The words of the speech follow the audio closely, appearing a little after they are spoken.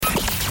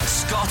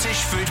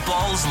Scottish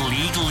football's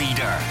league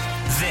leader.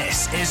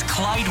 This is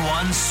Clyde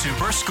One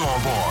Super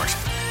Scoreboard.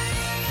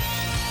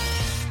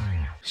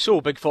 So,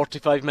 big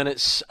 45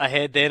 minutes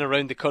ahead then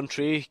around the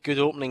country. Good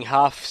opening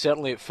half,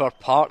 certainly at Fir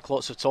Park.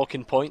 Lots of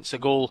talking points. A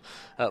goal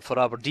for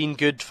Aberdeen.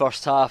 Good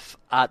first half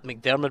at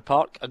McDiarmid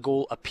Park. A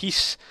goal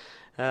apiece.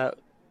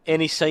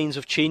 Any signs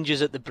of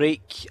changes at the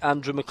break?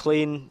 Andrew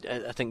McLean,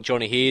 I think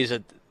Johnny Hayes,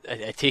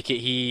 I take it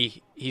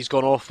he's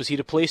gone off. Was he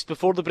replaced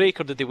before the break,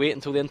 or did they wait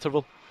until the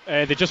interval?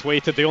 They just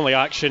waited. The only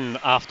action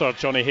after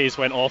Johnny Hayes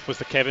went off was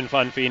the Kevin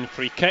Van Veen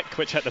free kick,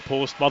 which hit the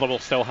post. Motherwell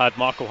still had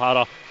Mark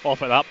O'Hara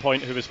off at that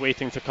point, who was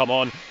waiting to come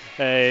on.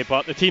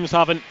 But the teams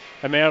haven't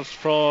emerged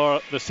for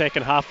the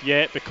second half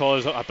yet,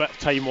 because a bit of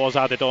time was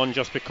added on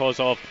just because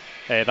of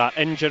that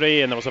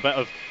injury, and there was a bit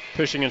of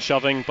pushing and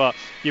shoving. But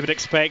you would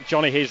expect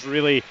Johnny Hayes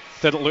really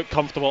didn't look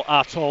comfortable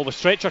at all. The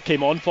stretcher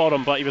came on for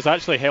him, but he was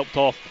actually helped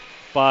off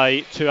by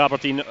two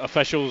Aberdeen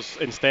officials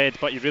instead,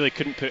 but he really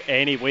couldn't put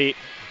any weight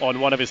on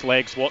one of his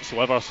legs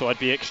whatsoever, so I'd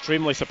be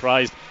extremely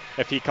surprised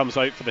if he comes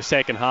out for the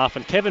second half.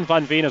 And Kevin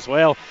Van Veen as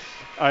well,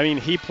 I mean,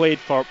 he played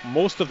for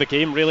most of the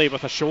game really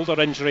with a shoulder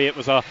injury. It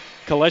was a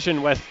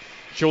collision with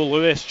Joe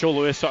Lewis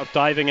sort of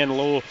diving in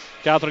low,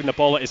 gathering the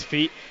ball at his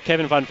feet.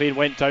 Kevin Van Veen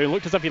went down,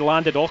 looked as if he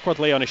landed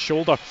awkwardly on his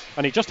shoulder,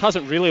 and he just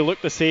hasn't really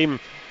looked the same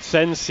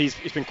since. He's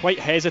been quite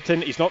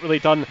hesitant. He's not really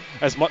done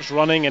as much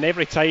running, and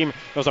every time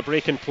there's a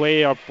break in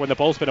play or when the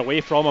ball's been away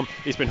from him,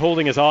 he's been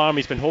holding his arm,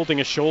 he's been holding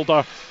his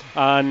shoulder.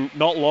 And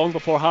not long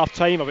before half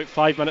time, about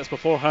 5 minutes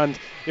beforehand,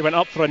 he went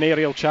up for an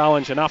aerial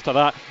challenge, and after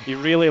that he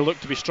really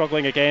looked to be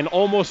struggling again.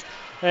 Almost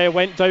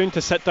went down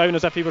to sit down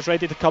as if he was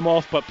ready to come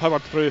off, but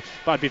powered through.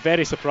 But I'd be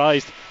very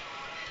surprised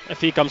if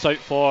he comes out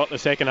for the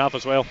second half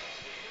as well.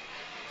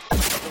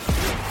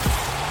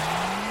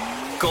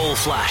 Goal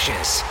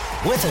flashes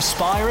with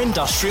Aspire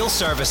Industrial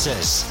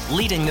Services,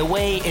 leading the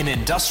way in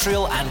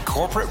industrial and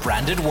corporate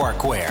branded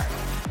workwear.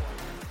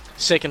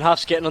 Second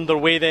half's getting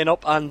underway then,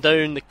 up and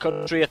down the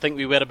country. I think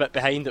we were a bit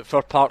behind at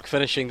Fir Park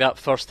finishing that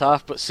first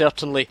half, but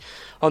certainly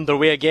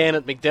underway again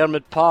at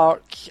McDiarmid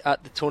Park,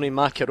 at the Tony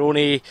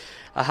Macaroni.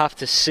 I have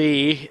to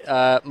say,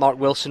 Mark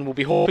Wilson will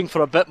be hoping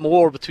for a bit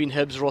more between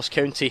Hibs, Ross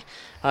County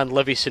and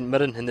Livy St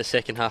Mirren in the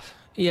second half.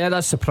 Yeah,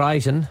 that's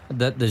surprising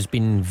that there's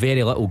been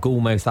very little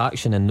goal-mouth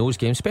action in those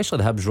games, especially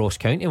the Hibs Ross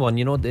County one.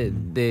 You know,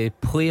 the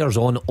players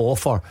on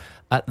offer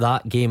at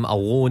that game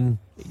alone,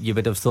 you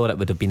would have thought it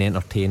would have been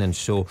entertaining.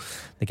 So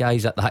the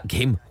guys at that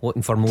game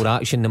looking for more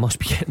action, they must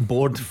be getting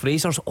bored.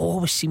 Fraser's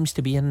always seems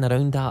to be in and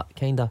around that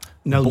kind of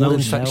boring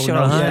fixture.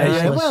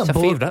 Well, it's a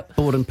favourite.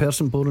 Boring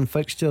person, boring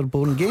fixture,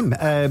 boring game.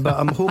 But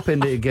I'm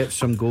hoping to get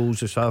some goals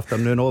this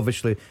afternoon.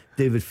 Obviously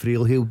David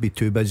Friel, he'll be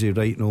too busy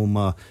writing all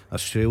my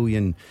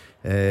Australian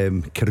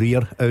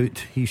career out.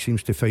 He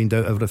seems to find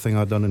out everything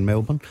I've done in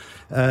Melbourne.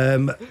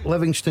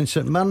 Livingston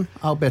St Mirren,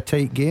 that'll be a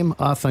tight game.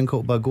 I think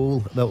it'll be a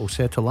goal that will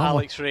settle that.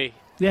 Alex Ray.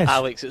 Yes.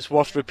 Alex, it's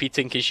worth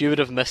repeating because you would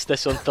have missed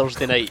this on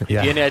Thursday night. Yeah.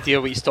 Have you any idea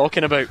what he's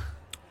talking about?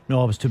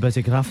 No, I was too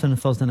busy grafting on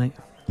Thursday night.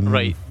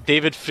 Right,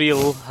 David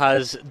Friel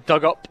has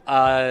dug up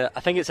I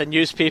think it's a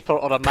newspaper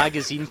or a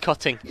magazine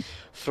cutting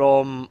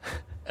from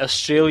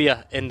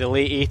Australia in the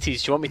late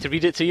 80s. Do you want me to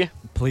read it to you?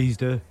 Please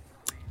do.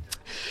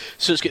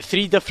 So it's got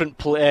three different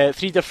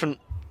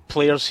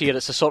players here.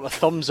 It's a sort of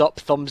thumbs up,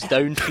 thumbs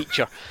down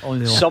feature.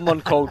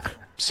 Someone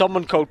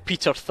called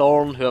Peter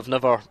Thorne, who I've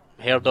never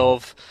heard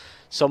of.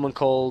 Someone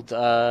called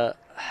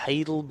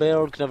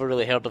Heidelberg, never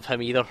really heard of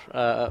him either.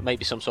 It might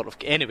be some sort of...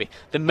 Anyway,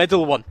 the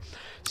middle one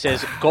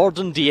says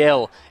Gordon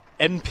Dalziel,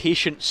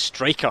 impatient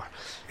striker.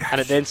 Yes.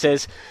 And it then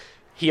says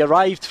he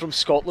arrived from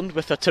Scotland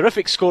with a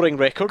terrific scoring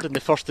record in the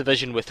First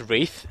Division with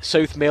Raith.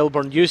 South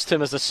Melbourne used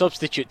him as a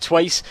substitute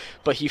twice,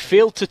 but he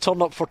failed to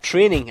turn up for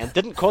training and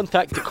didn't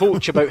contact the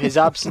coach about his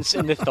absence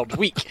in the third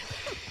week.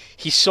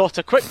 He sought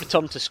a quick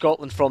return to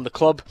Scotland from the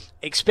club.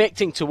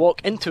 Expecting to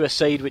walk into a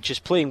side which is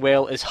playing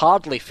well is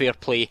hardly fair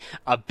play.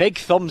 A big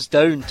thumbs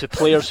down to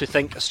players who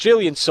think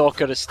Australian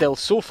soccer is still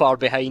so far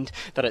behind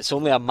that it's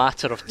only a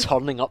matter of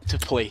turning up to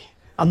play.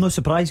 I'm not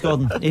surprised,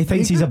 Gordon. He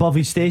thinks he's above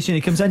his station.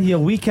 He comes in here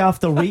week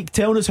after week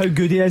telling us how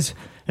good he is,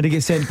 and he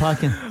gets sent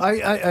packing.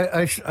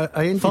 I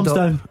ended thumbs up,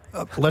 down.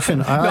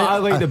 Listen, I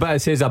like the bit it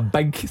says a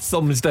big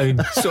thumbs down.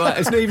 So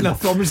it's not even a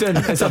thumbs in,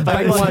 it's a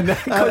big one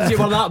because you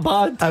were that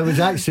bad. I was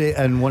actually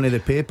in one of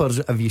the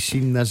papers. Have you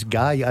seen this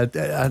guy?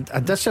 I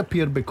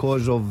disappeared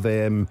because of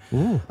it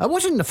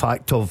wasn't the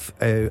fact of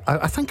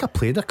I think I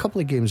played a couple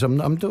of games. I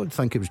don't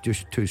think it was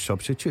just two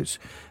substitutes,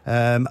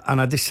 and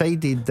I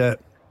decided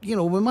that, you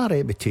know, with my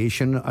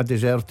reputation, I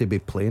deserve to be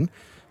playing.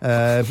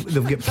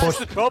 They've got That's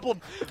the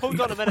problem.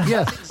 Hold on a minute.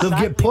 Yeah, they've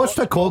got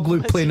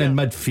Postecoglou playing in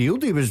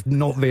midfield. He was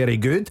not very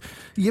good.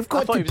 You've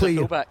got to play.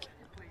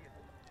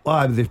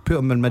 They put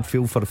him in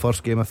midfield for the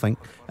first game, I think.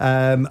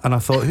 And I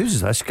thought, who's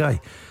this guy?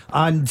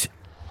 And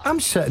I'm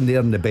sitting there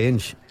on the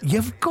bench.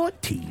 You've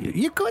got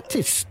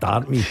to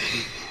start me.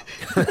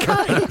 You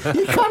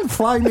can't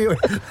fly me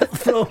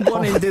from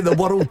one end of the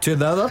world to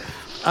the other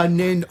and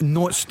then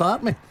not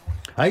start me.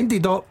 I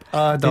ended up.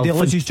 Did he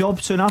lose his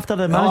job soon after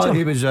the manager? Oh,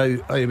 he was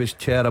out. He was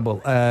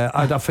terrible. I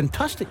had a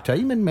fantastic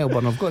time in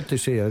Melbourne, I've got to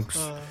say. It was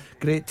a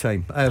great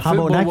time.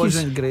 Football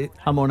wasn't great.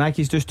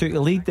 Hamonakis just took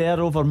the lead there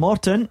over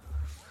Morton.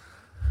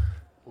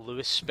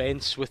 Lewis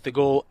Spence with the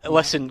goal.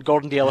 Listen,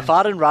 Gordon Dalziel, if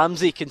Aaron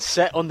Ramsey can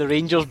sit on the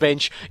Rangers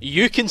bench,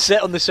 you can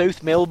sit on the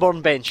South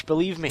Melbourne bench,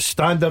 believe me.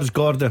 Standards,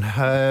 Gordon.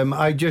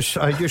 I just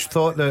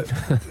thought that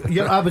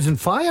I was on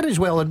fire as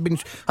well.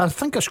 I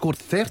think I scored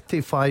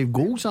 35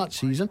 goals that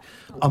season.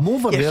 I'm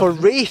over there for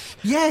Wraith.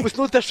 Yeah, with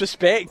no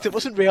disrespect, it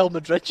wasn't Real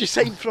Madrid you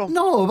signed from.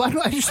 No,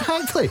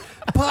 exactly.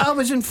 But I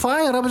was on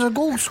fire. I was a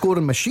goal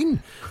scoring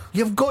machine.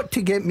 You've got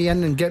to get me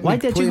in and get Why me.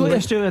 Why did you go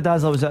to Stuart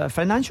Dazzler? Was it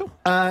financial?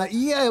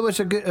 Yeah, it was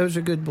a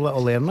good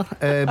little learner.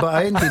 But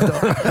I ended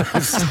up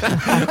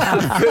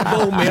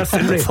football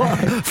mercenary.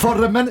 For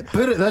the minute,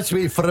 put it this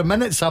way, for the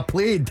minutes I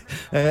played,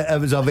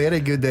 it was a very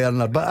good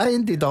earner. But I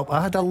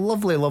had a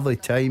lovely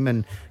time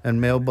in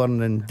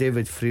Melbourne, and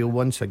David Friel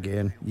once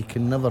again. You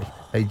can never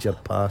hide your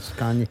past,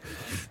 can you?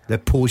 The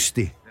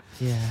postie.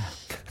 Yeah.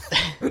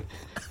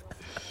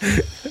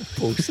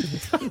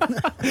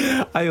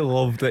 I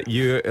love that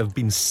you have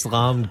been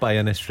slammed by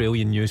an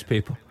Australian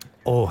newspaper.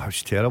 Oh, it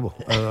was terrible.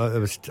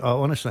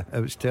 Honestly,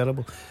 it was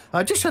terrible.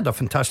 I just had a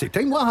fantastic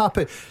time. What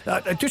happened?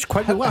 Just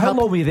quickly, how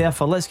long were you there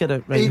for? Let's get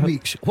it right. 8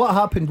 weeks. What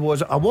happened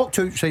was I walked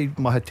outside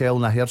my hotel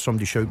and I heard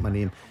somebody shout my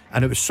name,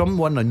 and it was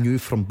someone I knew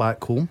from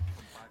back home.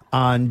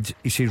 And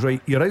he says,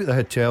 right, you're out of the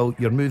hotel,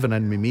 you're moving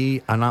in with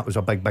me. And that was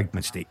a big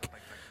mistake.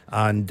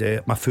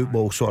 And my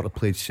football sort of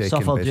played second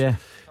Suffered, best.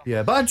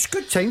 Yeah, but it's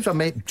good times. I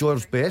met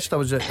George Best. I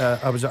was at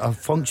a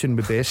function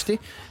with Bestie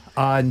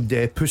and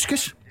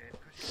Puskas.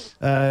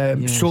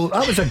 Yes. So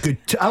that was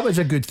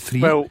a good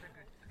 3. Well,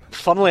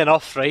 funnily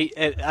enough, right,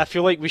 I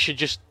feel like we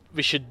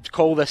should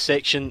call this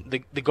section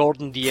the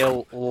Gordon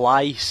Dalziel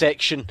lie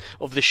section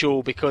of the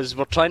show, because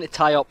we're trying to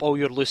tie up all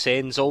your loose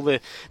ends, all the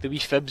wee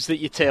fibs that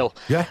you tell.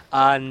 Yeah.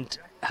 And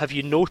have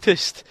you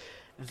noticed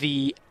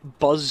the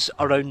buzz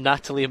around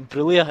Natalie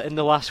Imbruglia in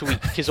the last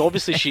week? Because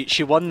obviously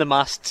she won the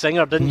Masked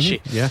Singer, didn't she?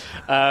 Yeah.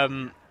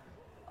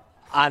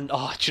 And do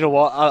you know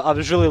what? I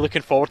was really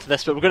looking forward to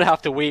this, but we're going to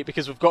have to wait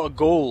because we've got a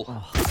goal.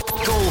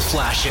 Goal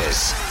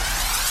flashes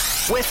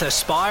with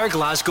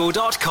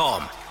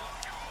AspireGlasgow.com.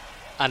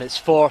 And it's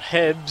for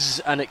Hibs,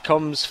 and it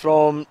comes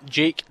from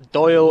Jake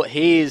Doyle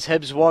Hayes.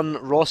 Hibs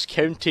 1, Ross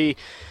County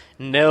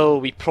 0.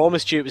 We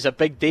promised you it was a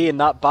big day in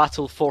that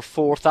battle for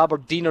 4th.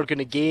 Aberdeen are going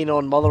to gain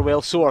on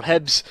Motherwell, so are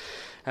Hibs,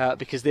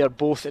 because they are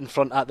both in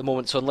front at the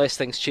moment. So unless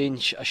things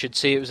change, I should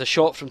say. It was a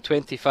shot from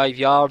 25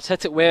 yards,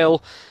 hit it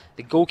well.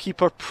 The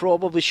goalkeeper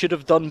probably should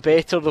have done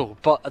better though,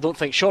 but I don't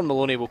think Sean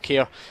Maloney will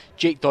care.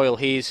 Jake Doyle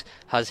Hayes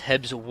has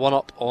Hibs 1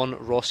 up on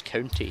Ross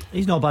County.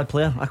 He's not a bad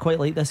player. I quite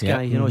like this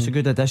guy. You know, it's a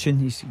good addition.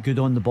 He's good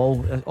on the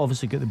ball.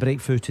 Obviously got the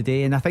breakthrough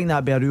today, and I think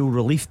that'd be a real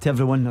relief to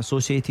everyone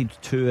associated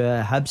to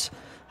Hibs,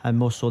 and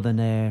more so than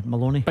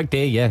Maloney. Big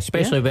day, yeah,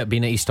 especially with it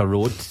being at Easter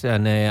Road.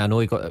 And I know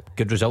he got a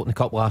good result in the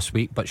cup last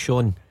week, but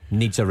Sean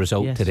needs a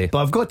result today.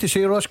 But I've got to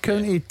say, Ross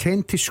County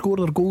tend to score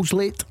their goals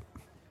late.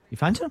 You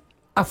fancy him?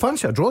 I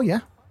fancy a draw, yeah.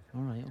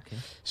 Alright, okay.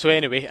 So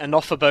anyway,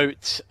 enough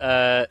about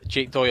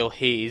Jake Doyle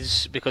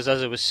Hayes, because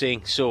as I was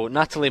saying, so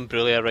Natalie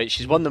Imbruglia, right,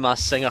 she's won the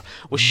Masked Singer.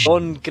 Was she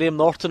on Graham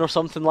Norton or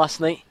something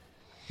last night?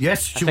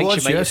 Yes, she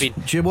was.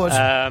 She was.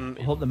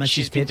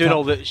 She's been doing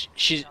all the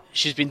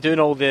she's been doing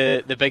all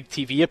the big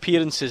TV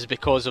appearances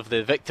because of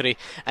the victory,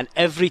 and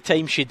every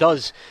time she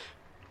does,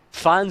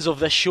 fans of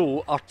this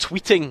show are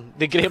tweeting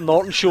the Graham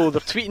Norton show.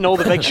 They're tweeting all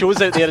the big shows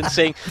out there and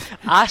saying,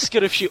 ask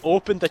her if she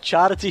opened a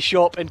charity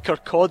shop in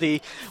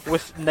Kirkcaldy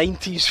with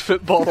 90s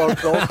footballer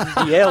Gordon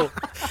Dalziel.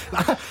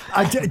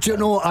 Do you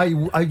know,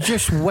 I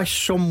just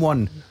wish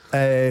someone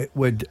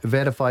would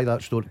verify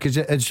that story, because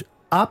it is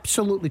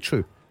absolutely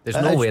true. There's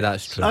no way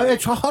that's true.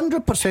 It's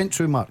 100%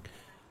 true, Mark.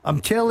 I'm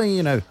telling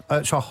you now,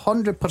 it's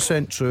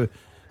 100% true.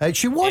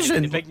 She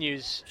wasn't the big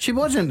news. She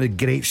wasn't the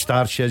great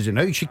star she is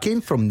now. She came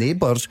from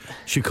Neighbours.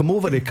 She came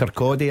over to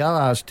Kirkcaldy.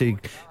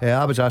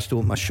 I was asked to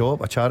open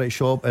a charity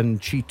shop,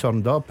 and she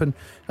turned up, and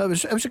it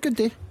was a good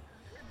day.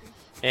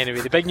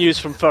 Anyway, the big news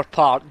from Fir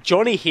Park: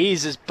 Johnny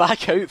Hayes is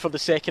back out for the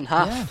second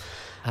half. Yeah.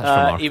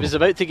 He was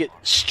about to get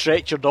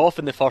stretchered off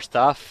in the first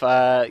half.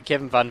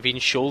 Kevin Van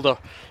Veen's shoulder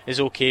is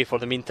okay for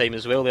the meantime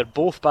as well. They're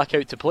both back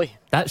out to play.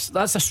 That's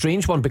a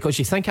strange one, because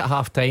you think at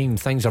half time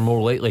things are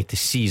more likely to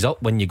seize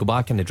up when you go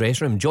back in the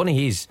dressing room. Johnny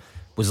Hayes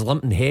was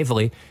limping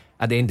heavily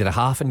at the end of the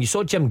half, and you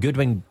saw Jim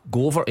Goodwin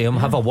go over to him,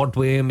 have a word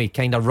with him. He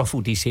kind of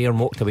ruffled his hair and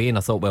walked away, and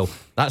I thought, well,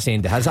 that's the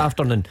end of his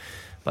afternoon.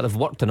 But they've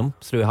worked on him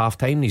through half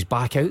time and he's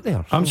back out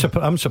there. I'm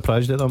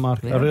surprised at that,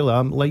 Mark. I really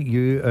am. Like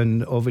you,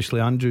 and obviously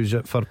Andrew's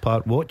at Fir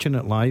Park watching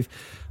it live.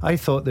 I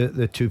thought that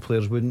the two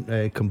players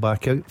wouldn't come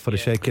back out for the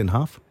second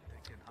half.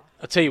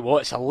 I'll tell you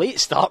what, it's a late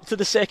start to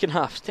the second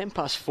half. It's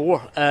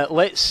 4:10.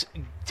 Let's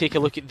take a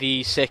look at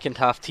the second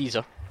half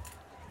teaser.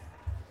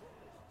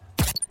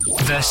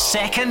 The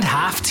second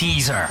half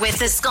teaser with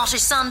the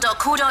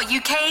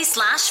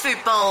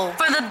scottishsun.co.uk/football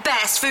for the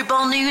best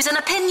football news and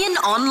opinion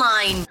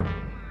online.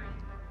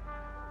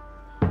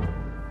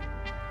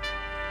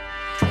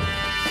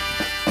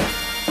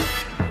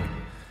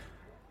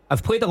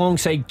 I've played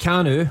alongside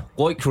Kanu,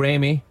 Loic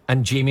Remy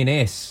and Jamie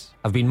Ness.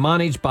 I've been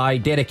managed by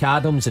Derek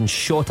Adams and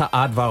Shota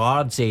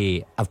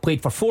Advaladze. I've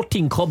played for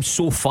 14 clubs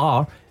so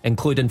far,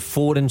 including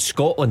 4 in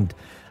Scotland,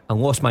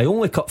 and lost my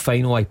only cup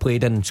final I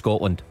played in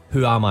Scotland.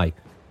 Who am I?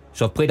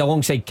 So I've played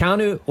alongside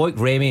Kanu, Loic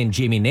Remy and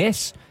Jamie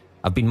Ness.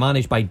 I've been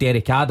managed by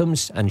Derek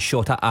Adams and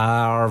Shota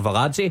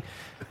Arveladze.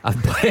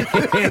 I've played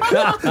I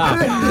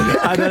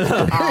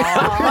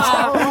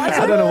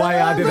don't know why I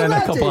added in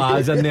a couple of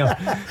A's in there.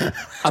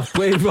 I've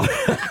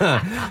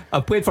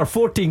played for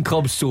 14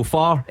 clubs so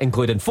far,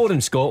 including 4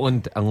 in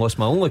Scotland, and lost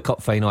my only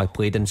cup final I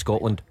played in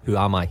Scotland. Who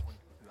am I?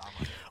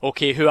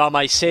 Okay, who am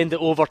I? Send it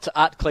over to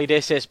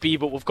 @ClydeSSB,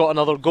 but we've got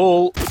another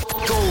goal.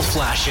 Goal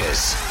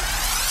flashes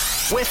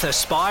with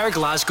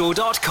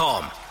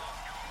AspireGlasgow.com.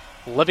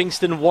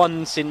 Livingston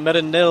 1, St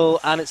Mirren 0,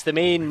 and it's the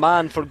main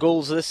man for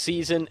goals this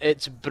season.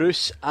 It's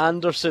Bruce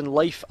Anderson.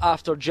 Life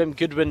after Jim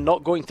Goodwin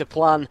not going to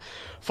plan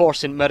for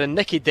St Mirren.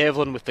 Nicky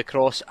Devlin with the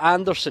cross.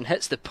 Anderson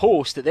hits the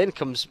post. It then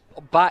comes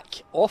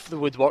back off the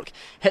woodwork,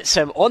 hits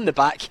him on the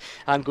back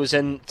and goes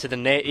into the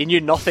net. He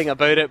knew nothing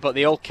about it, but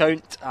they all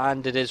count,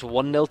 and it is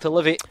 1-0 to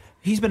Livy.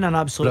 He's been an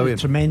absolutely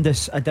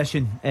tremendous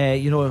addition.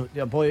 Your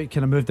boy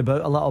kind of moved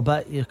about a little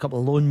bit, a couple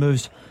of loan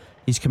moves.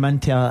 He's come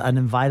into an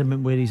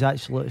environment where he's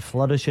actually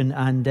flourishing,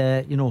 and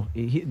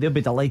they'll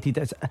be delighted.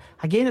 It's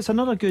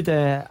another good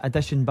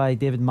addition by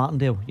David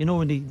Martindale.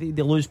 When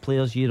they lose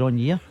players year on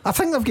year, I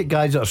think they've got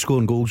guys that are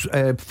scoring goals.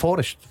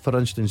 Forrest, for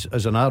instance,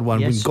 is another one.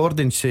 Yes. When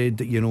Gordon said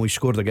that he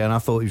scored again, I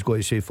thought he was going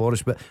to say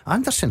Forrest, but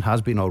Anderson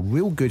has been a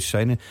real good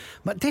signing.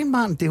 But Dave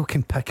Martindale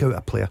can pick out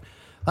a player.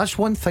 That's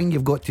one thing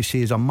you've got to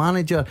say as a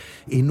manager.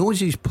 He knows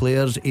his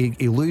players.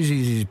 He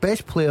loses his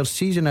best players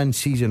season in,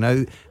 season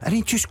out, and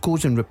he just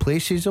goes and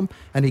replaces them,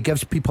 and he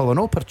gives people an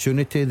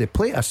opportunity. They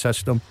play a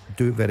system,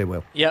 do it very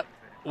well. Yep,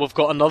 we've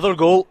got another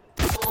goal.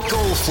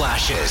 Goal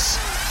flashes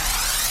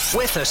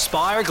with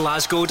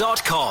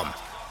AspireGlasgow.com.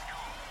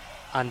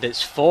 And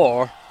it's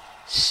for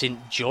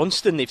St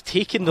Johnstone. They've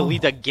taken the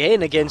lead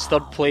again against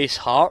third place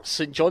Hearts.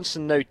 St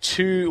Johnstone now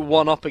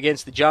 2-1 up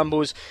against the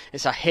Jambos.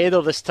 It's a header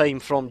this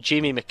time from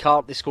Jamie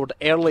McCart. They scored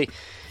early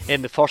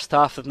in the first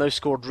half. They've now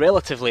scored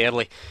relatively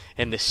early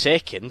in the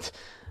second,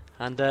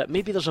 and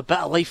maybe there's a bit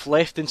of life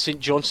left in St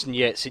Johnstone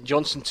yet. St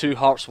Johnstone 2,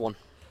 Hearts 1.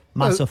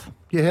 Massive.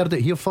 You heard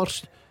it here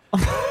first.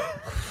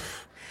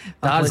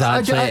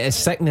 It's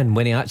sickening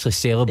when he actually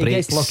celebrates. He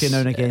gets lucky now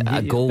and again.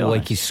 A goal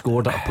like he's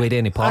scored or played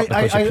any part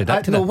because he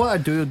predicted it. What I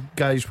do,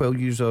 guys, while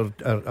you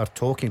are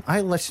talking,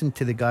 I listen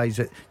to the guys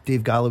at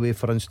Dave Galloway,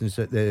 for instance,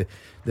 at the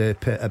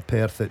at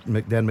Perth at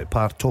McDermott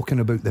Park,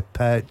 talking about the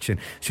pitch and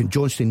St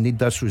Johnstone need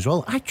this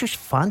result. I just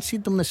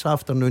fancied them this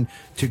afternoon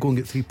to go and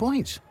get 3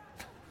 points.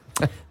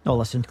 No,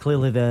 listen,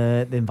 clearly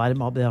the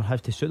environment up there has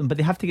to suit them, but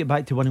they have to get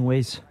back to winning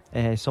ways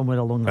somewhere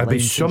along the line.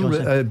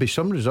 It'd be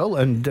some result,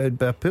 and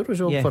be a poor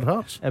result for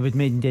Hearts. It would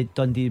make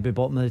Dundee be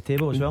bottom of the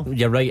table as well.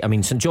 You're right. I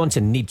mean, St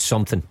Johnstone needs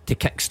something to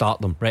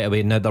kick-start them right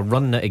away. Now they're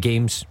running out of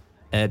games.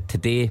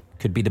 Today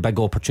could be the big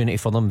opportunity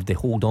for them. If they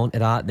hold on to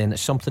that, then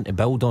it's something to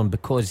build on,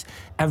 because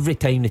every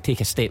time they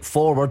take a step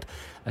forward,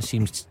 it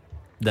seems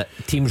that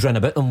teams run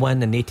about them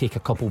win and they take a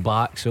couple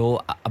back.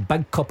 So a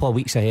big couple of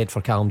weeks ahead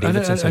for Callum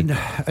Davidson.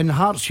 And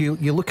Hearts, you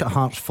look at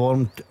Hearts'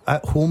 form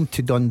at home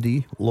to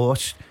Dundee,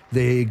 lost.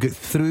 They got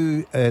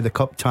through the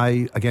cup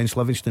tie against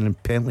Livingston in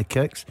penalty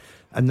kicks,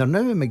 and they're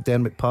now in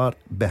McDermott Park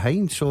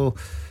behind. So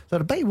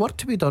there's a bit of work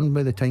to be done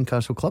by the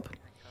Tynecastle club.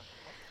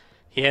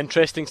 Yeah,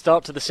 interesting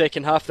start to the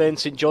second half then.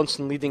 St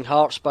Johnstone leading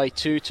Hearts by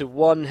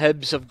 2-1.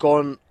 Hibs have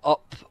gone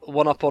up,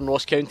 1 up on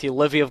Ross County.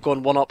 Livy have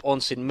gone 1 up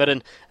on St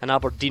Mirren, and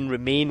Aberdeen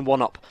remain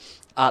 1 up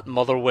at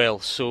Motherwell.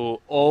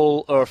 So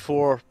all our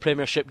 4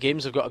 Premiership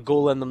games have got a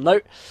goal in them now,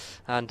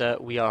 and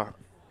we are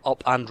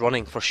up and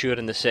running for sure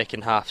in the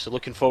second half. So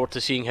looking forward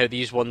to seeing how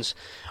these ones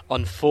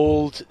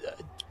unfold.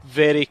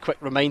 Very quick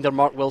reminder,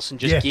 Mark Wilson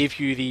just gave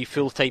you the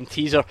full-time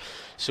teaser,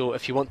 so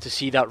if you want to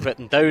see that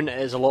written down, it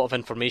is a lot of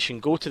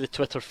information. Go to the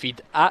Twitter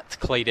feed at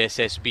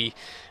ClydeSSB,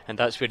 and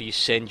that's where you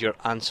send your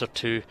answer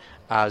to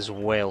as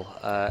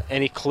well.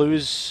 Any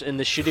clues in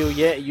the studio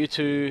yet? You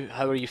two,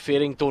 how are you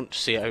faring? Don't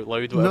say it out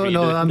loud.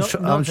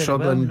 I'm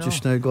struggling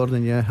just now,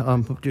 Gordon. Yeah,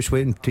 I'm just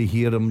waiting to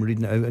hear him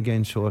reading it out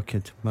again so I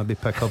could maybe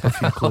pick up a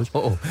few clues.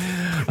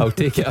 I'll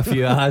take it a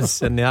few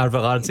as in the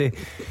Arveladze.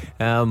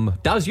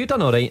 Daz, you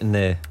done alright in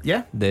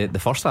the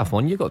first half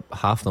one. You got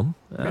half them.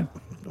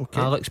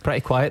 Okay. Alex,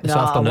 pretty quiet this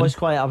afternoon. I was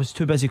quiet. I was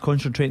too busy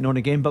concentrating on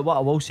the game. But what I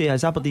will say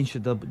is Aberdeen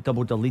should have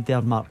doubled their lead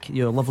there, Mark.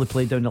 Lovely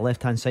play down the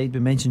left hand side. We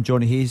mentioned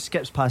Johnny Hayes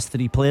skips past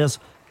 3 players.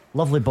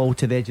 Lovely ball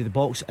to the edge of the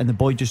box, and the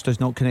boy just does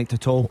not connect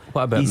at all.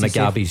 What about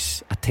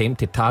Mugabe's attempt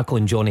to tackle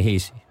in Johnny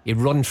Hayes? He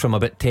runs from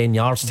about 10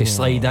 yards to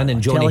slide in,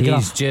 and Johnny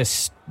Hayes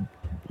just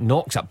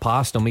knocks it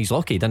past him. He's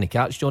lucky he didn't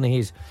catch Johnny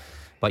Hayes.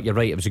 But you're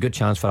right, it was a good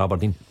chance for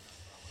Aberdeen.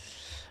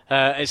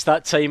 It's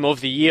that time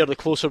of the year. The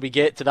closer we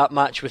get to that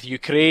match with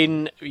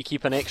Ukraine, we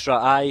keep an extra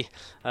eye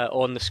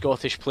on the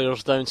Scottish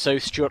players down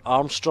south. Stuart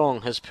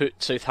Armstrong has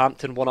put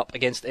Southampton 1 up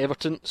against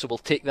Everton, so we'll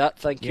take that.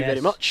 Thank you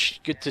very much.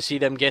 Good to see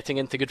them getting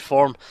into good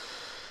form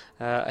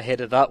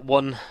ahead of that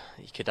one.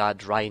 You could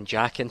add Ryan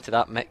Jack into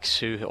that mix,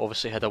 who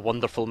obviously had a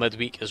wonderful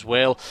midweek as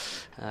well.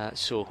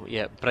 So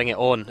yeah, bring it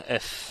on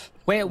if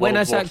when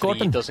is that,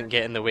 Gordon? Doesn't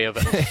get in the way of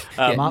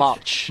it.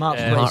 March. March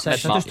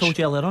 26th. I just told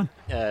you earlier on.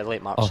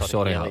 Late March. Oh,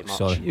 sorry.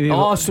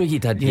 Oh, so you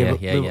did.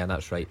 Yeah,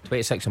 that's right.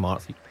 26th of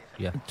March.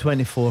 Yeah.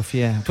 24th,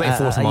 yeah.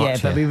 24th of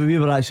March. Yeah, but we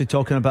were actually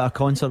talking about a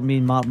concert me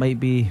and Mark might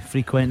be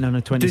frequenting on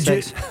the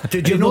 26th.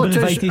 Did you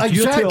notice?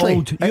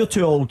 Exactly. You're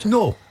too old.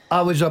 No,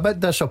 I was a bit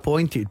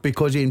disappointed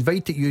because he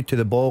invited you to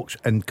the box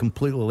and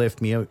completely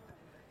left me out.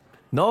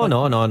 No.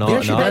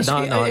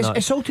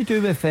 It's all to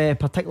do with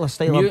particular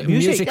style of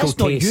music. That's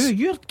not you.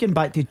 You're getting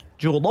back to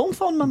Joe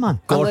Longthorne, my man.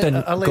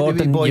 Gordon, I like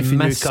the wee boy you from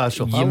missed.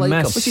 Newcastle. You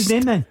missed. What's his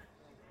name then?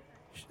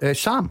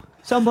 Sam.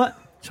 Sam what?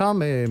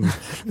 Sam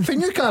from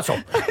Newcastle.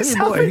 He's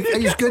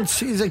good.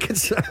 He's a good.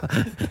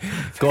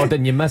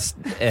 Gordon, you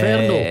missed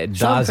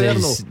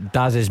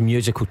Daz's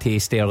musical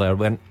taste earlier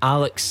when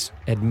Alex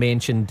had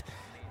mentioned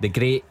the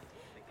great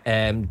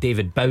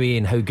David Bowie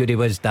and how good he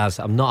was. Daz,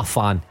 I'm not a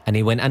fan, and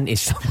he went into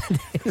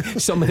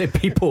some of the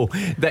people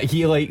that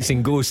he likes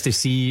and goes to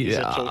see. He's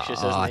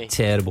atrocious, isn't he?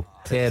 Terrible.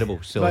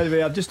 So, by the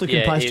way, I'm just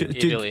looking past you.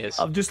 He really is.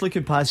 I'm just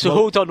looking past. So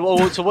hold on.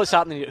 So what's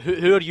happening?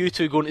 Who are you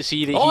two going to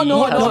see that we're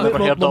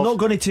heard not of?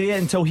 going to tell you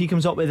until he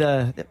comes up with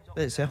a.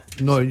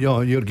 No,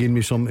 you're giving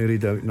me something to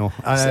read out. No,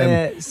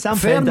 Sam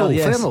Fernal.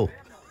 Yes. Fernal.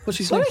 What's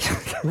his name?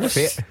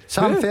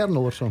 Sam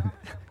Fernal or something.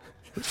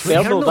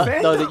 Fernal.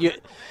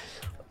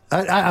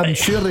 I'm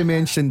sure they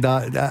mentioned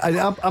that.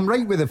 I'm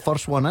right with the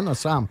first one, isn't I,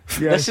 Sam?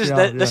 Yes,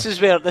 this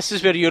is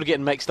where you're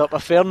getting mixed up. A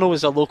Ferno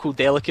is a local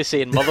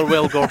delicacy in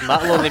Motherwell, Gordon.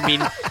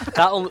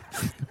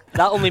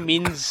 That only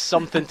means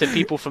something to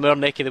people from our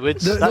neck of the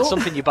woods. That's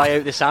something you buy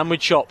out the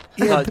sandwich shop.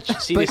 Yeah,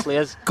 seriously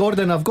is.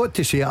 Gordon, I've got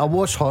to say, I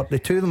was hurt. The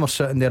two of them are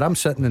sitting there. I'm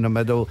sitting in the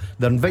middle.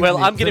 They're inviting me.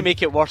 I'm going to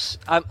make it worse.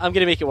 I'm going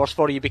to make it worse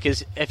for you,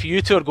 because if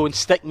you two are going,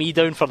 stick me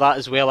down for that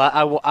as well.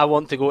 I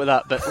want to go to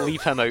that, but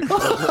leave him out.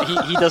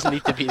 he doesn't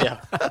need to be there.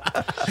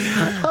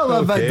 I'm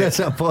a bit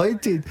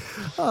disappointed.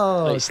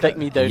 Right, stick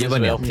me down. You as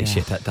wouldn't well.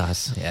 appreciate it,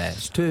 Daz. Yeah,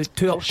 it's too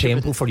up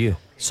tempo for you.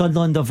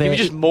 Sunderland have. You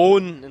just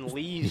moan and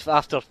leave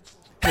after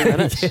 2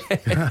 minutes.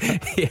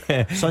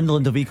 Yeah.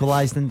 Sunderland have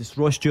equalised, and it's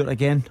Ross Stewart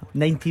again.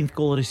 19th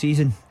goal of the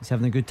season. He's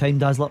having a good time,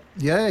 Dazzler.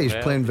 Yeah, he's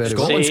playing very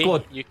well. Scotland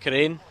squad.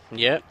 Ukraine.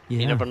 Yeah,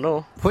 you never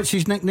know. What's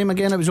his nickname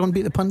again? It was on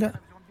Beat the Pundit.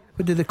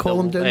 What did they call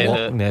him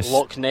down there?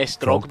 Loch Ness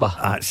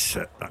Drogba. That's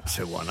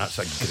the one. That's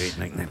a great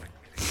nickname.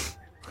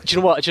 Do you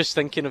know what? Just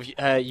thinking of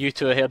you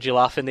two, I heard you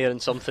laughing there,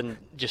 and something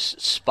just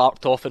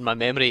sparked off in my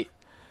memory.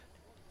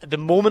 The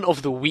moment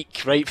of the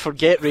week, right?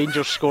 Forget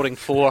Rangers scoring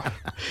 4.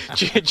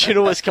 do you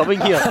know what's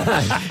coming here?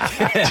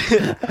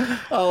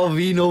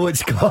 We know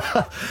what's coming.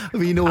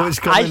 We know what's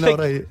coming. All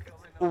right.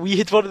 We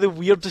had one of the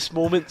weirdest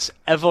moments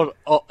ever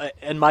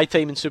in my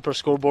time in Super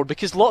Scoreboard,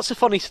 because lots of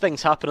funny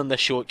things happen on this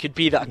show. It could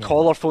be that a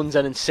caller phones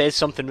in and says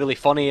something really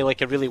funny,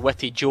 like a really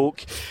witty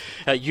joke.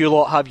 You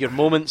lot have your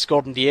moments.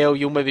 Gordon Dalziel,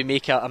 you'll maybe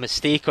make a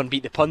mistake on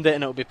Beat the Pundit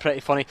and it'll be pretty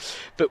funny.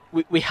 But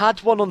we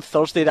had one on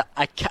Thursday that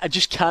I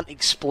just can't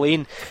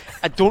explain.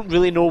 I don't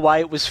really know why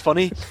it was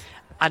funny,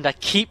 and I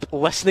keep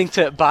listening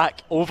to it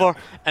back over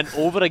and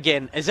over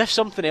again, as if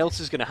something else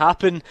is going to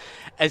happen,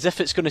 as if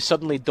it's going to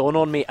suddenly dawn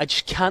on me. I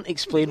just can't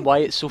explain why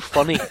it's so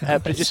funny.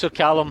 Producer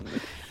Callum,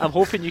 I'm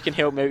hoping you can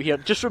help me out here.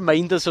 Just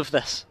remind us of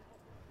this.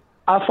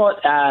 I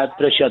thought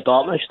Borussia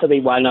Dortmund should have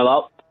been 1-0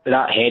 up with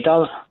that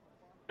header,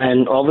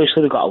 and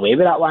obviously we got away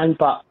with that one,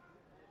 but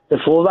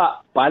before that,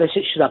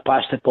 Barisic should have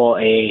passed the ball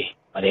to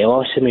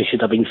Morelos, and we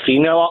should have been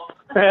 3-0 up.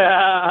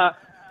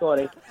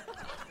 Sorry.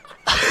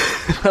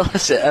 Well,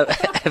 listen,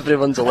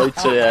 everyone's allowed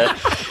to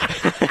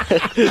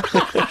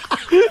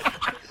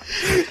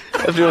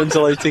everyone's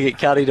allowed to get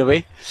carried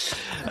away.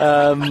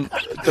 Don't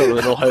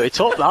really know how to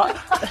top that.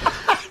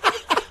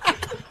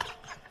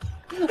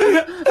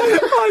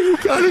 You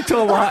can't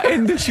top that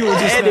in the show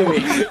just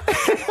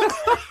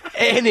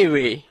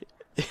anyway,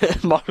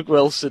 Mark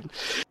Wilson.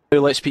 Now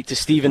let's speak to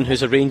Stephen,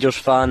 who's a Rangers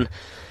fan.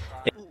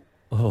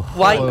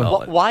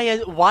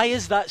 Why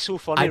is that so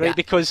funny, right?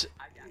 Because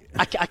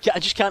I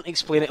just can't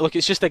explain it. Look,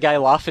 it's just a guy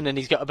laughing and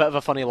he's got a bit of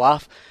a funny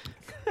laugh.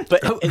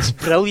 But it's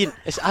brilliant.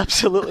 It's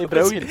absolutely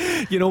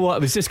brilliant. You know what?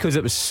 It was just because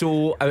it was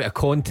so out of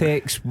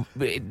context.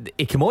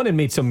 He came on and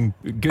made some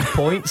good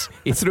points.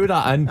 He threw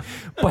that in,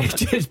 but he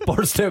just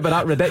burst out with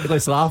that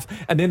ridiculous laugh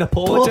and then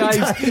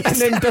apologised and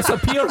then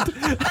disappeared.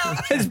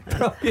 It's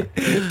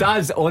brilliant.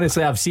 Daz,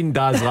 honestly, I've seen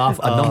Daz laugh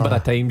a number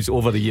of times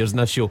over the years in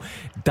this show.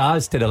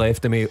 Daz to the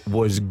left of me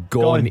was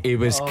gone. He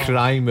was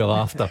crying with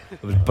laughter.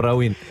 It was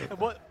brilliant.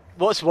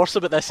 What's worse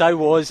about this, I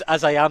was,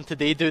 as I am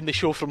today, doing the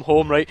show from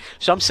home, right?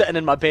 So I'm sitting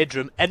in my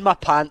bedroom, in my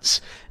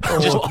pants.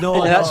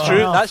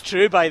 That's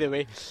true, by the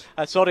way.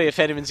 Sorry if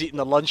anyone's eating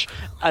their lunch.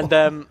 And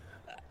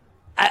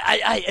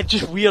it's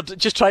just weird,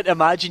 just trying to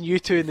imagine you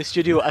two in the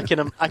studio. I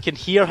can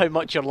hear how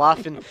much you're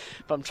laughing,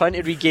 but I'm trying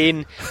to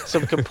regain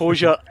some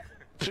composure.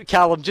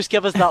 Callum, just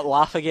give us that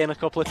laugh again a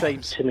couple of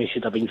times. Timmy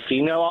should have been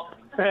 3-0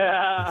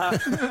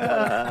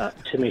 up.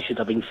 Timmy should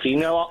have been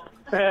 3-0 up.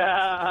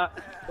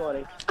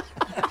 Sorry.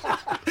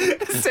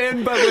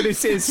 Send back when he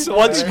says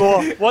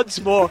sorry. Once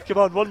more. Come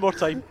on, one more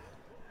time.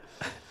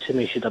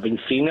 Timmy should have been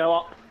 3-0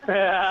 up.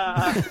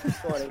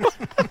 Sorry.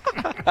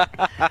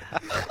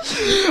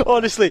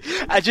 Honestly,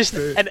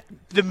 and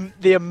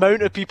the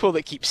amount of people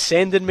that keep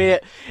sending me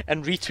it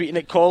and retweeting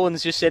it.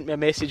 Collins just sent me a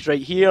message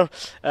right here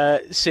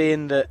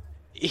saying that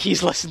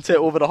he's listened to it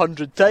over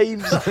 100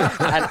 times,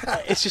 and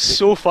it's just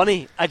so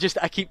funny. I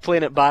keep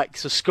playing it back.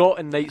 So Scott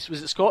and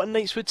was it Scott and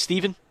Knightswood?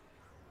 Stephen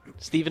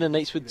and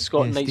Knightswood,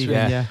 Scott and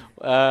Knightswood.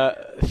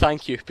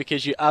 Thank you,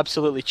 because you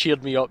absolutely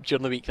cheered me up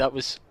during the week.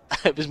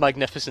 It was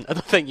magnificent. I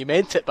don't think you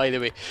meant it, by the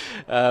way.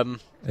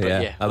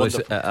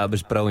 I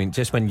was brilliant.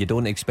 Just when you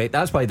don't expect.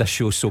 That's why this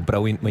show's so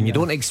brilliant. When you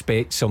don't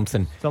expect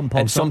something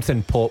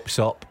pops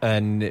up,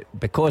 and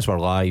because we're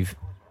live,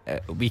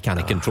 we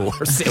can't control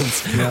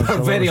ourselves.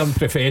 We're very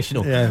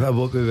unprofessional. Yeah,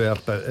 we were,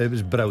 but it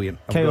was brilliant.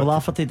 Kyle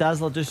Lafferty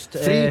Dazzler just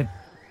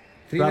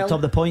wrapped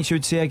up the points, you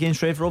would say,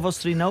 against Rev Rovers.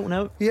 3-0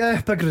 now. Yeah,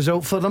 big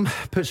result for them.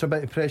 Puts a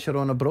bit of pressure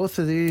on Arbroath.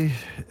 They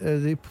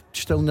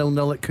still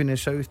 0-0 at Cooney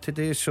South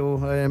today. So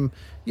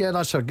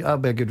that'll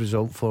be a good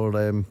result for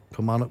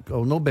Kilmarnock.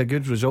 It'll not be a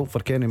good result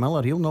for Kenny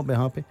Miller. He'll not be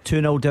happy.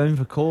 2-0 down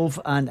for Cove,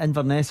 and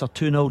Inverness are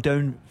 2-0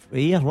 down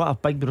here. What a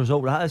big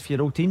result that is for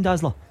your old team,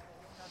 Dazzler.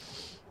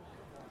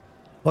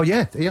 Oh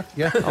yeah.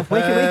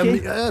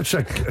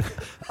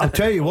 I'll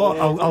tell you what,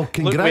 I'll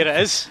congratulate. Look where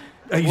it is.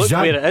 Exactly. Look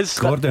where it is.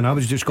 Gordon, I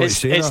was just going to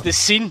say it's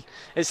that.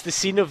 It's the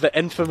scene of the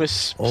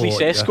infamous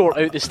police escort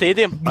out the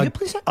stadium. I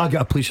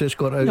got a police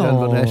escort out of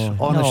Inverness.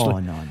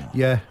 Honestly, no.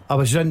 Yeah, I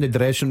was in the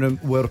dressing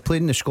room. We were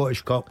playing the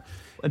Scottish Cup.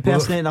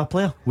 Impersonating our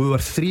player. We were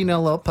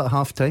 3-0 up at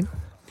half time,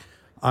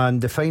 and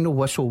the final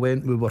whistle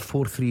went. We were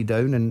 4-3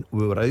 down, and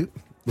we were out.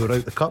 We were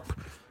out the cup.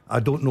 I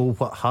don't know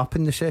what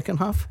happened the second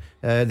half.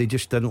 They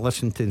just didn't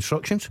listen to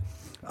instructions.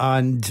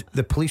 And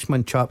the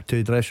policeman chapped to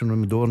the dressing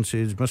room door and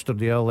says, Mr.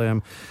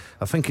 Dale,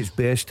 I think it's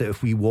best that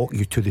if we walk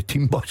you to the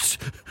team bus.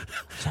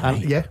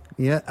 And,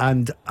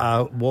 and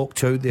I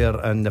walked out there,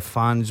 and the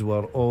fans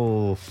were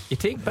You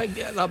take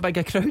that big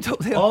a crowd up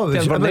there? Oh,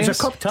 it was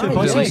a cup tie.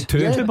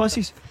 Two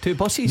buses.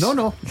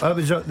 No.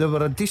 They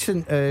were a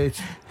decent.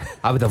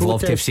 I would have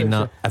loved to have seen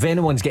that. If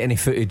anyone's got any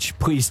footage,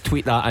 please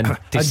tweet that in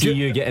to see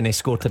you getting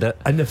escorted it.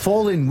 And the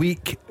following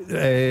week,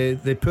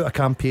 they put a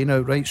campaign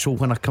out, right? So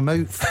when I come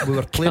out, we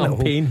were playing at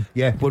home.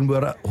 Yeah, when we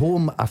were at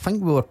home, I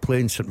think we were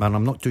playing St Mirren,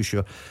 I'm not too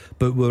sure,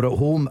 but we were at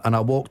home, and I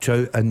walked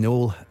out, and they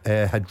all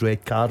had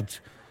red cards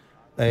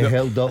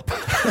held up.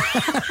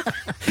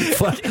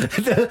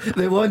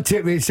 They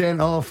wanted me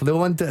sent off. They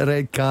wanted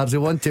red cards. They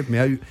wanted me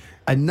out.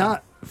 And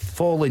that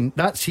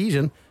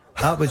season,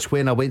 that was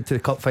when I went to the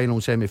cup final,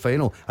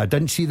 semi-final. I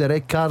didn't see the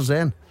red cards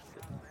then.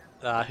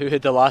 Who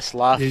had the last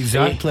laugh?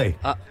 Exactly.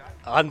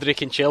 Andrei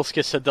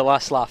Kanchelskis had the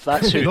last laugh.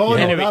 That's who.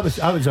 Anyway,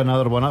 that was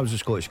another one. That was the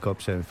Scottish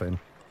Cup semi-final.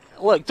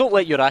 Look, don't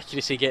let your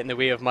accuracy get in the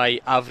way of my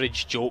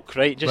average joke,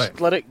 right?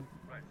 Just let it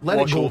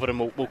wash over, and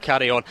we'll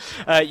carry on.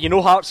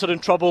 Hearts are in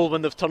trouble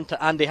when they've turned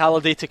to Andy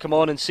Halliday to come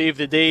on and save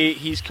the day.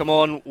 He's come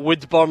on.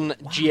 Woodburn,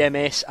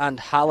 GMS and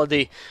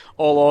Halliday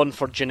all on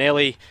for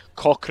Ginnelly,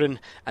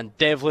 Cochrane and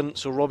Devlin.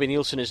 So Robbie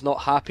Nielsen is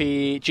not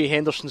happy. Jay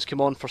Henderson's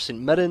come on for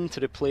St Mirren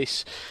to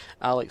replace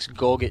Alex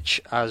Gogic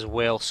as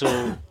well.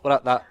 So we're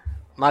at that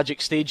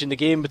magic stage in the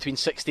game between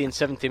 60 and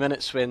 70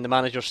 minutes when the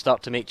managers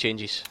start to make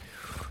changes.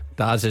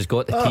 Daz has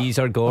got the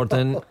teaser,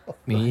 Gordon.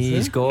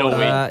 He's got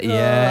it.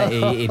 Yeah,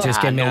 he just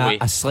gave me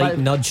a slight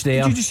nudge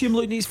there. Did you just see him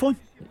looking at his phone?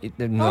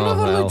 No, I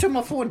never looked at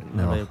my phone.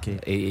 No, right, okay.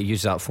 He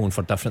uses that phone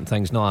for different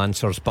things, no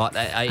answers. But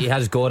he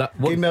has got it.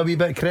 Give me a wee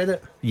bit of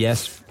credit.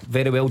 Yes,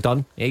 very well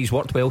done. Yeah, he's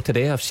worked well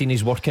today. I've seen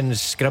his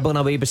workings scribbling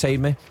away beside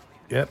me.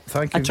 Yep,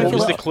 thank you. What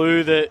was the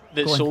clue that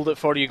sold it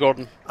for you,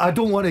 Gordon? I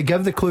don't want to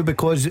give the clue,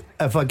 because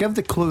if I give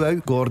the clue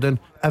out, Gordon,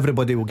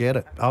 everybody will get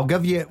it. I'll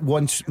give you it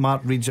once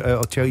Mark reads it out.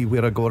 I'll tell you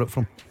where I got it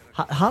from.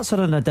 Hearts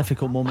are in a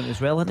difficult moment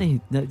as well, aren't they?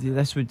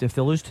 This would, if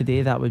they lose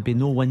today, that would be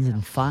no wins in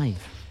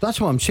 5.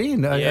 That's what I'm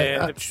saying.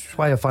 That's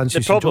why I fancy.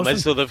 The problem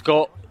is, though, they've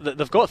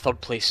got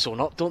third place sewn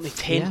up, don't they?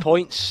 10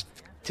 points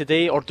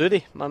today, or do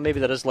they? Maybe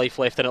there is life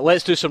left in it.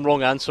 Let's do some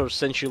wrong answers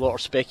since you lot are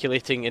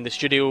speculating in the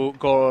studio.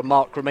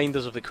 Mark, remind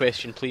us of the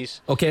question,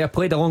 please. Okay, I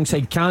played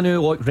alongside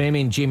Kanu, Loic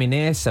Remy and Jamie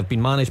Ness. I've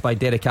been managed by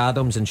Derek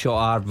Adams and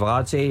Shota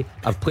Arveladze.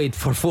 I've played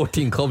for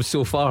 14 clubs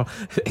so far,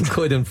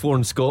 including 4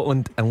 in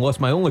Scotland, and lost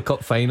my only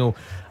cup final.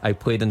 I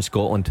played in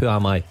Scotland. Who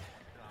am I?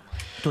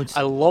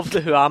 I love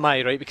the who am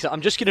I, right? Because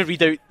I'm just going to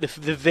read out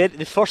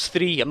the first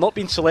 3. I'm not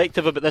being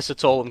selective about this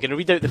at all. I'm going to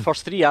read out the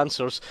first 3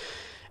 answers,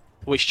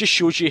 which just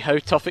shows you how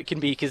tough it can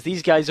be, because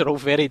these guys are all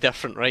very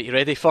different, right? You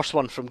ready? First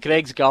one from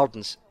Greg's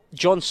Gardens,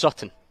 John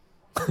Sutton.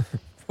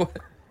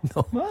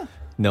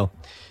 No.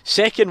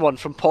 Second one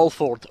from Paul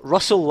Ford,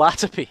 Russell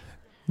Latapi.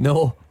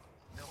 No.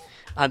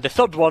 And the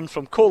third one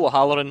from Cole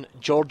O'Halloran,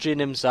 Georgie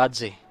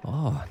Nimzadze.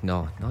 Oh,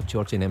 no, not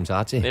Georgie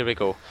Nimzadze. There we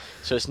go.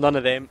 So it's none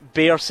of them.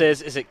 Bear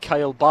says, is it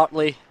Kyle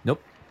Bartley?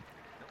 Nope.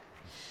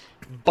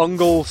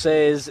 Bungle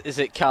says, is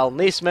it Cal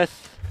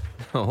Naismith?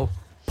 No,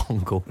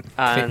 Bungle.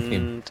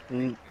 And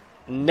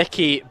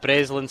Nicky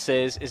Breslin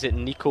says, is it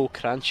Nico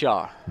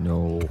Kranjčar?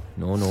 No.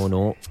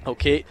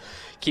 Okay,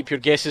 keep your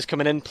guesses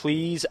coming in,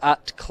 please,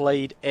 at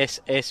Clyde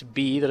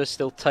SSB. There is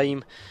still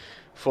time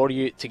for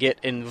you to get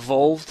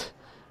involved.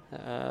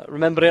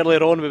 Remember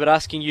earlier on we were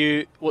asking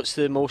you what's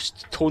the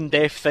most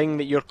tone-deaf thing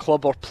that your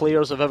club or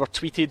players have ever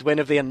tweeted. When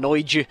have they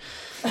annoyed you?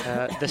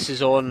 This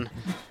is on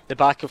the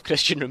back of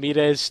Christian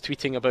Ramirez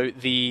tweeting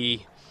about the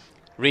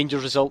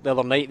Rangers result the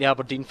other night. The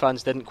Aberdeen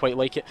fans didn't quite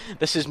like it.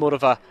 This is more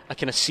of a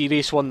kind of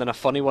serious one than a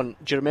funny one.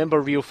 Do you remember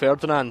Rio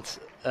Ferdinand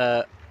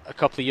a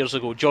couple of years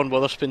ago? John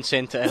Witherspoon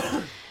sent it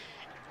in.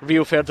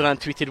 Rio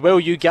Ferdinand tweeted, well,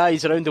 you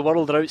guys around the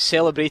world are out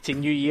celebrating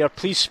New Year.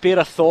 Please spare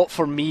a thought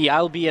for me.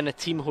 I'll be in a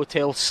team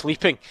hotel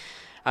sleeping.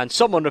 And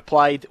someone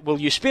replied, will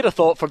you spare a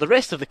thought for the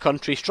rest of the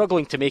country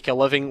struggling to make a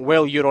living?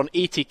 Well, you're on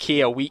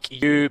 80k a week.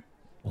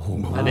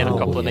 And then a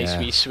couple of nice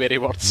wee sweary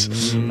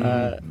words.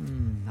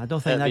 I don't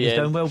think that goes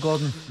down well,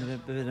 Gordon.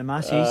 The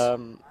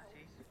masses.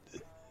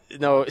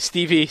 No,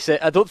 Stevie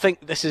said, I don't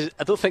think this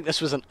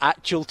was an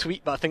actual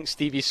tweet, but I think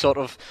Stevie's sort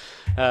of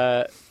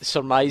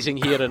surmising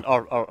here and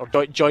or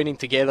joining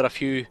together a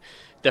few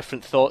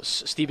different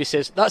thoughts. Stevie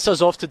says, that's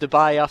us off to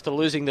Dubai after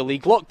losing the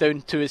league.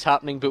 Lockdown 2 is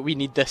happening, but we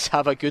need this.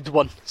 Have a good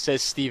one,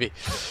 says Stevie.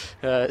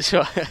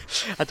 So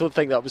I don't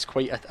think that was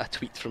quite a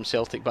tweet from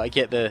Celtic, but I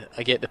get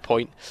the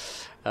point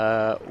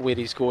where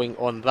he's going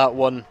on that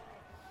one.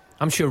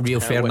 I'm sure Rio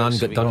Ferdinand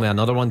got done with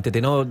another one. Did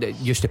they know that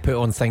used to put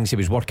on things he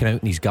was working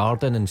out in his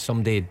garden, and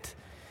somebody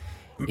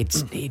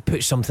he'd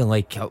put something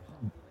like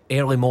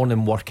early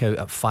morning workout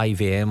at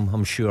 5 a.m.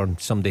 I'm sure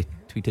somebody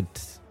tweeted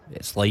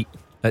it's light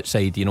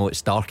outside,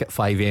 it's dark at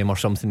 5 a.m. or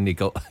something. He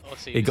got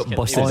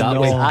busted that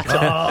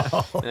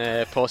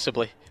way.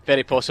 Possibly.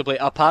 Very possibly.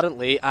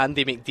 Apparently,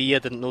 Andy McDee, I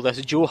didn't know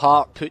this, Joe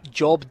Hart put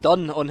job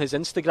done on his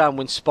Instagram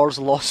when Spurs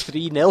lost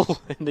 3-0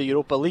 in the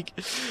Europa League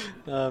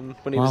when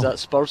he was at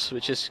Spurs,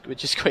 which is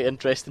quite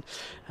interesting.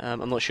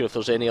 I'm not sure if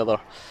there's any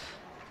other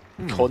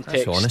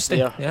context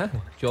there. Yeah,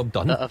 job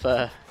done.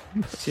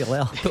 See you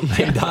later. Don't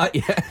mind that,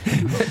 yeah.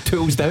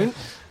 Tools down.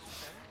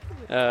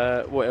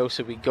 What else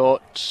have we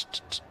got?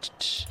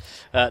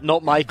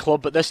 Not my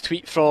club, but this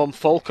tweet from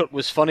Falkirk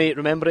was funny.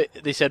 Remember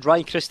it? They said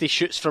Ryan Christie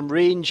shoots from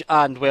range,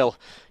 and well,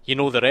 you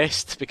know the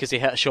rest because he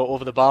hit a shot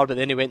over the bar, but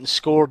then he went and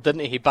scored,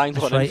 didn't he? He banged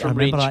one in from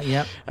range. That,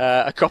 yeah.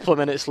 A couple of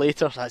minutes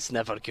later, that's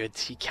never good.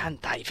 You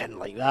can't dive in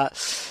like that.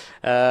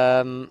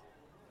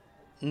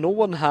 No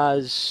one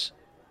has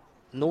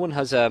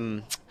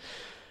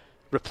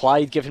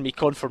replied, giving me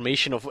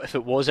confirmation of if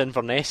it was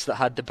Inverness that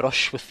had the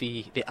brush with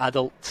the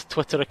adult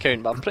Twitter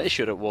account, but I'm pretty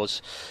sure it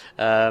was.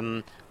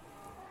 Hold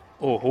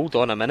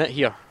on a minute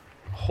here.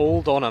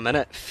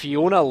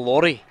 Fiona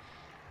Laurie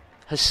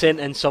has sent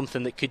in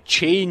something that could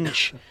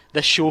change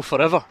this show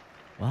forever.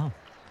 Wow.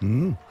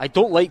 I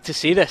don't like to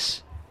say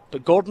this,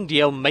 but Gordon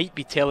Dalziel might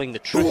be telling the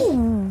truth.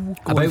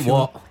 About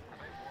what?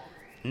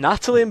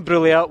 Natalie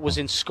Imbruglia was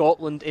in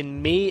Scotland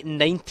in May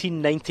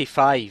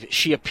 1995.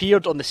 She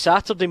appeared on the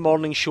Saturday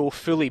morning show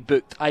Fully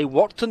Booked. I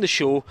worked on the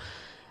show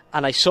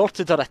and I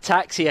sorted her a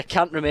taxi. I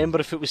can't remember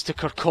if it was to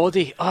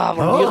Kirkcaldy. We're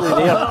nearly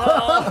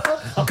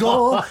there.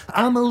 Go,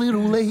 I'm a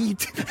little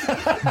late.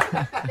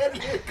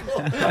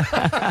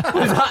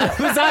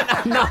 was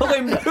that Natalie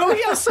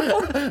Imbruglia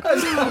song?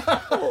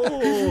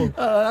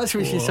 That's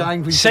what she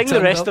sang. Sing the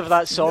rest of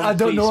that song, I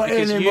don't please, know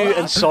because anymore. you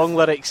and song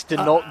lyrics do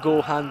not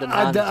go hand in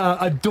hand.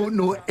 I don't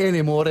know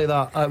any more of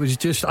that. I was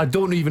just, I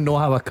don't even know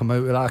how I come out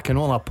of that. I can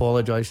only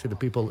apologise to the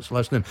people that's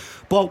listening.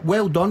 But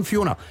well done,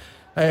 Fiona.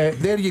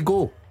 There you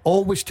go.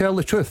 Always tell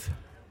the truth.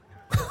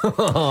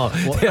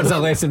 There's a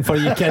lesson for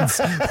you kids.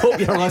 Hope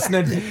you're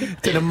listening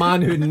to the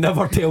man who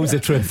never tells the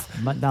truth.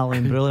 Natalie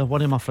Imbruglia,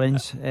 one of my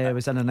friends,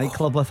 was in a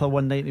nightclub with her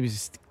one night. He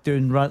was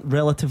doing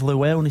relatively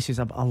well, and he says,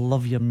 I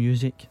love your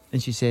music.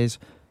 And she says,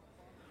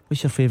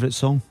 what's your favourite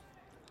song?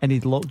 And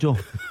he'd lockjaw.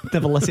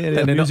 Never listen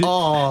to the music.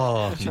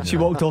 She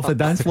walked off the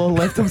dance floor,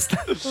 left him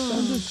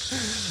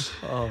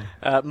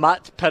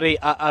Matt Pirrie,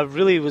 I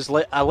really was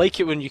I like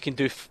it when you can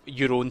do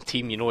your own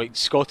team, like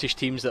Scottish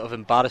teams that have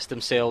embarrassed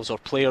themselves or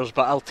players,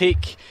 but I'll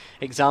take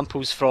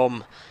examples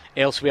from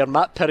elsewhere.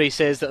 Matt Pirrie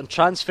says that on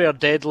transfer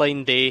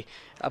deadline day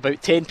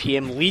about 10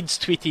 p.m. Leeds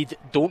tweeted,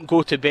 don't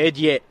go to bed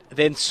yet,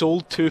 then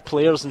sold 2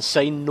 players and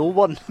signed no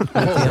one.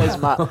 Says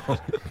Matt.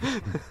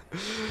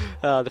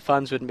 The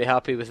fans wouldn't be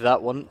happy with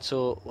that one,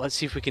 so let's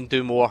see if we can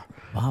do more.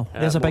 Wow,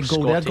 there's a big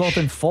goal there,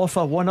 Gordon.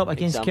 Forfar 1-up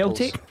against examples.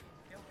 Celtic.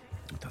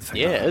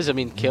 Yeah, it is. I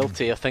mean,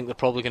 Celtic, I think they're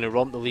probably going to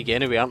romp the league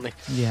anyway, aren't they?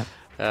 Yeah.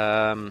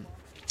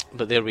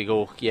 But there we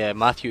go. Yeah,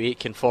 Matthew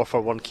Aitken,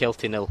 4-1,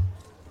 Celtic 0.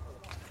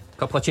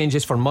 Couple of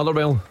changes for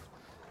Motherwell.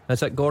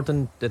 Is it,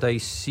 Gordon? Did I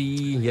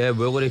see? Yeah,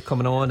 Woolery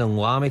coming on and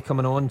Lammy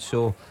coming on.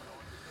 So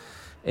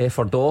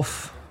Efford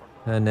off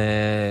and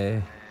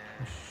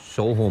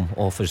Solholm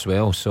off as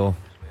well. So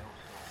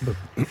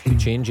a few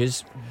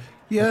changes.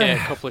 Yeah, a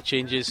couple of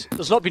changes.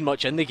 There's not been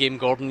much in the game,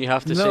 Gordon, you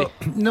have to say.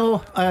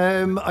 No,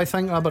 I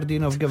think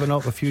Aberdeen have given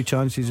up a few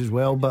chances as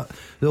well, but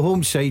the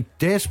home side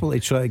desperately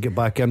try to get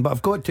back in. But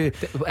I've got to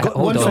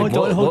hold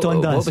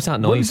on, Dan. What was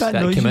that noise? What was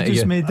that noise you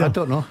just made there? I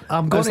don't know.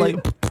 I'm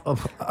going to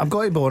I've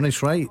got to be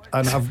honest, right?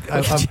 And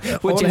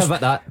What'd you have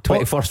at that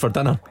 21st for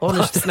dinner?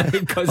 Honest night,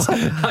 because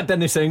that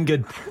didn't sound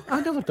good.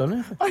 I never done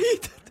it. I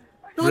did.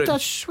 No, I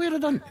swear I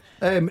didn't.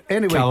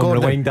 Anyway, Callum,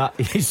 Gordon, rewind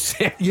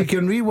that. You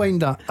can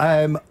rewind that.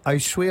 I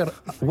swear,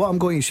 what I'm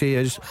going to say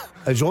is,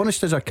 as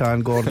honest as I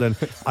can, Gordon,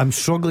 I'm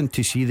struggling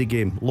to see the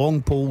game.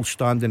 Long pole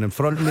standing in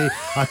front of me,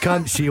 I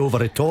can't see over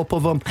the top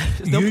of him.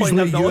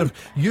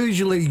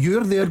 Usually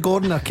you're there,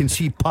 Gordon. I can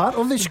see part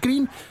of the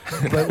screen,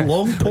 but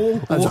long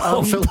pole is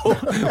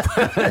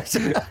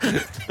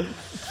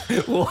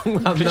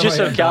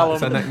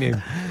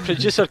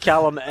Producer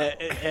Callum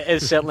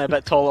is certainly a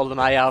bit taller than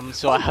I am,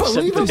 so I have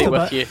sympathy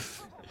with you.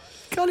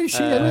 Can't you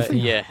see anything?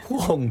 Yeah.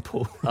 Long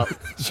pole.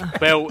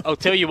 Well, I'll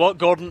tell you what,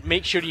 Gordon,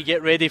 make sure you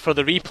get ready for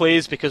the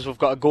replays because we've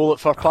got a goal at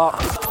Fir Park.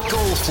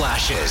 Goal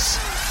flashes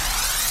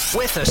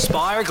with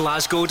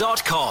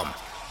AspireGlasgow.com.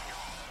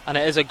 And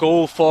it is a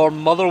goal for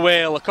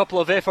Motherwell. A couple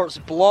of efforts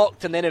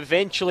blocked, and then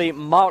eventually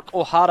Mark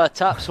O'Hara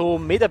taps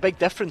home. Made a big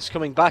difference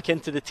coming back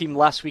into the team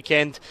last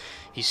weekend.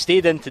 He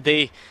stayed in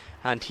today,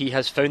 and he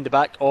has found the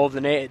back of the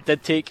net. It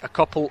did take a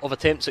couple of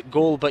attempts at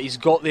goal, but he's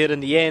got there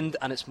in the end,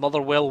 and it's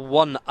Motherwell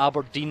 1,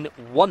 Aberdeen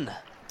 1.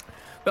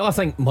 Well, I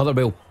think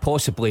Motherwell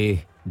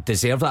possibly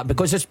deserve that,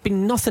 because there's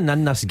been nothing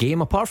in this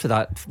game apart from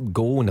that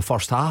goal in the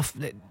first half.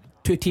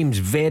 Two teams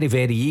very,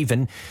 very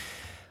even,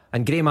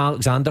 and Graham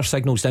Alexander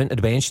signals down to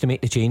the bench to make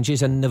the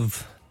changes, and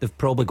they've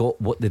probably got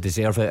what they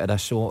deserve out of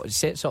this, so it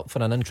sets up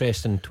for an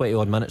interesting 20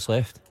 odd minutes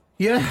left.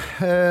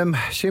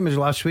 Yeah, same as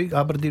last week.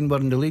 Aberdeen were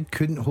in the lead,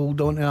 couldn't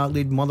hold on to that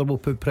lead. Motherwell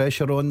put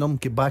pressure on them,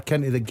 get back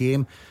into the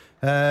game.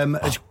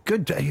 It's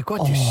good, you've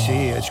got to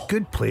say, it's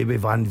good play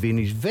with Van Veen.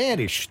 He's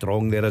very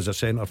strong there as a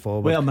centre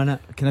forward. Wait a minute,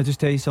 can I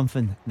just tell you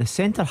something? The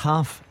centre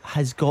half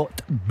has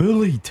got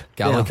bullied.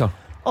 Gallagher. Yeah.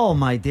 Oh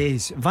my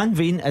days, Van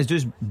Veen has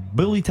just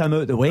bullied him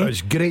out of the way.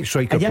 It's great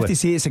striker and you play. have to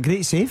say it's a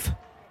great save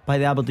by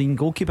the Aberdeen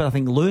goalkeeper, I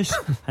think Lewis.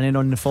 And then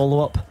on the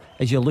follow-up,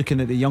 as you're looking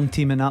at the young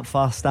team in that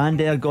far stand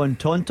there going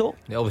Tonto.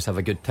 They always have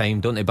a good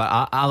time, don't they?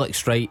 But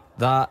Alex right,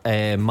 that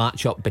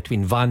match-up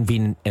between Van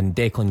Veen and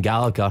Declan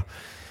Gallagher,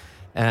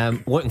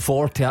 looking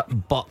forward to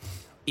it. But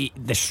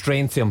the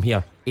strength of him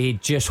here, he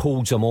just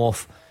holds him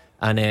off.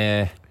 And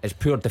it's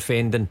pure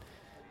defending.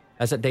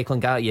 Is it Declan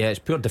Gallagher? Yeah, it's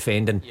pure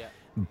defending. Yeah.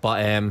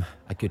 But a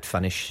good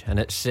finish. And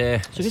it's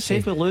a good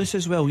save with Lewis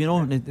as well, you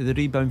know. The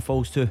rebound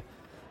falls to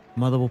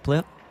Motherwell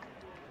player.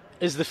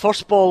 Is the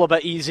first ball a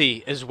bit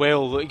easy as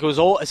well? It goes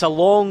all, it's a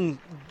long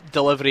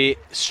delivery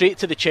straight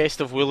to the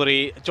chest of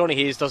Woolery. Johnny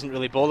Hayes doesn't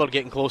really bother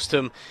getting close to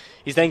him.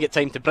 He's then got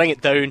time to bring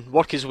it down,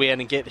 work his way in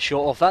and get the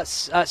shot off.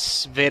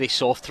 That's very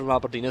soft from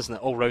Aberdeen, isn't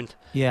it, all round?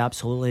 Yeah,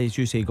 absolutely. As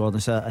you say,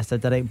 Gordon, it's a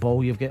direct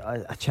ball. You've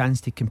got a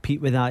chance to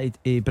compete with that.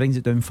 He brings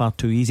it down far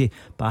too easy.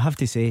 But I have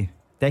to say,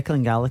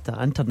 Declan Gallagher,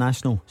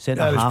 international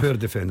centre half,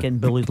 getting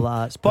bullied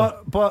like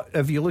that. But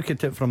if you look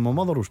at it from my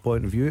Motherwell's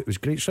point of view, it was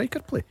great striker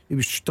play. He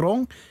was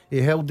strong.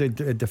 He held the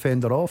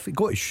defender off. He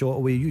got his shot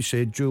away. You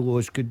said Joe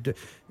Lewis, good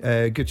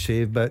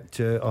save, but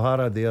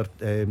O'Hara there,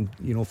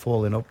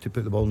 falling up to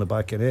put the ball in the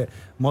back of the net.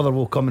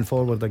 Motherwell coming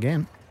forward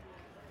again.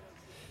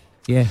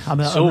 Yeah, I'm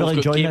really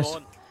enjoying this.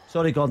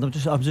 Sorry, Gordon.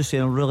 I'm just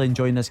saying, I'm really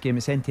enjoying this game.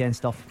 It's end-to-end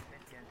stuff.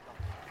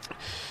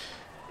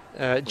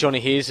 Johnny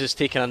Hayes is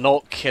taking a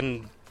knock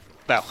and.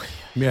 Well,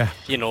 yeah,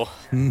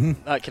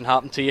 that can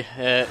happen to you.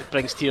 It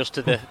brings tears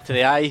to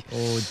the eye.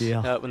 Oh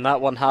dear! When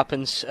that one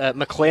happens,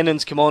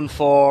 McLennan's come on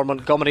for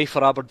Montgomery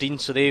for Aberdeen,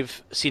 so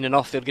they've seen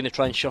enough. They're going to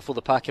try and shuffle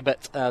the pack a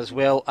bit as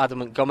well. Adam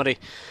Montgomery,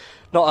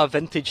 not a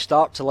vintage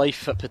start to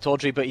life at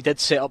Pittodrie, but he did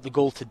set up the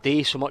goal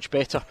today, so much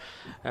better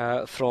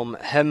from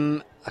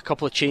him. A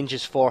couple of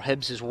changes for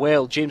Hibs as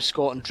well. James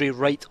Scott and Dre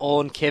Wright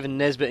on, Kevin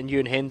Nesbitt and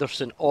Ewan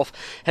Henderson off.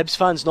 Hibs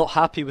fans not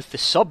happy with the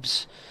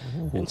subs.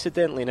 Ooh.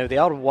 Incidentally, now they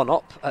are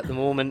 1-up at the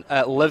moment.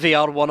 Livy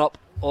are 1-up,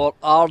 or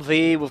are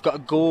they? We've got a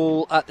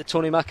goal at the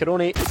Tony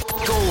Macaroni.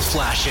 Goal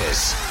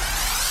flashes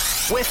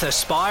with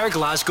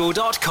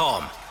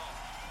AspireGlasgow.com.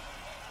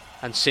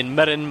 And St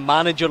Mirren,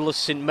 managerless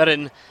St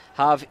Mirren,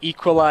 have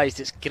equalised.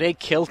 It's Greg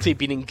Kelty,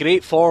 been in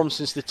great form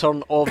since the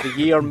turn of the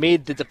year,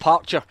 made the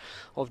departure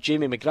of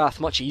Jamie McGrath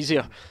much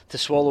easier to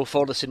swallow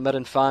for the St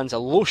Mirren fans. A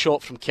low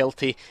shot from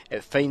Kelty,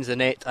 it finds the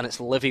net, and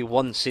it's Livy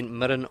 1, St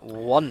Mirren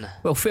 1.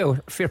 Well,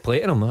 fair play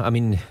to him. I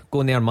mean,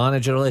 going there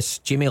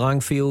managerless, Jamie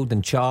Langfield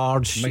in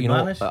charge,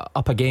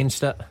 up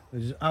against it.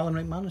 Is Alan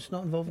McManus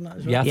not involved in that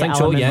as well? Yeah, I think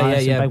so.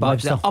 Yeah.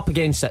 But they're up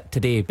against it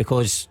today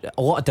because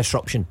a lot of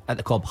disruption at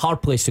the club.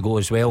 Hard place to go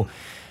as well,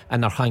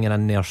 and they're hanging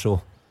in there.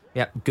 So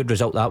yeah, good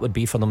result that would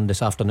be for them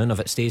this afternoon if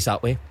it stays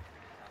that way.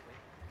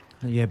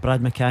 Yeah,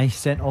 Brad Mackay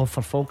sent off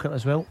for Falkirk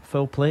as well,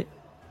 full plate.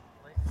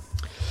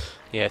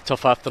 Yeah,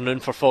 tough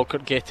afternoon for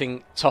Falkirk,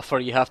 getting tougher,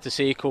 you have to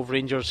say. Cove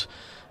Rangers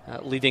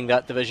leading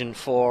that division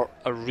for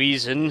a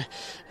reason.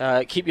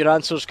 Keep your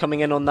answers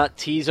coming in on that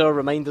teaser.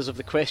 Remind us of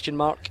the question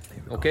mark.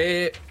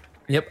 Okay.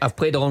 Yep, I've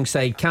played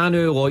alongside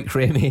Kanu, Loic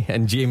Remy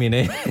and Jamie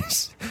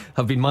Ness.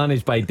 I've been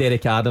managed by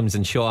Derek Adams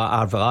and Shota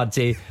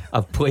Arveladze.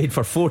 I've played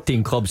for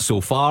 14 clubs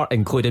so far,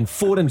 including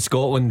 4 in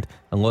Scotland,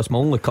 and lost my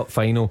only cup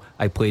final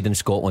I played in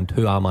Scotland.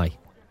 Who am I?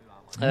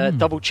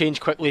 Double change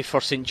quickly for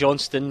St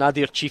Johnstone.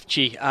 Nadir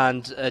Chifchi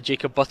and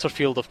Jacob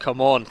Butterfield have come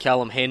on.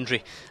 Callum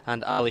Hendry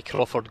and Ali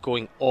Crawford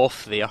going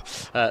off there.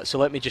 So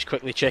let me just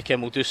quickly check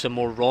in. We'll do some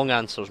more wrong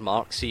answers,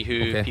 Mark. See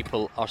who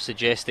people are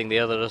suggesting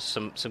there. There are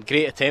some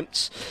great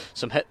attempts,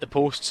 some hit the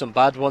post, some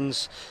bad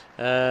ones.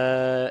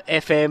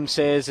 FM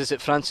says, is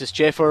it Francis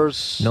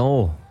Jeffers?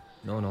 No.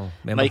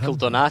 Michael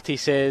Donati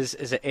says,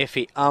 is it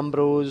Effie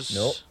Ambrose?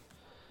 No.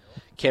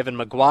 Kevin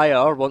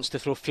Maguire wants to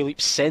throw Philippe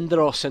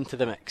Senderos into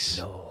the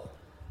mix.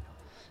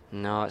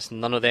 No, it's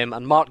none of them.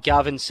 And Mark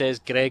Gavin says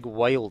Greg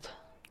Wild.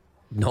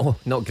 No,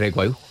 not Greg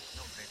Wild.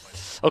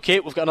 Okay,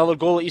 we've got another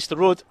goal at Easter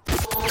Road.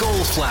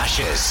 Goal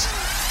flashes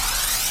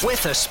with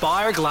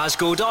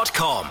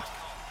AspireGlasgow.com.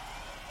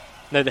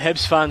 Now, the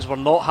Hibs fans were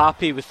not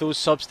happy with those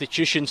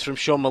substitutions from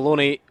Sean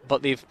Maloney,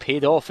 but they've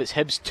paid off. It's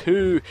Hibs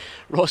 2,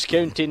 Ross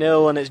County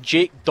 0, and it's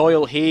Jake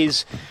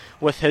Doyle-Hayes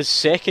with his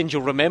second.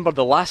 You'll remember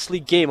the last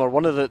league game, or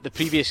one of the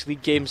previous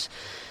league games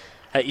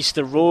at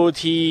Easter Road,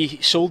 he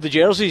sold the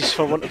jerseys,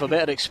 for want of a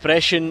better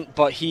expression,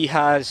 but he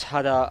has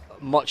had a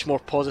much more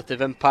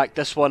positive impact.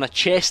 This one, a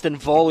chest and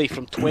volley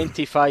from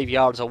 25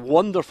 yards, a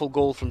wonderful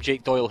goal from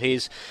Jake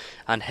Doyle-Hayes,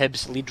 and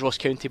Hibs lead Ross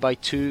County by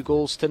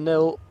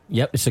 2-0.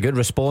 Yep, it's a good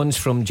response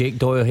from Jake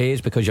Doyle-Hayes,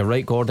 because you're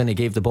right, Gordon, he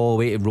gave the ball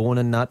away to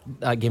Ronan that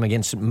game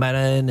against St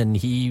Mirren, and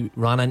he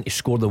ran in to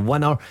score the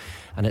winner,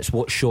 and it's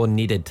what Sean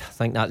needed. I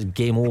think that's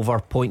game over,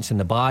 points in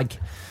the bag,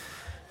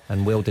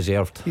 and well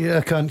deserved. Yeah,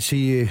 I can't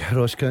see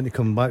Ross County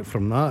come back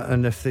from that,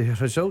 and if the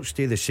results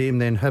stay the same,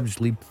 then Hibs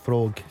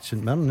leapfrog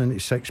St Mirren into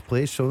 6th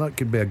place, so that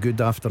could be a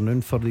good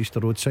afternoon for the Easter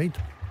Road side.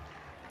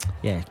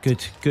 Yeah,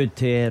 good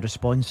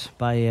response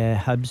by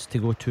Hibs to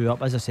go 2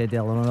 up. As I said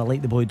earlier on, I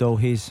like the boy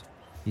Doyle-Hayes.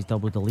 He's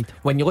doubled the lead.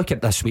 When you look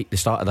at this week, the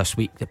start of this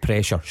week, the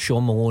pressure,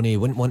 Sean Maloney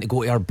wouldn't want to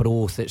go to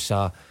Arbroath. It's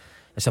a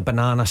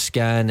banana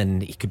skin,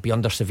 and he could be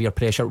under severe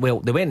pressure. Well,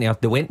 they went there,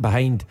 they went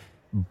behind,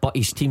 but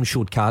his team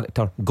showed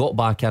character, got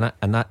back in it,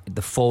 and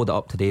they followed it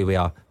up today with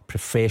a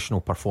professional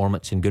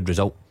performance and good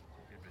result.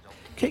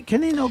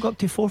 Can they not go up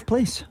to 4th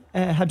place,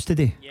 Hibs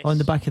today? Yes. On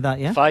the back of that,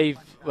 yeah?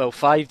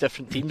 5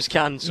 different teams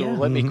can, so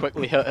let me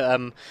quickly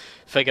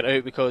figure it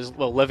out, because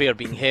Livy are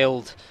being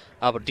held,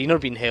 Aberdeen are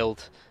being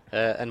held,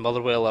 and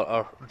Motherwell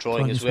are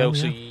drawing as well.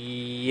 So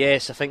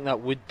yes, I think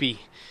that would be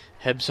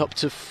Hibs up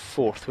to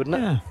 4th, wouldn't it?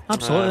 Yeah,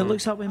 absolutely. It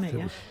looks that way, mate.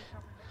 Yeah.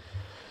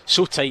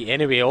 So tight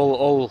anyway.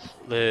 All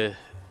the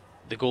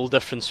goal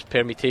difference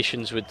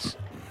permutations would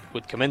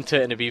come into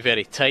it, and it'd be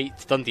very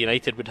tight. Dundee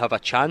United would have a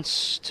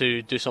chance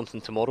to do something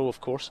tomorrow, of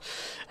course.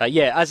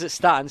 As it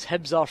stands,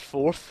 Hibs are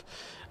 4th.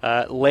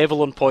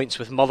 Level on points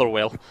with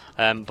Motherwell,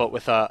 but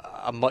with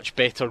a much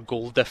better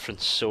goal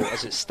difference. So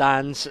as it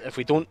stands, if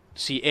we don't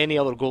see any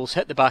other goals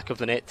hit the back of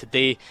the net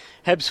today,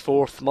 Hibs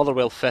 4th,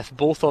 Motherwell 5th,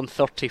 both on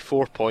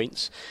 34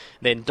 points.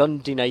 Then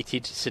Dundee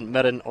United, St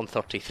Mirren on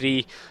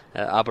 33,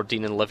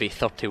 Aberdeen and Livy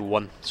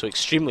 31. So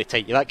extremely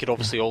tight. That could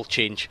obviously all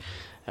change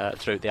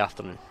throughout the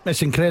afternoon.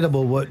 It's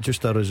incredible what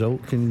just a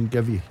result can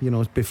give you. You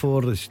know,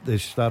 before they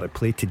started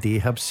play today,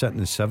 Hibs sitting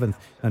in 7th,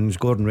 and as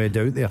Gordon read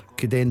out there,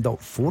 could end up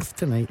 4th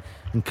tonight.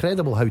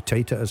 Incredible how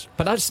tight it is.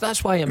 But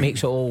that's why it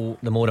makes it all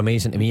the more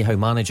amazing to me how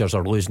managers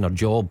are losing their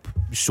job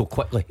so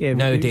quickly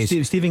nowadays.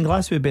 Stephen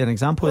Glass would be an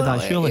example of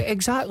that, surely.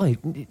 Exactly.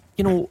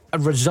 You know,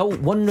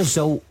 one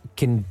result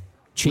can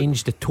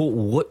change the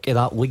total look of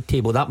that league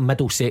table, that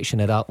middle section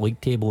of that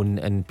league table,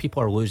 and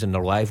people are losing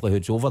their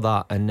livelihoods over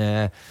that.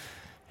 And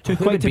too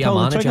quick to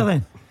pull the trigger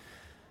then?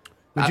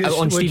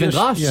 On Stephen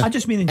Glass? Yeah. I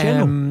just mean in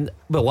general.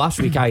 Well, last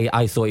week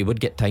I thought he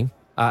would get time.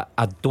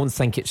 I don't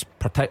think it's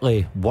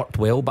particularly worked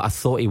well, but I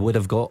thought he would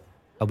have got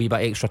a wee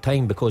bit extra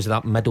time because of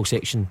that middle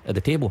section of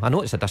the table. I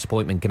know it's a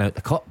disappointment getting out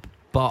the cup,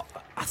 but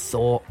I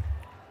thought,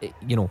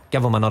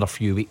 give him another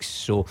few weeks.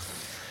 So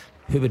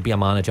who would be a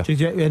manager? Do you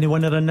get any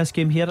winner in this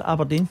game here,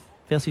 Aberdeen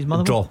versus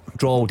Motherwell?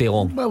 Draw all day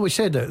long. Well, we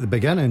said at the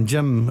beginning,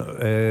 Jim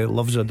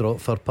loves a draw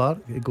at Fir Park.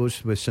 He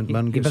goes with St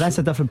Mirren. But that's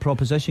a different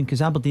proposition, because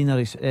Aberdeen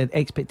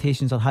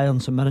expectations are higher than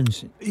St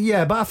Mirren's.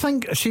 Yeah, but I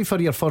think, see, for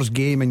your first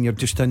game and you're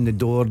just in the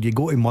door, you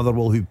go to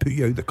Motherwell, who put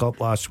you out the cup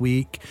last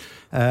week.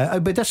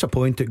 I'd be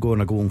disappointed going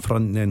a goal in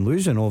front and then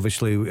losing,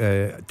 obviously,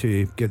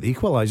 to get the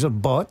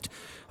equaliser. But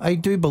I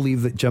do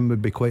believe that Jim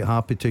would be quite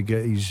happy to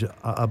get his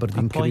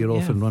Aberdeen career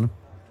off and running.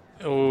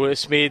 Oh,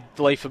 it's made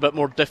life a bit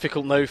more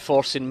difficult now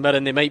for St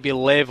Mirren. They might be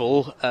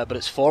level, but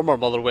it's former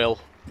Motherwell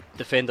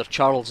defender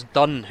Charles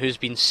Dunn who's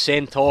been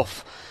sent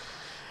off.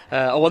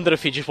 I wonder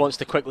if he just wants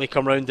to quickly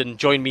come round and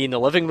join me in the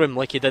living room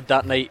like he did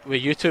that night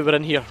when you two were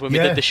in here when we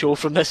did the show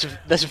from this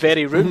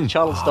very room.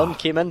 Charles Dunn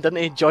came in, didn't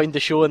he? Joined the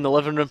show in the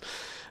living room.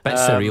 Bit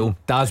surreal.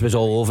 Daz was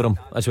all over him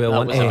as well.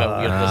 That was a bit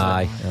weird,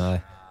 wasn't it?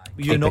 Aye.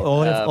 You're not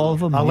all of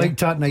them. I liked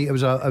that night. It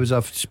was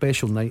a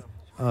special night.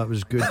 It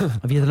was good.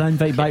 Have you had an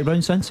invite back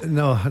round since?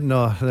 No.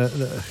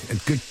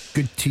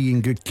 Good tea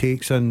and good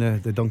cakes in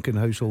the Duncan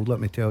household, let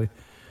me tell you.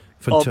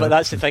 But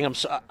that's the thing.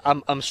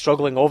 I'm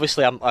struggling.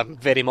 Obviously, I'm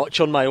very much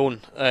on my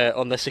own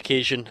on this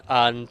occasion,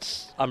 and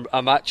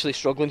I'm actually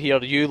struggling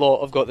here. You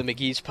lot have got the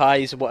McGee's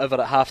pies and whatever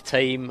at half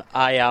time.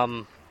 I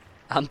am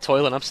I'm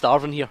toiling, I'm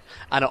starving here,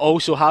 and I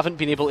also haven't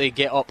been able to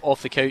get up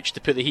off the couch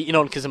to put the heating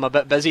on because I'm a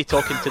bit busy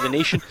talking to the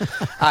nation,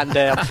 and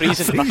I'm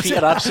freezing. My feet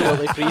are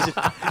absolutely freezing.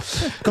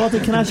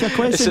 Gordon, can I ask you a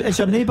question? Is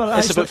your neighbour?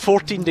 It's about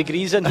 14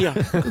 degrees in here.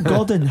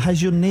 Gordon,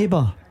 has your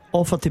neighbour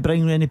offered to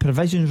bring any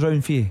provisions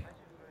round for you?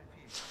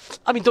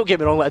 I mean, don't get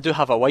me wrong, I do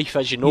have a wife,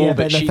 as you know, yeah,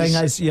 but the thing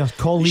is, your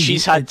colleague,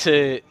 she's had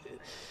to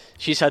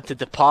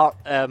depart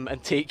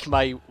and take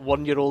my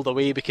 1-year-old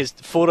away because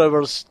 4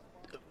 hours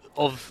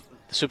of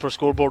Super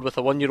Scoreboard with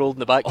a 1-year-old in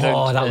the background.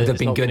 Oh, that would have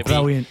been good.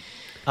 Brilliant.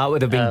 That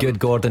would have been good,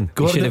 Gordon.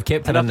 You should have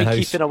kept her in the house. I've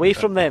been keeping away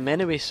from them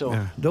anyway, so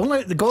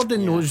the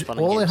Gordon knows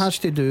all he has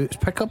to do is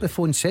pick up the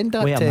phone, send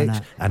that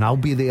text, and I'll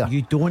be there.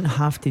 You don't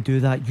have to do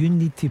that. You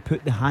need to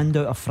put the hand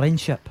out of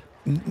friendship.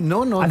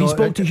 No. Have you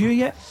spoken to Hugh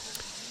yet?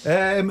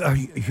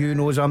 Hugh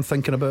knows I'm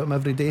thinking about him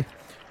every day.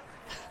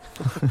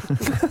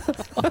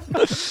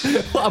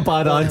 What a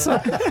bad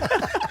answer.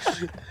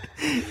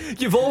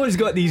 You've always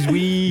got these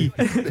wee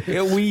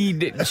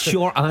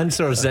short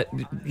answers that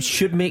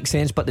should make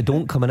sense, but they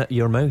don't come out of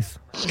your mouth.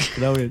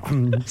 Brilliant.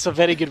 It's a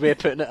very good way of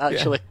putting it,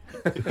 actually.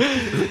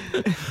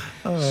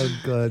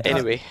 Oh God.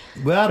 Anyway,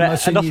 we are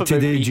missing you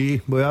today,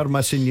 G. We are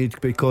missing you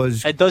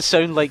because it does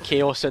sound like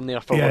chaos in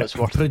there for what it's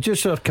worth.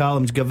 Producer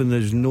Callum's given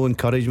us no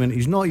encouragement.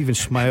 He's not even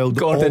smiled.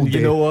 Gordon, all day.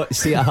 You know what?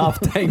 See, at half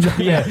time,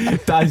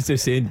 Dad's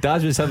just saying,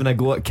 Dad was having a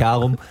go at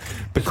Callum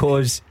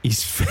because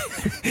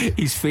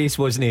his face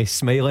wasn't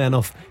smiling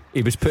enough.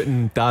 He was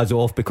putting Daz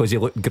off because he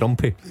looked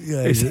grumpy.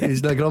 Yeah, he's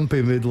in a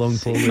grumpy mood, long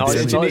Paul. Not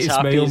as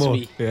happy as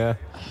me. Yeah.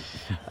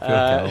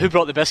 Who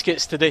brought the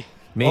biscuits today?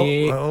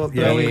 Me.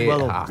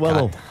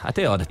 Willow. I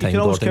tell you all the time, you can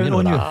always Gordon.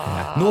 count on you.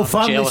 No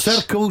family jealous.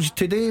 circles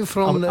today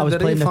from I was the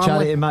playing the family.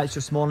 charity match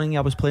this morning.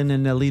 I was playing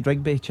in the Lead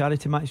Rugby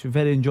charity match. It was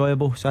very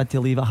enjoyable, so I had to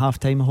leave at half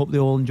time. I hope they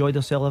all enjoyed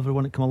themselves,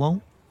 everyone that come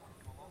along.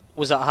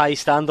 Was that high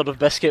standard of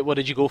biscuit? What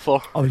did you go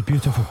for? Oh, it was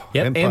beautiful.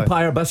 Yep,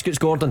 Empire biscuits,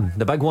 Gordon,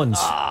 the big ones.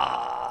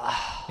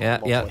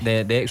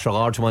 The extra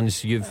large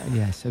ones.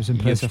 Yes, it was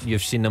impressive.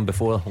 You've seen them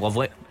before.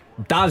 Lovely.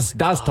 Daz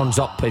turns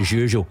up as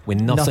usual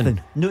with nothing.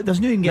 No, there's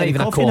no even Not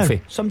even coffee. a coffee.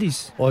 Now.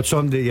 Somebody's.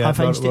 Somebody. Yeah,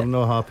 we're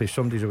not happy.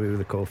 Somebody's away with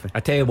the coffee.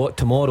 I tell you what,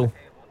 tomorrow,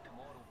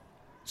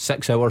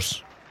 6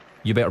 hours.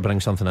 You better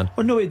bring something in.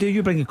 Oh no, do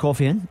you bring your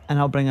coffee in, and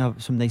I'll bring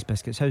some nice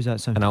biscuits. How's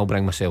that sound? And I'll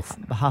bring myself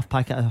a half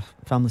packet of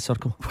Family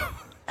Circle.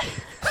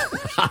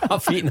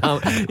 Half eaten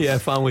out. Yeah,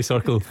 Family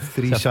Circle.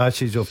 3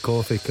 sachets of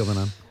coffee coming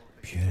in.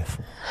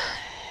 Beautiful.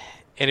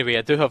 Anyway,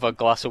 I do have a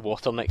glass of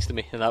water next to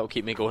me, and that will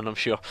keep me going, I'm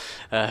sure,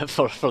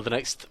 for the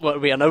next,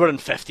 an hour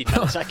and 15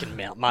 minutes. I can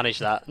manage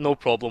that, no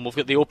problem. We've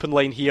got the open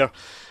line here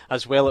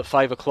as well at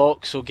 5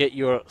 o'clock, so get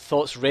your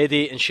thoughts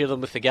ready and share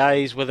them with the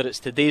guys, whether it's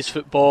today's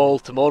football,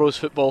 tomorrow's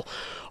football,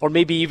 or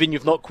maybe even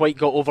you've not quite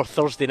got over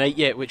Thursday night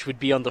yet, which would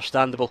be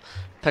understandable.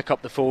 Pick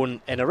up the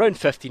phone in around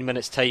 15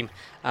 minutes time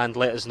and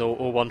let us know.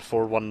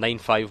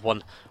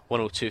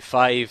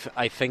 01419511025.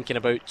 I think in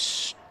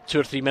about 2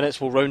 or 3 minutes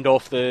we'll round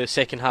off the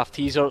second half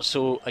teaser,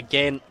 so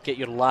again, get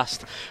your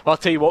last. I'll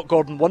tell you what,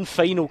 Gordon, one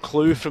final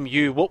clue from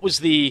you. What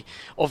was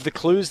of the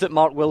clues that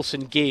Mark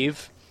Wilson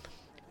gave,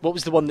 what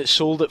was the one that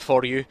sold it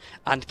for you?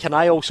 And can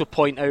I also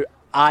point out,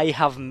 I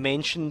have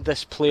mentioned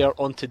this player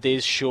on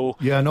today's show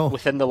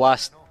within the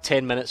last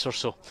 10 minutes or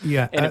so.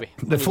 Yeah, anyway,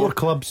 the 4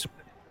 clubs,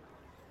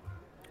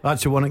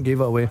 that's the one that gave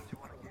it away.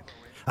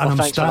 And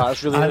thanks for that.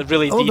 It's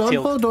really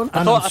detailed. Hold on.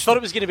 I thought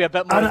it was going to be a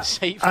bit more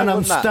insightful. And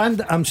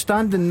I'm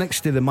standing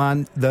next to the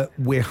man that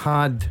we've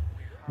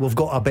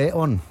got a bet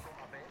on.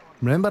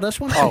 Remember this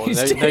one? Oh,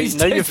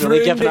 now you've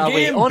really given it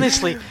away.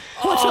 Honestly,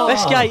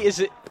 this guy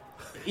is.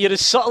 You're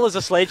as subtle as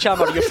a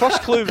sledgehammer. Your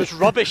first clue was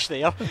rubbish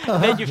there,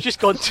 and then you've just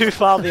gone too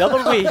far the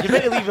other way. You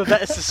better leave a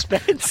bit of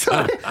suspense.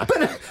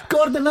 But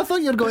Gordon, I thought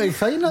you were going to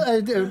find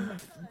it.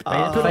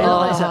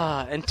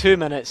 In 2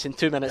 minutes.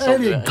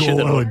 There you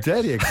go.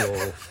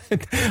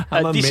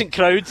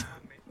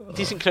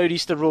 Decent crowd,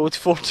 Easter Road,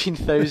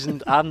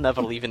 14,000. I'm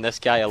never leaving this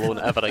guy alone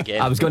ever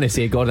again. I was going to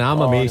say, Gordon, I'm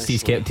amazed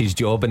he's kept his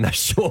job in this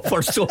show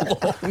for so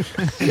long.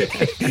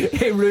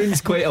 It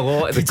ruins quite a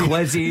lot of the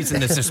quizzes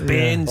and the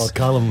suspense. Oh,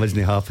 Callum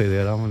wasn't happy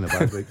there. I'm on the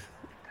back week.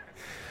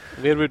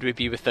 Where would we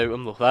be without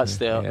him, though? That's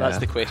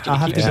the question.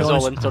 He keeps us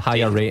all entertained.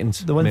 Higher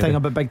ratings. The one thing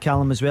about Big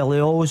Callum as well, he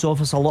always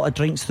offers a lot of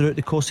drinks throughout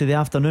the course of the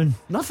afternoon.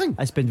 Nothing.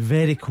 It's been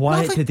very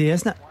quiet today,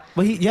 isn't it?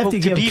 Well, you have to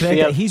give him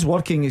credit. Fair, he's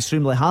working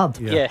extremely hard.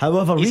 Yeah.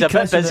 However, he's a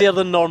bit busier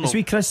than normal.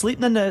 Is Chris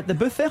sleeping in the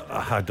booth there?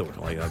 I don't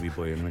like that wee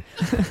boy in me.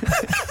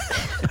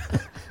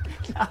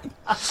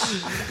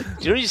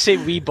 Do you know you say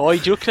wee boy?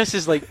 Do you know Chris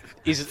is like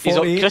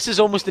Chris is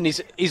almost in his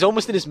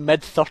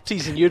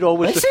mid-30s, and you'd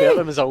always refer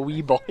to him as a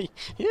wee boy.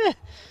 Yeah.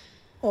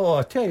 Oh,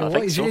 I tell you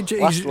what, he's aging.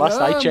 Last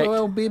I checked.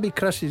 Well, baby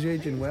Chris is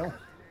aging well.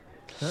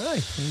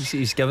 Aye,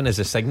 he's given us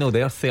a signal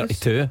there,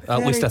 32.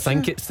 At least I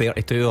think it's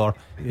 32, or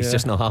he's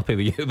just not happy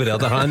with you with the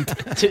other hand.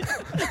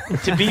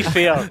 To be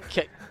fair,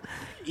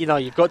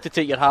 you've got to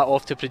take your hat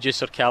off to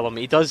producer Callum.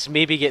 He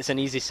maybe gets an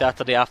easy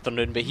Saturday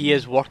afternoon, but he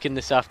is working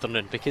this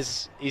afternoon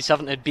because he's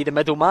having to be the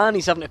middleman.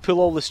 He's having to pull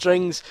all the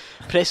strings,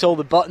 press all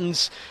the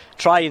buttons,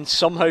 try and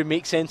somehow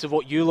make sense of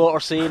what you lot are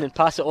saying and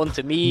pass it on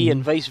to me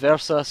and vice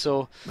versa.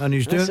 So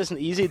this isn't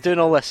easy doing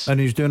all this. And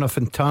he's doing a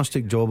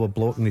fantastic job of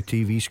blocking the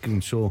TV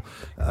screen, so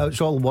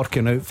it's all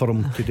working out for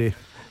him today.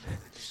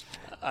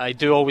 I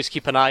do always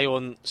keep an eye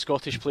on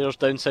Scottish players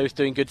down south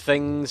doing good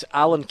things.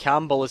 Alan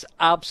Campbell is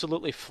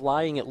absolutely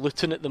flying at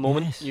Luton at the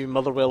moment. Yes. You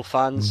Motherwell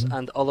fans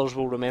and others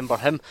will remember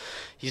him.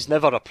 He's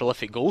never a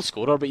prolific goal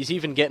scorer, but he's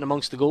even getting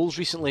amongst the goals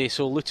recently.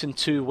 So Luton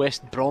 2,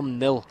 West Brom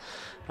 0.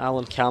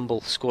 Alan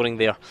Campbell scoring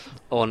there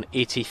on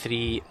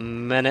 83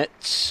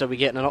 minutes. Are we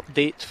getting an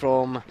update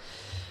from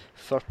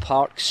Fir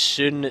Park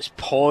soon? It's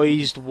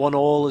poised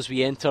 1-1 as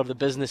we enter the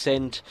business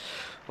end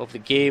of the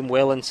game,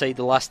 well inside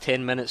the last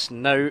 10 minutes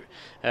now.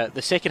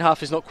 The second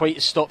half is not quite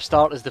as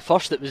stop-start as the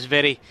first. It was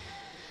very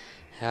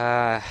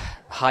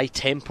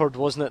high-tempered,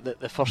 wasn't it,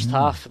 the first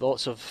half?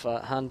 Lots of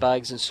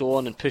handbags and so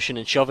on and pushing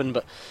and shoving,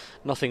 but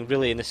nothing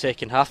really in the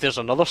second half. There's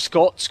another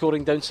Scot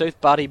scoring down south,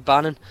 Barry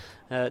Bannon.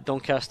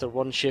 Doncaster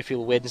 1,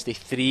 Sheffield Wednesday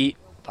 3.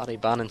 Barry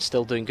Bannon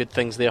still doing good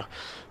things there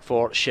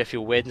for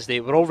Sheffield Wednesday.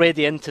 We're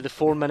already into the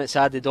 4 minutes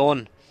added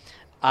on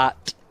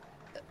at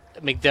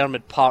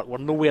McDermott Park. We're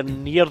nowhere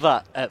near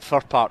that at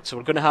Fir Park, so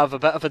we're going to have a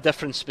bit of a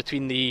difference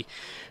between the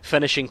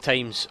finishing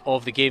times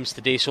of the games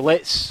today. So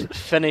let's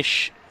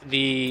finish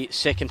the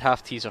second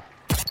half teaser.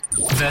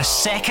 The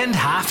second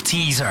half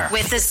teaser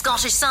with the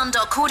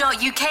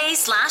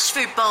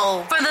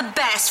scottishsun.co.uk/football for the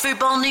best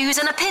football news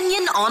and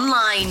opinion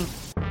online.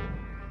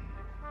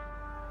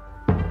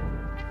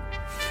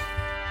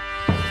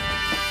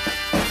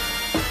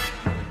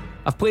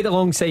 I've played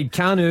alongside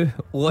Canu,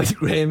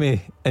 Lloyd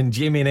Remy and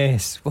Jamie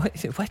Ness. Why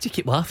do you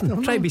keep laughing?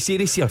 I'm trying to be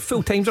serious here.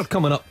 Full times are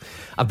coming up.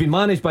 I've been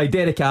managed by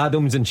Derek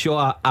Adams and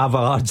Shota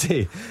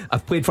Avaladze.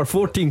 I've played for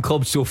 14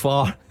 clubs so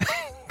far,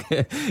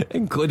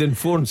 including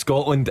 4 in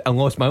Scotland, and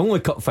lost my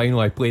only cup final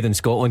I played in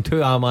Scotland.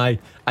 Who am I?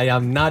 I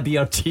am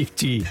Nadir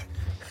Chifchi.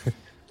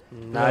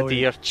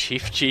 Nadir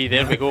Chifchi,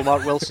 there we go.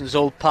 Mark Wilson's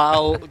old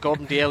pal.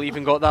 Gordon Dalziel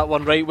even got that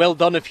one right. Well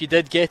done if you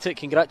did get it.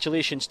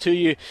 Congratulations to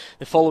you.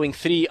 The following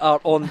 3 are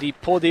on the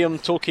podium.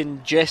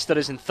 Token Jester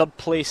is in 3rd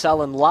place.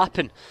 Alan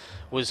Lappin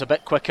was a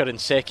bit quicker in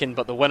 2nd,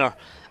 but the winner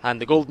and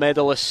the gold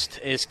medalist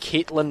is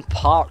Caitlin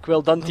Park.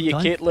 Well done to you,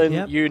 Caitlin.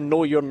 Yep. You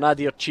know your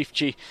Nadir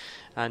Chifchi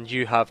and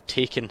you have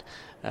taken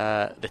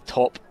the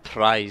top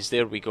prize.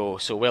 There we go.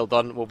 So well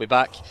done. We'll be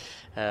back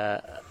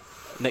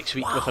next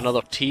week with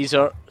another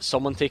teaser.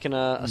 Someone taking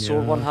a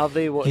sore one, have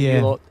they? What are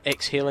you lot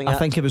exhaling at? I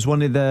think it was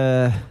one of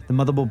the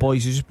Motherwell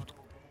boys.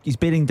 He's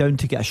bearing down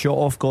to get a shot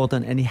off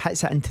Gordon, and he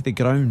hits it into the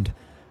ground,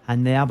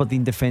 and the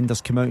Aberdeen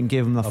defenders come out and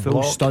gave him a full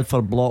block. Stud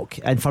for block.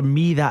 And for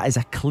me, that is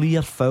a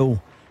clear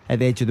foul at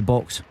the edge of the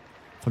box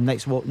from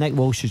Nick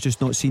Walsh. Has just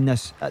not seen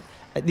this.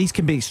 These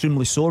can be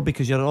extremely sore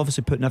because you're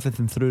obviously putting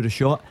everything through the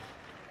shot.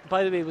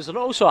 By the way, was there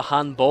also a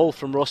handball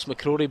from Ross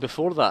McCrory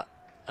before that?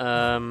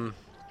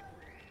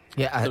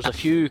 There's a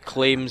few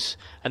claims,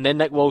 and then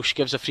Nick Walsh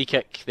gives a free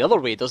kick the other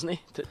way, doesn't he,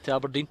 to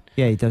Aberdeen?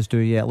 Yeah, he does do.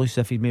 Yeah, at least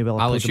if he maybe.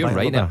 Alice, you're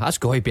right there. That's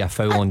got to be a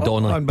foul on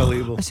Donnelly.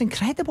 Unbelievable! It's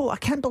incredible. I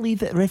can't believe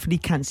that the referee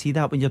can't see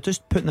that when you're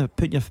just putting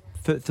your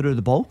foot through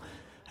the ball,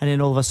 and then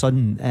all of a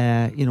sudden,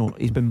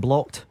 he's been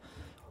blocked.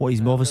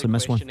 He's obviously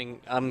missed one.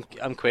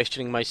 I'm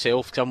questioning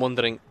myself because I'm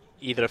wondering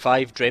either if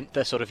I've dreamt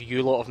this or if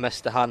you lot have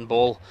missed the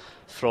handball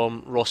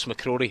from Ross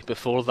McCrory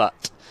before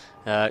that.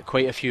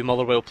 Quite a few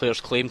Motherwell players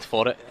claimed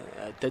for it.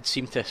 It did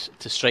seem to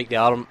strike the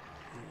arm.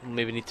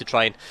 Maybe need to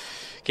try and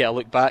get a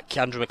look back.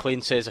 Andrew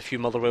McLean says a few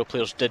Motherwell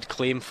players did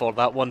claim for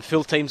that one.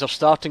 Full times are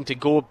starting to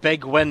go.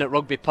 Big win at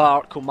Rugby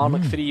Park.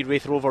 Kilmarnock 3,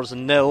 Raith Rovers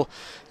 0.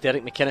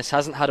 Derek McInnes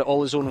hasn't had it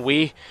all his own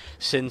way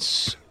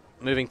since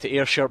moving to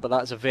Ayrshire, but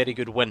that's a very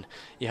good win,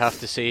 you have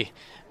to say,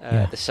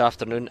 this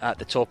afternoon at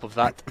the top of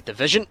that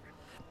division.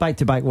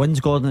 Back-to-back wins,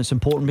 Gordon. It's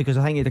important because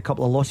I think he had a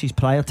couple of losses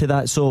prior to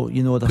that, so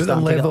they're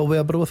starting level with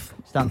Arbroath.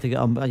 Starting to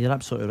get you're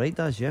absolutely right,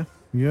 Daz.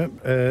 Yeah,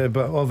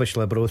 but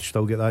obviously Arbroath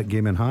still get that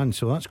game in hand,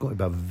 so that's going to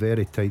be a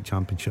very tight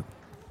championship.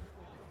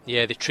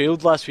 Yeah, they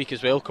trailed last week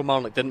as well,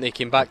 Kilmarnock, didn't they?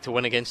 Came back to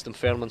win against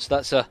Dunfermline, so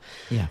that's a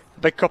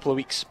big couple of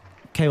weeks.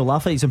 Kyle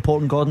Lafferty's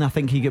important, Gordon. I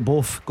think he got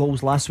both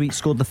goals last week,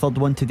 scored the 3rd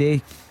one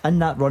today in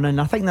that run, and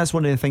I think that's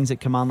one of the things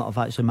that Kilmarnock have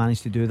actually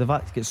managed to do. They've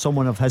had to get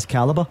someone of his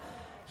calibre.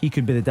 He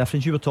could be the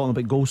difference. You were talking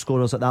about goal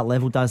scorers at that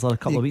level, Dazzler, a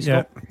couple of weeks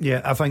ago.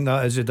 Yeah, I think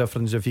that is the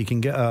difference. If you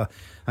can get a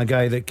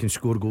guy that can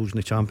score goals in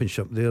the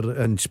championship there,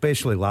 and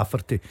especially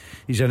Lafferty,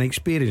 he's an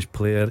experienced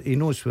player, he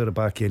knows where the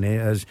back of the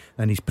net is,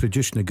 and he's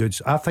producing the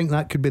goods. I think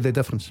that could be the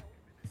difference.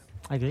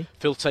 I agree.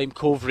 Full time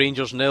Cove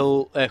Rangers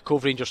 2,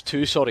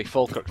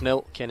 Falkirk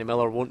 0. Kenny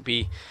Miller won't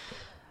be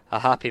a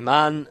happy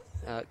man.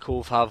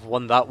 Cove have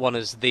won that one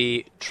as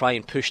they try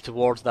and push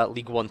towards that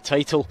League One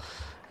title.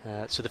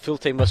 So the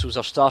full-time whistles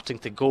are starting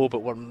to go,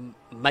 but we're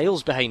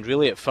miles behind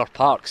really at Fir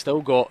Park.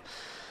 Still got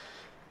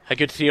a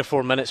good 3 or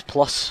 4 minutes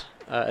plus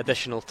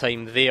additional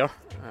time there.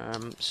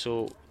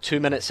 So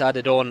 2 minutes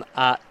added on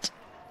at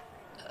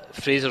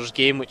Fraser's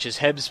game, which is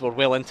Hibs. We're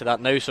well into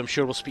that now, so I'm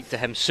sure we'll speak to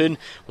him soon.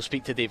 We'll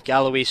speak to Dave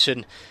Galloway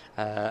soon,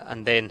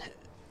 and then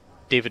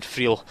David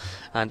Friel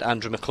and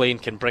Andrew McLean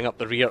can bring up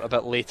the rear a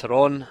bit later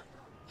on.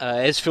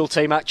 Is full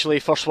time actually.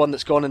 First one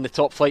that's gone in the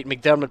top flight,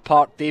 McDermott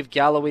Park. Dave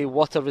Galloway,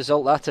 what a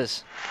result that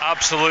is.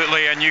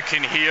 Absolutely, and you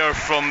can hear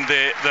from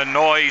the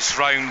noise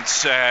round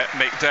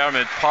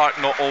McDermott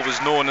Park, not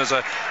always known as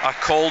a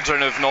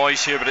cauldron of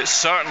noise here, but it's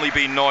certainly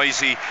been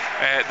noisy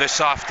this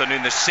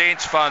afternoon. The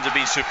Saints fans have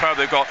been superb.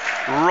 They've got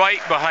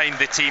right behind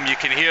the team. You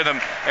can hear them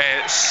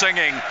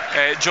singing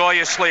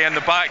joyously in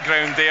the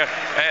background there.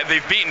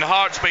 They've beaten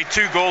Hearts by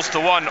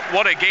 2-1.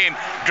 What a game.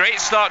 Great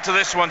start to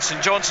this one.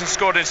 St Johnstone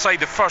scored inside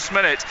the first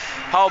minute.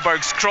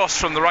 Hallberg's cross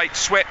from the right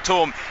swept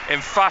home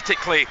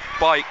emphatically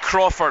by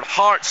Crawford.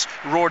 Hearts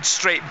roared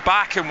straight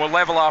back and were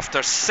level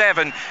after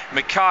 7.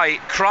 Mackay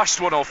crashed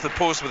one off the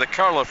post with a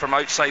curler from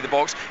outside the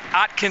box.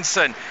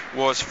 Atkinson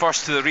was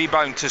first to the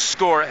rebound to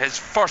score his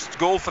first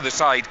goal for the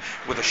side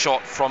with a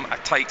shot from a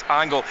tight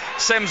angle.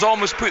 Sims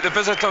almost put the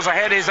visitors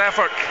ahead. His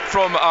effort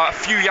from a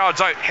few yards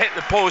out hit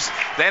the post.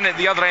 Then at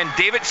the other end,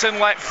 Davidson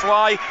let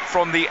fly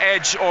from the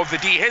edge of the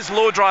D. His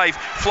low drive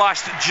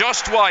flashed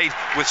just wide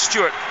with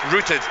Stewart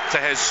rooted to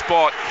his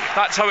spot.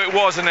 That's how it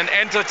was in an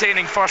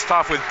entertaining first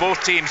half, with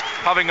both teams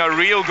having a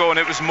real go, and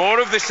it was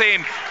more of the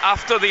same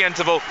after the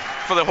interval.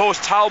 For the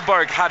host,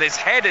 Hallberg had his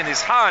head in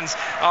his hands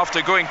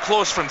after going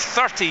close from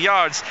 30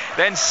 yards.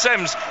 Then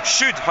Sims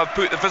should have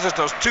put the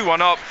visitors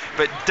 2-1 up,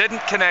 but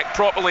didn't connect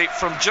properly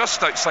from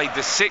just outside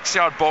the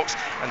 6-yard box,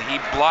 and he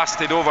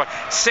blasted over.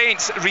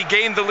 Saints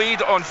regained the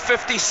lead on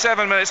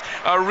 57 minutes.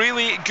 A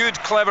really good,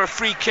 clever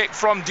free kick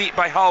from deep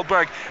by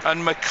Hallberg,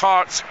 and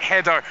McCart's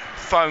header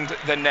found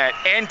the net.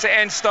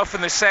 End-to-end stuff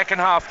in the second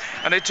half,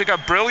 and it took a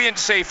brilliant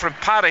save from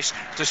Parish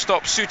to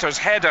stop Souttar's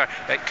header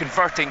at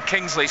converting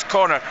Kingsley's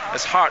corner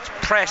as Hearts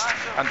pressed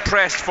and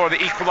pressed for the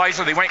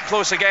equaliser. They went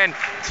close again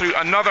through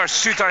another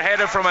Souttar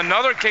header from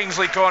another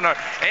Kingsley corner.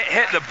 It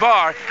hit the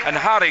bar and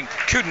Haring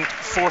couldn't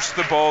force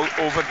the ball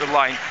over the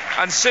line.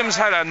 And Sims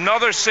had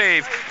another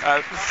save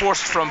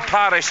forced from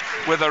Parish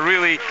with a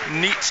really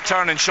neat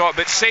turn and shot,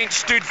 but Saints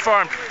stood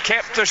firm,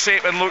 kept their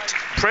shape and looked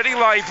pretty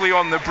lively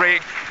on the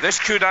break. This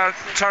could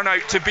turn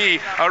out to be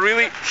a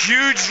really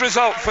huge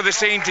result for the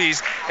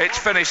Sainties. It's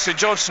finished St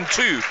Johnstone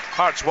 2,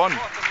 Hearts 1.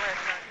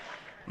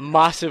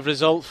 Massive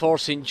result for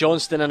St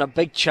Johnstone and a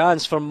big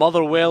chance for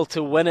Motherwell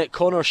to win it.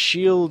 Connor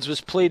Shields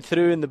was played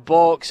through in the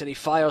box and he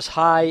fires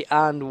high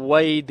and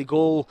wide. The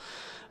goal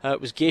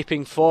was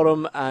gaping for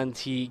him and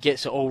he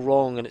gets it all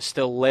wrong, and it's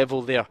still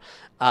level there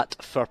at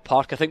Fir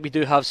Park. I think we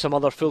do have some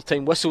other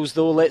full-time whistles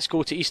though. Let's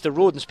go to Easter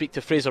Road and speak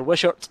to Fraser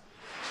Wishart.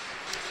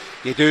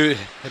 You do.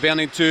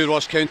 Hibernian 2,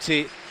 Ross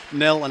County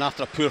 0, and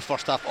after a poor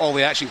first half, all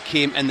the action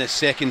came in the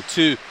second.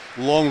 2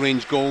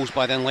 long-range goals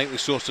by the unlikely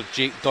source of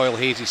Jake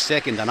Doyle-Hayes'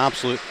 second. An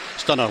absolute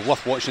stunner,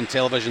 worth watching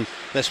television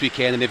this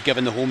weekend, and they've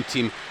given the home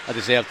team a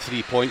deserved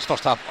 3 points.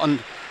 First half,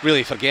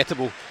 really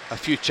forgettable. A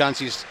few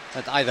chances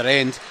at either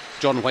end.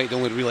 Jordan White, the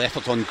only real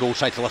effort on goal,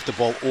 tried to lift the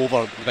ball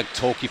over the big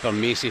tall keeper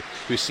Macy,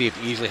 who saved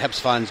easily. Hibs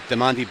fans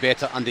demanded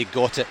better and they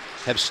got it.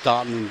 Hibs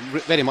starting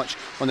very much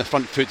on the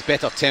front foot,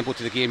 better tempo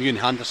to the game. Ewan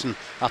Henderson,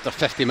 after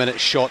 50 minutes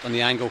shot on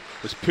the angle,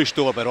 was pushed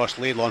over by Ross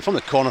Laidlaw, and from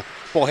the corner,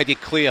 ball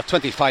headed clear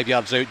 25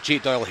 yards out.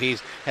 Jake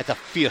Doyle-Hayes hit a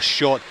fierce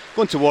shot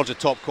going towards the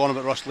top corner,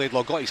 but Ross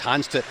Laidlaw got his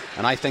hands to it,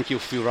 and I think he'll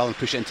feel rather than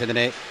push it into the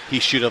net, he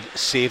should have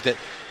saved it.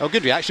 A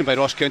good reaction by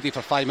Ross County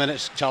for 5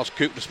 minutes. Charles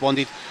Cook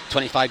responded,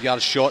 25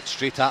 yards shot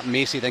straight at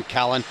Macy. Then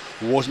Callan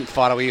wasn't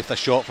far away with a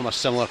shot from a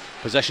similar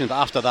position, but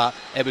after that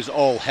it was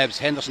all Hibs.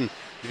 Henderson,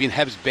 being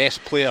Hibs'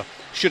 best player,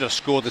 should have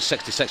scored the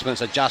 66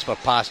 minutes. A Jasper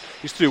pass,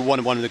 he's through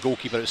 1-1 and the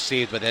goalkeeper is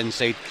saved by the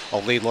inside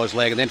of Laidlaw's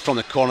leg, and then from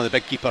the corner the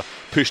big keeper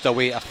pushed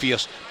away a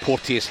fierce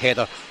Porteous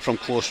header from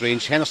close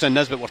range. Henderson and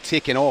Nisbet were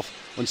taken off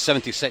when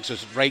 76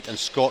 was Wright and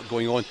Scott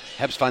going on.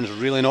 Hibs fans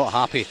really not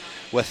happy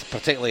with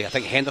particularly I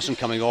think Henderson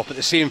coming off, but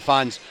the same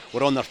fans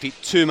were on their feet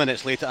 2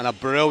 minutes later, and a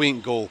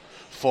brilliant goal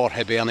for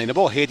Hibernian. The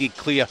ball headed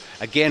clear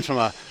again from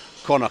a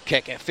corner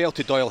kick. It fell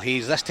to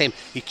Doyle-Hayes. This time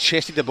he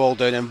chested the ball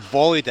down and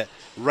volleyed it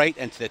right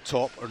into the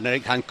top or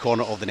right hand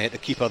corner of the net. The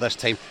keeper this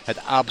time had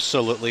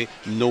absolutely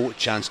no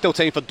chance. Still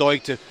time for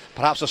Doig to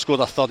perhaps have scored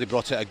a third. He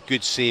brought out a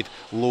good save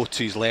low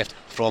to his left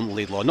from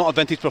Laidlaw. Not a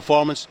vintage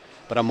performance,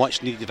 but a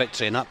much needed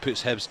victory, and that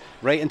puts Hibs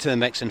right into the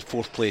mix in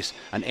 4th place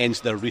and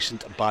ends their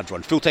recent bad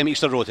run. Full time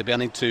Easter Road,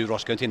 Hibernian 2,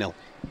 Ross County 0.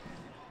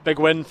 Big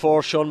win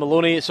for Sean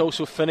Maloney. It's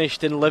also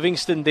finished in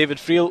Livingston. David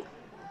Friel.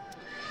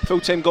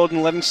 Full-time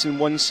Gordon Livingston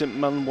 1, St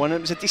Mirren 1.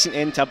 It was a decent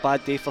end to a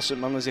bad day for St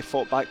Mirren as they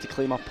fought back to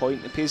claim a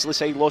point. The Paisley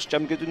side lost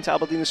Jim Goodwin to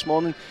Aberdeen this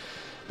morning,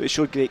 but it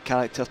showed great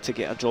character to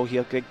get a draw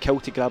here. Greg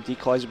Kilty grabbed the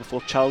equaliser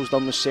before Charles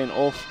Dunn was sent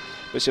off,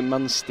 but St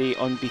Mirren stay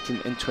unbeaten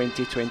in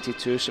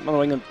 2022. St Mirren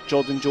winger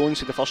Jordan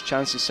Jones had the first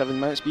chance in 7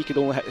 minutes, but he could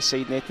only hit the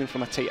side netting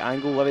from a tight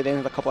angle. Livy then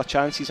had a couple of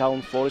chances.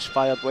 Alan Forrest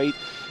fired wide,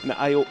 and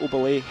Ayo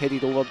Obele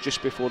headed over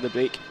just before the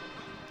break.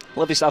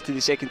 Livy started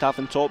the second half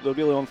on top. They were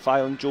really on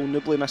fire, and Joel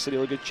Newbley missed a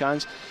really good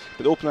chance.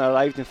 But the opener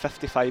arrived in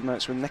 55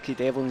 minutes when Nicky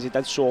Devlin, as he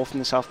did so often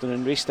this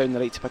afternoon, raced down the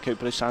right to pick out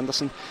Bruce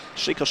Anderson.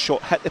 Striker's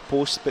shot hit the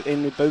post, but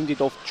then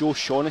rebounded off Joe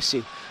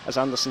Shaughnessy as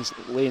Anderson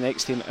lay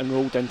next to him and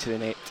rolled into the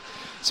net.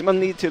 St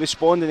Mirren needed to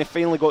respond, and they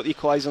finally got the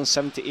equaliser in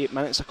 78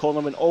 minutes. A corner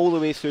went all the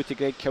way through to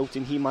Greg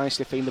Kilton. He managed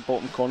to find the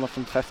bottom corner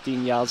from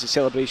 15 yards. The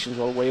celebrations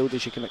were wild,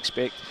 as you can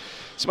expect.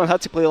 St Mirren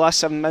had to play the last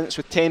 7 minutes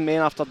with 10 men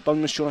after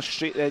Dunn was shown a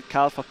straight red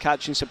card for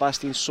catching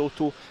Sebastian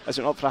Soto as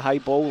it went up for a high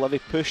ball. Livy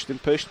pushed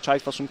and pushed,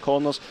 tried for some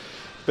corners,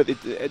 but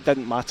it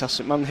didn't matter.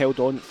 St Mirren held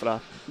on for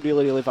a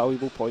really, really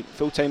valuable point.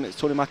 Full time it's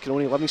Tony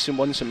Macaroni, Livingston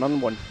 1, St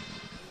Mirren 1.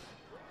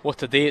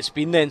 What a day it's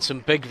been then, some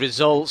big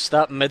results.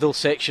 That middle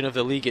section of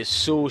the league is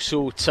so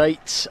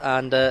tight,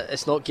 and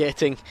it's not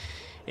getting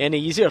any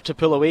easier to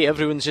pull away.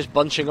 Everyone's just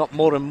bunching up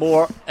more and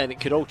more, and it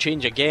could all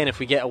change again if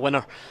we get a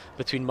winner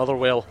between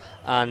Motherwell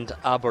and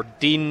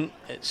Aberdeen.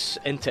 It's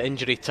into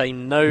injury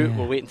time now.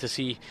 We're waiting to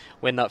see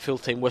when that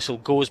full-time whistle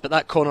goes, but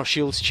that Connor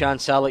Shields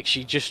chance, Alex,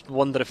 you just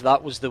wonder if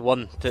that was the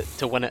one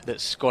to win it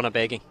that's gone a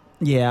begging.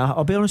 Yeah,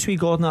 I'll be honest with you,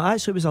 Gordon.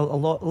 Actually, it was a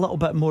little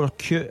bit more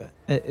acute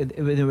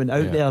when they went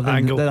out there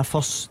than I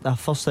first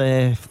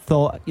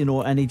thought, you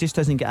know. And he just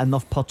doesn't get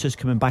enough punches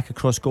coming back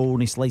across goal,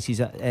 and he slices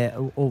it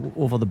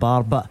over the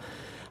bar. But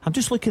I'm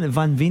just looking at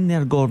Van Veen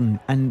there, Gordon,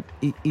 and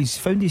he's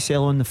found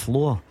himself on the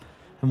floor,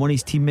 and one of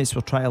his teammates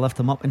were trying to lift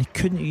him up, and he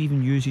couldn't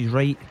even use his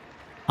right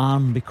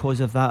arm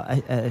because of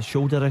that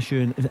shoulder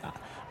issue. And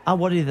I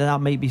worry that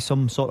might be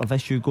some sort of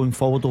issue going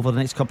forward over the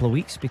next couple of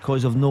weeks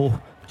because of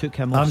took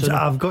him off.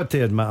 I've got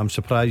to admit, I'm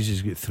surprised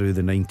he's got through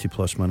the 90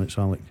 plus minutes,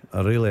 Alec.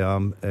 I really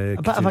am. A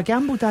bit of a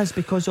gamble, does,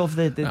 because of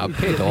the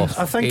paid off.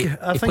 I think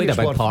it's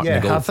worth.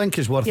 I think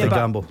it's worth the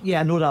gamble.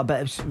 Yeah, I know that,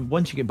 but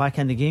once you get back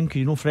in the game,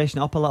 can you freshen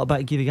it up a little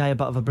bit, give the guy a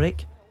bit of a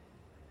break?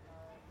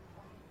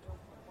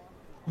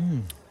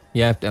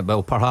 Yeah,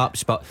 well,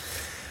 perhaps, but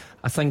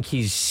I think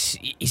he's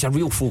a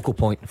real focal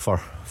point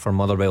for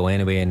Motherwell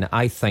anyway, and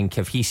I think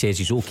if he says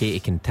he's okay to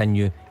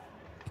continue,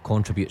 he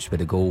contributes with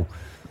a goal,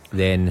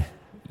 then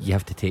you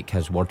have to take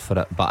his word for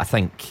it. But I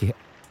think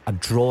a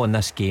draw in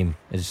this game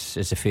is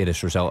the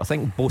fairest result. I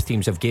think both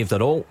teams have gave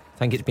their all. I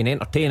think it's been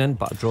entertaining,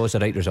 but a draw is the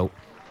right result.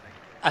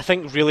 I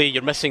think really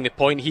you're missing the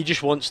point. He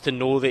just wants to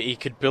know that he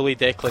could bully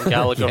Declan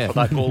Gallagher for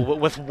that goal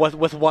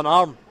with one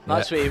arm.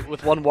 That's what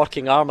with one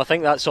working arm. I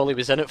think that's all he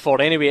was in it for.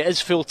 Anyway, it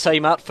is full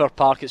time at Fir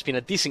Park. It's been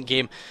a decent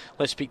game.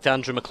 Let's speak to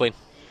Andrew McLean.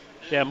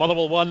 Yeah,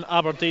 Motherwell 1,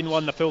 Aberdeen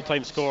 1, the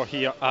full-time score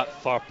here at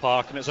Fir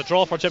Park. And it's a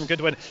draw for Jim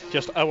Goodwin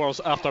just hours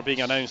after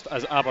being announced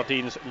as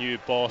Aberdeen's new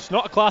boss.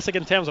 Not a classic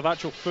in terms of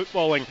actual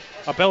footballing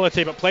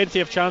ability, but plenty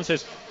of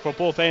chances for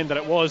both ends, and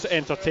it was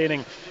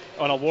entertaining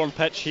on a worn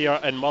pitch here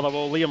in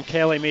Motherwell. Liam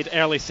Kelly made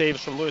early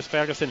saves from Lewis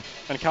Ferguson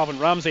and Calvin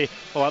Ramsey,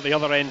 while at the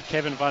other end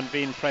Kevin Van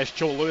Veen pressed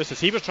Joe Lewis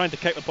as he was trying to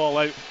kick the ball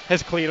out.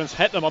 His clearance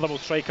hit the Motherwell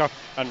striker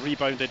and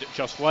rebounded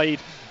just wide.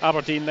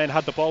 Aberdeen then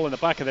had the ball in the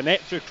back of the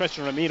net through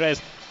Christian Ramirez,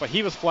 but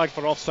he was flagged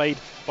for offside.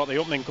 But the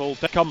opening goal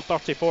did come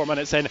 34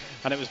 minutes in,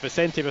 and it was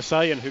Vicente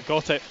Busayan who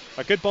got it.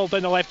 A good ball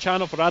down the left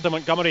channel for Adam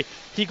Montgomery.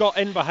 He got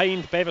in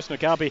behind Bevis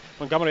Mugabe.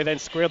 Montgomery then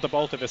squared the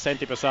ball to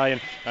Vicente Busayan,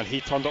 and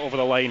he turned it over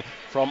the line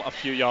from a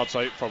few yards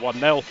out for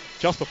 1-0.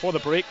 Just before the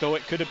break, though,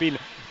 it could have been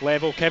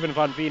level. Kevin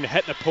Van Veen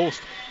hit the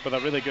post with a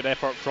really good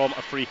effort from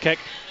a free kick.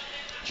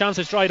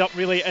 Chances dried up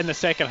really in the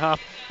second half,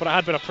 but it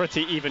had been a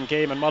pretty even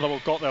game, and Motherwell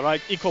got their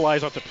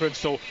equaliser to prove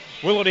so.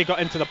 Woolery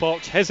got into the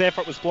box, his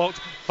effort was blocked.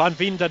 Van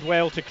Veen did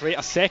well to create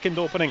a second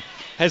opening.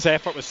 His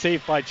effort was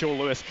saved by Joe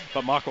Lewis,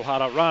 but Mark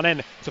O'Hara ran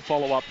in to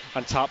follow up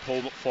and tap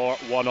home for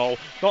 1-1.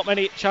 Not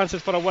many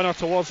chances for a winner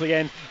towards the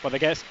end, but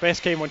the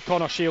best came when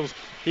Connor Shields,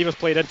 he was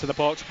played into the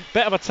box.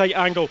 Bit of a tight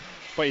angle,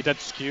 but he did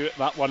skew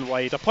that one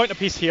wide. A point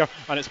apiece here,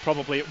 and it's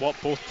probably what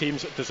both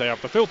teams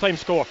deserve. The full-time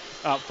score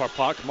at Fir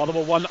Park: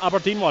 Motherwell 1,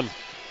 Aberdeen 1.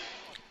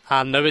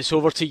 And now it's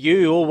over to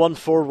you,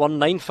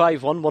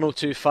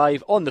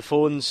 01419511025 on the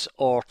phones,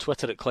 or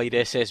Twitter at Clyde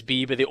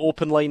SSB. But the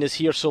open line is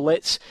here, so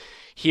let's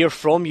hear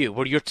from you.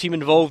 Were your team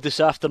involved this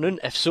afternoon?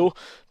 If so,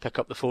 pick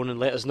up the phone and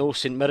let us know.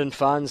 St Mirren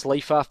fans,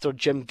 life after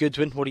Jim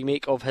Goodwin, what do you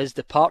make of his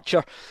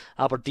departure?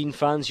 Aberdeen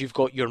fans, you've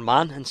got your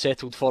man and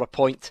settled for a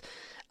point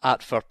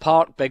at Fir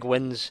Park. Big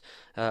wins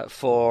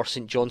for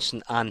St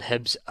Johnstone and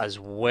Hibs as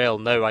well.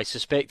 Now, I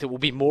suspect it will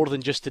be more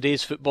than just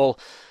today's football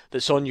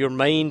that's on your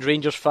mind.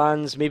 Rangers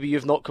fans, maybe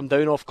you've not come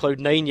down off cloud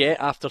 9 yet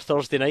after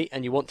Thursday night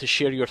and you want to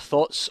share your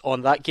thoughts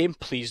on that game,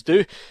 please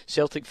do.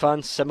 Celtic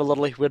fans,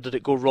 similarly, where did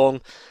it go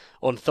wrong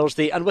on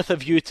Thursday? And with a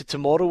view to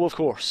tomorrow, of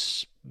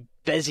course,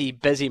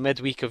 busy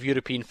midweek of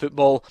European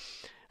football.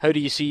 How do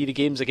you see the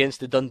games against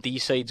the Dundee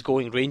sides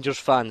going, Rangers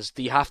fans?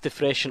 Do you have to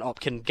freshen up?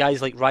 Can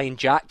guys like Ryan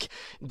Jack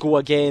go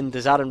again?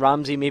 Does Aaron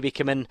Ramsey maybe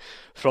come in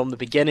from the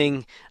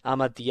beginning?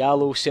 Amad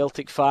Diallo,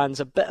 Celtic fans,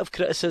 a bit of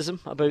criticism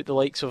about the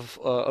likes of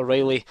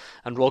O'Reilly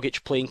and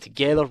Rogic playing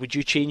together. Would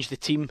you change the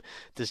team?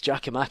 Does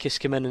Giakoumakis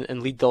come in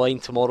and lead the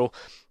line tomorrow?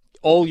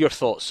 All your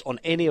thoughts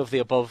on any of the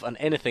above and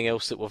anything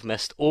else that we've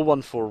missed.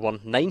 0141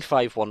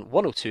 951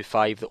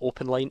 1025. The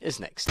open line is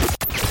next.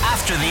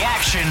 After the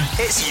action,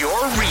 it's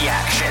your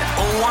reaction.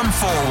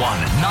 0141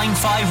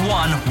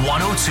 951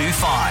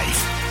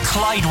 1025.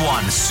 Clyde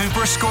One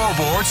Super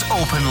Scoreboards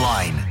Open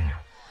Line.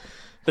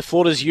 The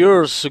floor is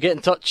yours, so get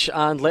in touch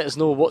and let us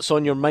know what's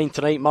on your mind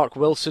tonight. Mark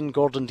Wilson,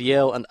 Gordon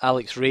Dalziel and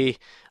Alex Rae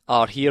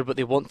are here, but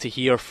they want to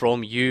hear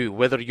from you.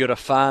 Whether you're a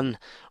fan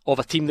of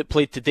a team that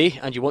played today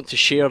and you want to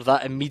share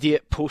that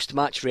immediate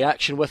post-match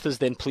reaction with us,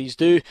 then please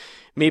do.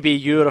 Maybe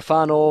you're a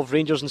fan of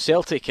Rangers and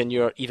Celtic and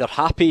you're either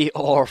happy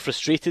or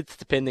frustrated,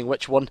 depending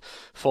which one,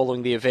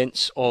 following the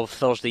events of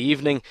Thursday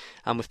evening.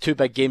 And with two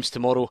big games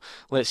tomorrow,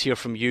 let's hear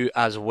from you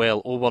as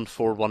well.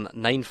 0141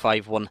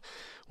 951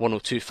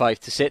 1025.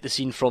 To set the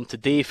scene from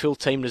today,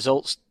 full-time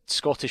results: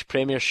 Scottish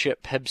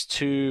Premiership, Hibs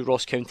 2,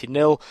 Ross County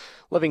 0,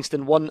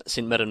 Livingston 1,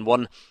 St Mirren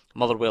 1,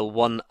 Motherwell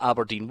 1,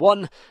 Aberdeen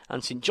 1,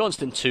 and St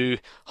Johnstone 2,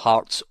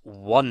 Hearts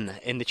 1.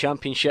 In the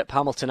Championship,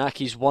 Hamilton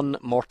Accies 1,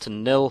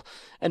 Morton 0,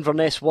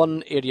 Inverness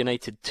 1, Ayr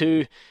United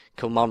 2,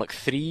 Kilmarnock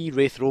 3,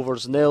 Raith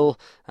Rovers 0,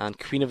 and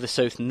Queen of the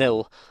South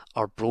 0,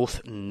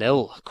 Arbroath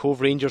 0.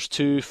 Cove Rangers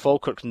 2,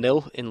 Falkirk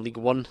 0 in League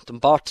 1,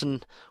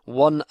 Dumbarton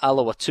 1,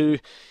 Alloa 2,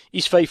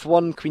 East Fife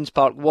 1, Queen's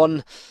Park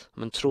 1,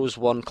 Montrose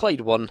 1,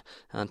 Clyde 1,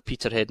 and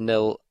Peterhead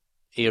 0,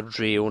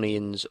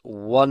 Airdrieonians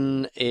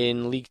 1.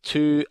 In League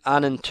 2,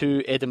 Annan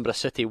 2, Edinburgh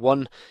City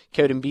 1,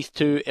 Cowdenbeath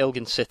 2,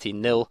 Elgin City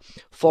 0,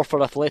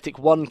 Forfar Athletic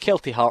 1,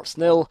 Kelty Hearts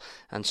 0,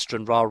 and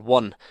Stranraer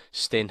 1,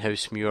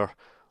 Stenhousemuir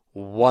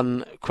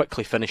 1.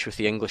 Quickly finish with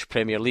the English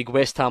Premier League.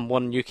 West Ham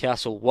 1,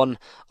 Newcastle 1,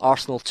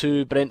 Arsenal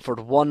 2, Brentford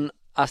 1,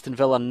 Aston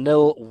Villa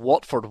 0,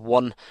 Watford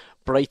 1,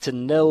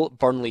 Brighton 0,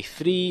 Burnley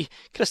 3,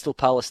 Crystal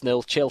Palace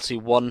 0, Chelsea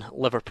 1,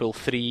 Liverpool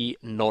 3,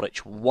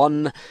 Norwich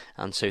 1,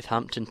 and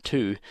Southampton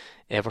 2,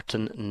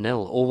 Everton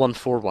 0.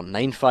 0141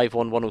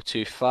 951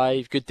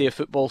 1025. Good day of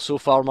football so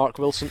far, Mark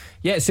Wilson.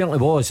 Yeah, it certainly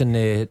was, and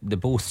the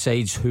both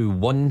sides who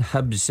won.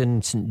 Hibs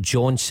and St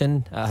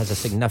Johnstone has a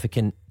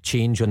significant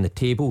change on the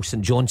table.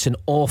 St Johnstone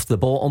off the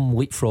bottom,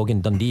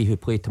 leapfrogging Dundee, who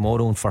play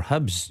tomorrow. And for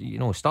Hibs,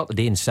 start the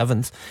day in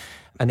 7th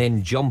and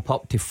then jump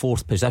up to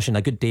 4th position.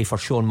 A good day for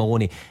Sean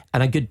Maloney,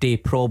 and a good day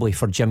probably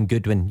for Jim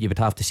Goodwin, you would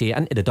have to say.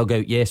 Into the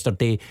dugout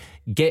yesterday,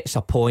 gets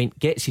a point,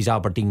 gets his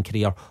Aberdeen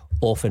career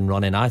off and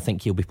running. I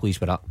think he'll be pleased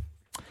with that.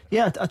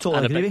 Yeah, I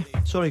totally agree with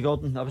you. Sorry,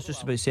 Gordon, I was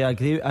just about to say I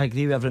agree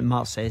with everything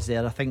Mark says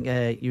there. I think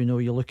you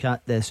look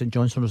at the St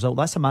Johnstone result,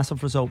 that's a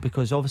massive result,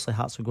 because obviously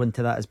Hearts will go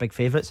into that as big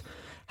favourites.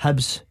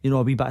 Hibs,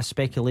 a wee bit of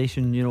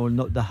speculation,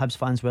 not the Hibs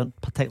fans weren't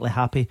particularly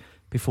happy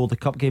before the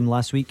cup game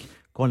last week.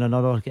 Going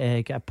another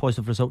get a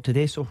positive result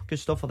today, so good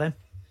stuff for them.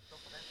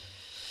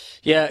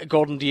 Yeah,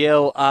 Gordon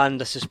Dalziel,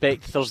 and I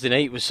suspect Thursday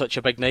night was such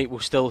a big night, we'll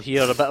still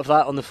hear a bit of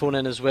that on the phone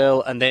in as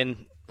well. And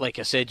then, like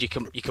I said, you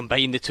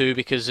combine the two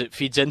because it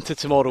feeds into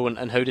tomorrow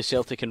and how do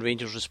Celtic and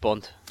Rangers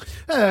respond?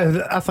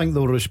 I think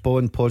they'll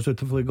respond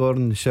positively,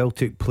 Gordon.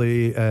 Celtic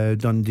play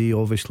Dundee,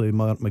 obviously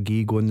Mark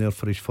McGee going there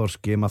for his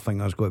first game. I think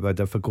that's going to be a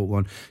difficult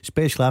one,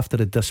 especially after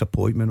the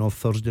disappointment of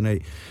Thursday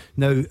night.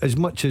 Now, as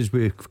much as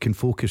we can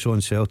focus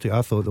on Celtic,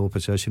 I thought the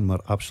opposition were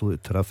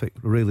absolutely terrific,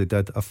 really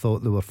did. I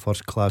thought they were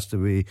first class the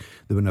way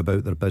they went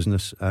about their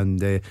business,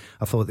 and I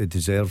thought they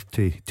deserved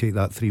to take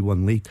that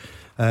 3-1 lead.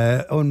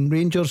 On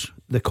Rangers,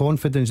 the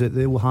confidence that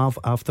they will have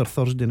after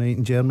Thursday night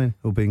in Germany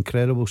will be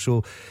incredible.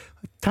 So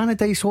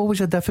Tannadice,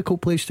 always a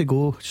difficult place to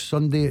go,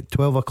 Sunday at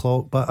 12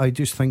 o'clock, but I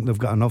just think they've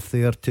got enough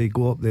there to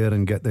go up there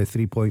and get the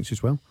 3 points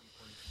as well.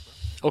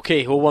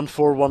 Okay,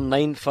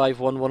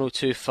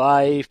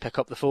 01419511025. Pick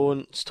up the phone,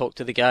 let's talk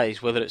to the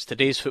guys, whether it's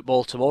today's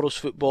football, tomorrow's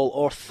football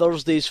or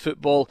Thursday's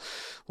football.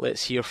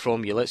 Let's hear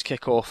from you. Let's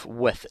kick off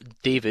with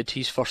David.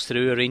 He's first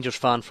through, a Rangers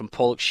fan from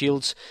Pollock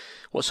Shields.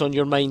 What's on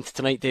your mind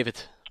tonight,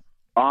 David?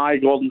 Hi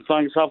Gordon,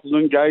 thanks.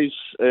 Afternoon guys,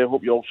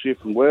 hope you're all safe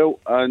and well.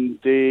 And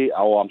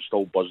I'm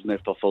still buzzing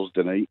after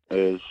Thursday night.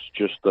 It's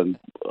just an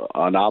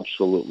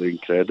absolutely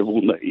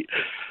incredible night.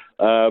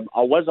 I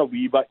was a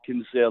wee bit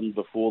concerned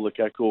before the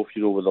kick-off,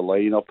 with the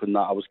line-up and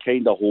that. I was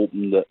kind of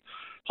hoping that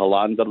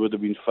Hollander would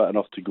have been fit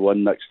enough to go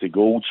in next to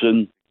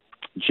Goldson,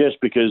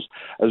 just because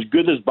as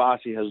good as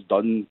Bassey has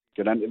done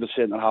getting into the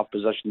centre-half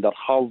position, there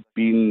have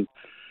been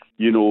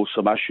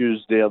some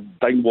issues there.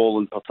 Dingwall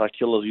in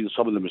particular,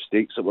 some of the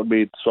mistakes that were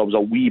made. So I was a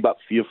wee bit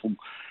fearful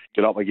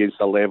getting up against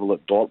the level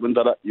that Dortmund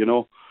did it,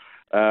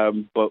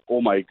 But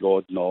oh my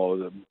God,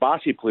 no.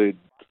 Bassey played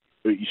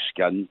out his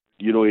skin.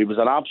 He was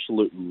an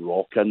absolute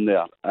rock in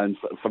there. And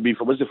for me,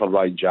 if it wasn't for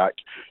Ryan Jack,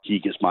 he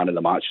gets man of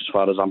the match as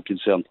far as I'm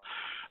concerned.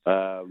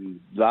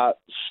 That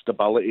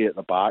stability at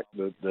the back,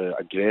 the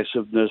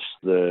aggressiveness,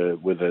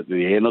 with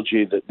the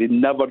energy that they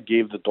never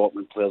gave the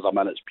Dortmund players a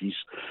minute's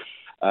peace.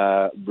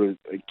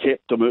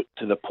 Kept them out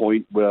to the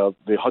point where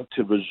they had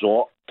to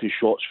resort to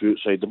shots from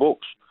outside the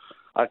box.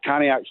 I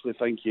can't actually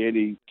think of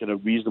any kind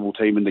of reasonable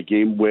time in the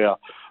game where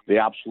they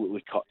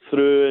absolutely cut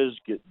through us,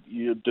 get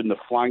down the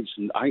flanks,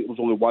 and I think there was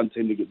only one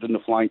time they got down the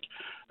flank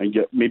and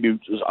get maybe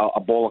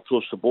a ball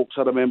across the box.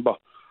 I remember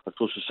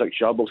across the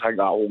 6-yard box. I think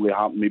that only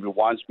happened maybe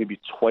once, maybe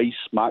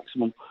twice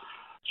maximum.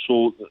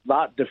 So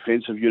that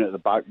defensive unit at the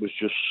back was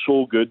just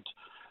so good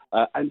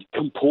and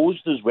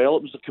composed as well.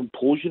 It was the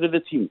composure of the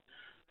team.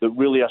 that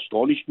really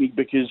astonished me,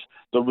 because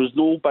there was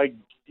no big,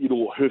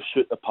 hoofs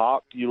at the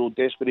park,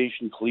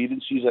 desperation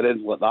clearances or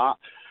anything like that.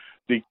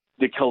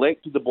 They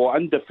collected the ball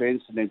in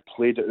defence and then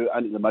played it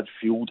out into the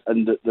midfield,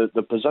 and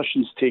the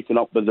positions taken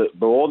up by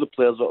all the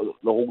players the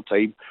whole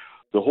time.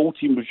 The whole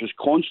team was just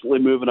constantly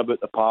moving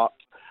about the park,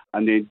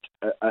 and then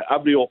at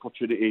every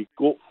opportunity,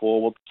 got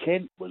forward.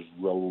 Kent was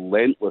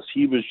relentless.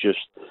 He was just,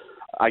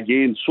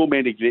 again, so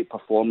many great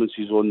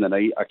performances on the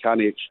night. I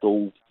can't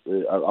extol.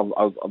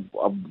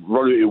 I've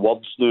run out of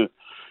words now,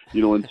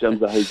 in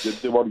terms of how good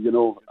they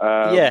were.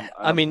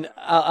 I mean,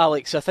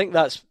 Alex, I think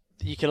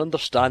you can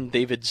understand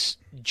David's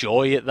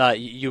joy at that.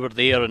 You were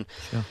there, and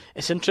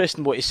it's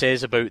interesting what he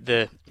says about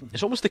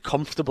it's almost the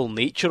comfortable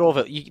nature of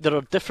it. There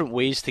are different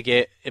ways to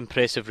get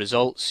impressive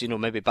results,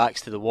 maybe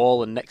backs to the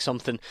wall and nick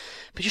something,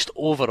 but just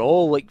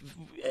overall,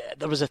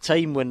 there was a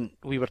time when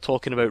we were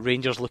talking about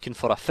Rangers looking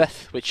for a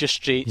fifth, which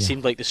just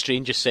seemed like the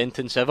strangest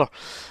sentence ever,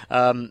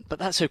 but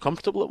that's how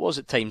comfortable it was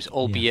at times,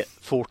 albeit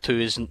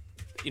 4-2 isn't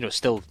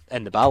still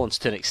in the balance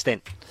to an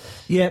extent.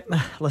 Yeah,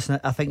 listen,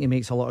 I think he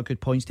makes a lot of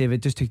good points,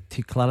 David. Just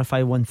to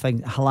clarify one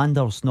thing,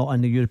 Hollander's not in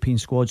the European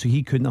squad, so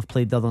he couldn't have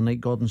played the other night,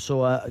 Gordon,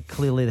 so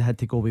clearly they had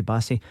to go with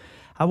Bassey.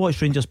 I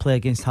watched Rangers play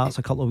against Hearts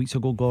a couple of weeks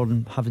ago,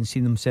 Gordon, having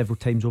seen them several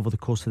times over the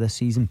course of this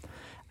season,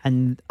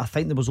 and I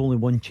think there was only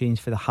one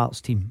change for the Hearts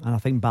team, and I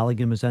think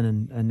Balogun was in,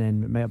 and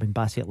then it might have been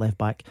Bassey at left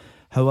back.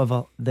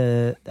 However,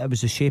 it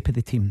was the shape of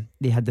the team.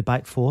 They had the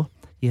back four,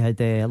 you had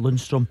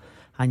Lundstrom,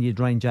 and you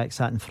had Ryan Jack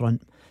sat in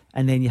front.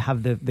 And then you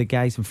have the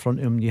guys in front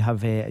of him. You have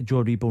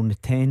Joe Rebo on the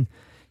 10.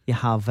 You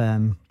have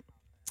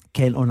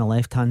Kent on the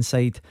left hand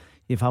side.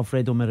 You have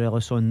Alfredo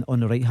Morelos on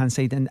the right hand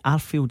side. And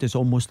Arfield is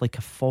almost like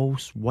a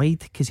false wide,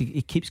 because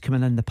he keeps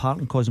coming in the park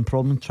and causing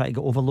problems, trying to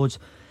get overloads.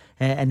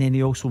 And then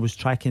he also was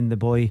tracking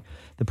the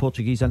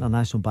Portuguese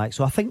international back.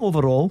 So I think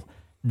overall,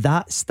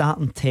 that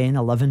starting 10,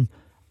 11,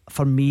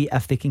 for me,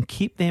 if they can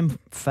keep them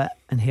fit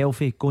and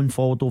healthy going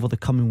forward over the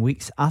coming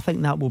weeks, I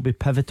think that will be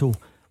pivotal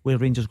where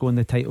Rangers go in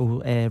the title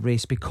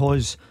race,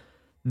 because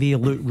they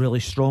look really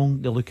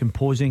strong, they look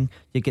imposing.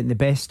 You're getting the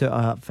best out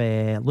of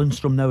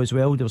Lundstrom now as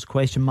well. There was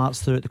question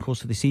marks throughout the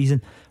course of the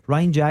season.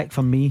 Ryan Jack,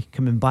 for me,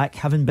 coming back,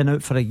 having been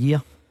out for a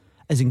year,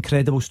 is an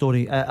incredible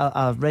story.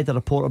 I read a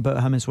report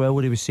about him as well,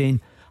 where he was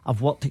saying,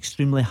 I've worked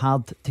extremely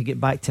hard to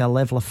get back to a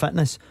level of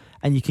fitness,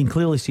 and you can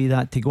clearly see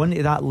that. To go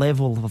into that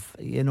level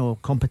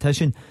of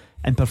competition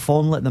and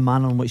perform like the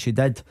manner in which he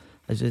did,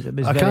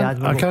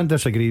 I can't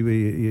disagree with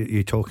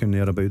you talking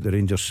there about the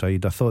Rangers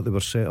side. I thought they were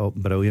set up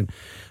brilliant.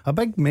 A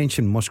big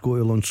mention must go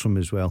to Lundstrom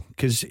as well,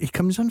 because he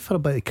comes in for a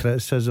bit of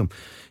criticism.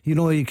 He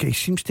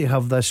seems to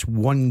have this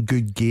one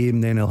good game,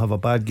 then he'll have a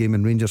bad game,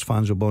 and Rangers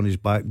fans will be on his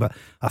back. But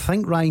I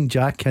think Ryan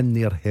Jack in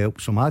there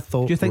helps him.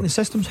 Do you think the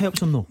systems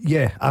helps him though?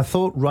 Yeah, I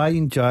thought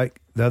Ryan Jack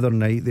the other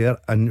night there,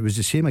 and it was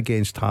the same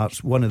against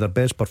Hearts, one of their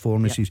best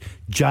performances.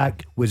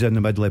 Jack was in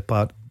the middle of the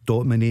park,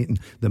 dominating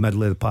the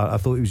middle of the park. I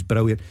thought he was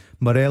brilliant.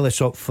 Morelos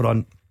up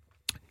front,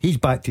 he's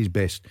back to his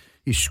best.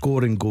 He's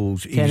scoring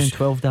goals. 10 and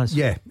 12 does.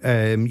 Yeah,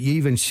 you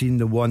even seen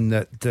the one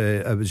that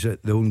it was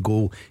at the own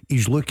goal.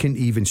 He's looking to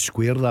even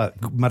square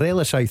that.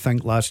 Morelos, I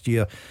think, last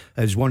year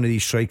is one of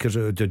these strikers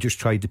that just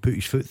tried to put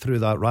his foot through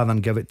that rather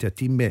than give it to a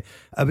teammate.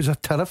 It was a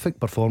terrific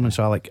performance,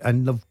 Alec,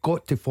 and they've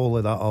got to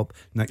follow that up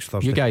next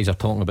Thursday. You guys are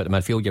talking about the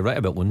midfield. You're right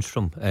about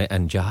Lundstrom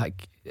and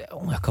Jack.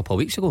 Only a couple of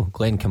weeks ago,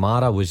 Glenn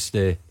Kamara was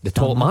the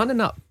top man in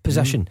that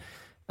position.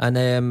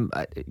 And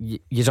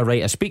you're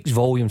right, it speaks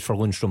volumes for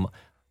Lundstrom.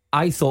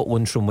 I thought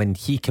Lundstrom, when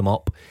he came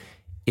up,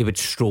 he would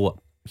stroll it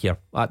here.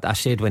 I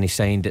said when he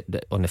signed it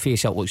that on the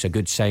face it looks a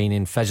good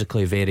signing,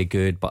 physically very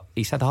good, but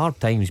he's had a hard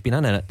time. He's been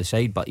in and at the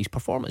side, but his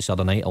performance the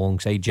other night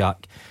alongside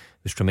Jack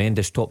was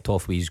tremendous, topped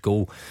off with his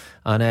goal.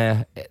 And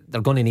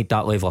they're going to need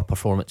that level of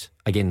performance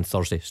again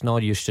Thursday. It's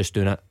not use just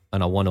doing it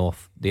in a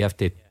one-off. They have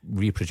to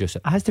reproduce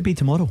it. It has to be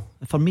tomorrow.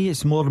 For me,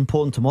 it's more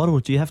important tomorrow.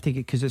 Do you have to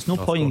get, because it's no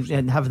point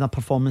in having a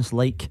performance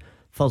like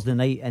Thursday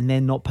night and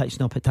then not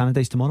pitching up at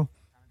Tannadice tomorrow.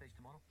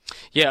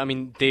 Yeah, I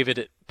mean, David,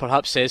 it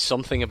perhaps says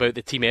something about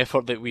the team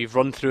effort that we've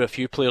run through a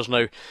few players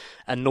now,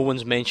 and no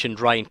one's mentioned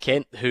Ryan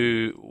Kent,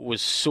 who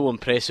was so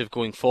impressive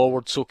going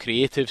forward, so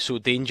creative, so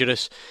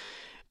dangerous.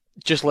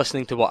 Just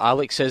listening to what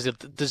Alex says,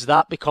 does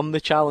that become the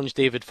challenge,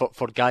 David,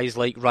 for guys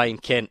like Ryan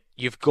Kent?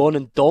 You've gone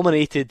and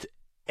dominated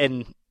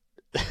in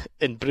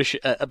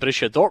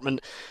Borussia Dortmund.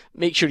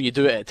 Make sure you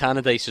do it at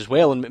Tannadice as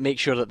well, and make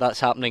sure that that's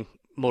happening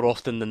more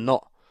often than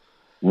not.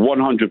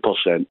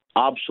 100%,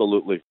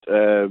 absolutely.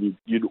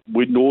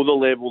 We know the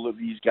level that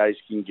these guys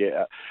can get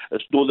at.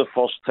 It's not the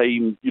first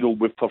time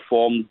we've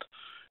performed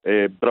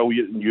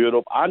brilliant in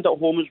Europe and at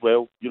home as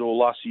well.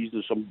 Last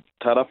season some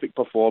terrific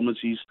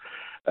performances.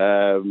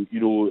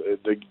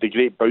 The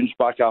great bounce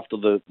back after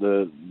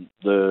the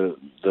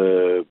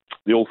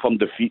Old Firm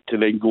defeat to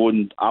then go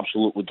and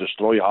absolutely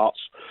destroy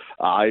Hearts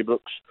at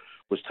Ibrox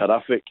was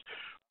terrific.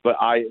 But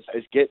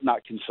it's getting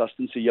that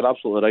consistency. You're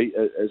absolutely right.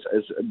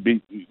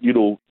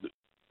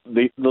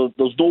 There's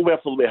nowhere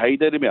for them to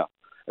hide anymore.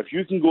 If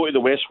you can go to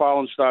the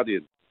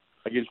Westfalenstadion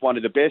against one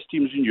of the best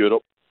teams in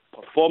Europe,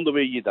 perform the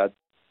way you did,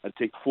 and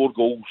take 4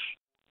 goals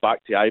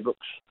back to Ibrox.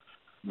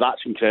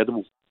 That's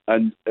incredible.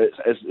 And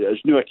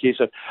it's not a case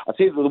of... I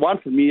think the one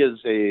for me is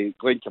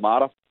Glenn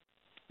Kamara.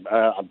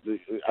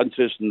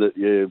 Interesting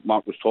that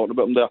Mark was talking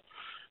about him there,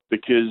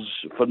 because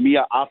for me,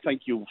 I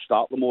think he'll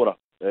start Lamora.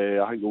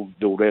 I think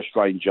they'll rest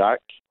Ryan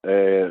Jack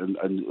and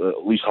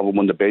at least have him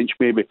on the bench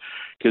maybe,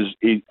 because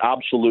he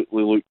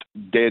absolutely looked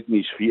dead in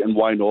his feet, and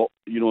why not?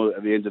 You know,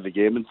 at the end of the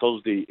game on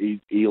Thursday,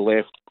 he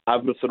left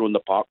everything on the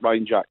park,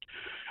 Ryan Jack,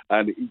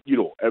 and you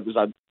know, it was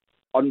an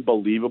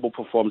unbelievable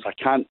performance.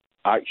 I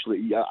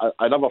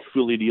never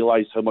fully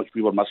realised how much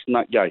we were missing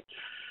that guy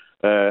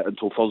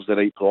until Thursday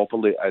night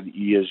properly, and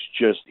he's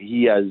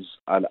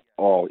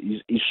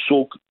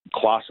so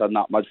class in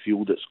that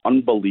midfield. It's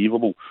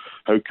unbelievable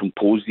how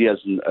composed he is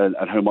and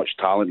how much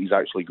talent he's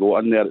actually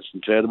got in there. It's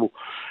incredible.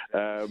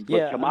 But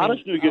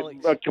Kamara's going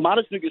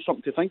to get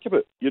something to think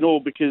about, you know,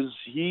 because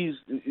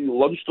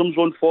Lundstrom's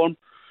on form,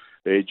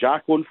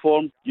 Jack on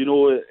form. You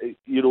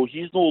know,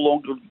 he's no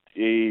longer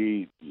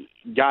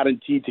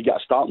guaranteed to get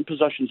a starting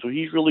position, so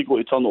he's really got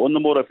to turn it on the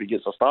more if he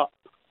gets a start.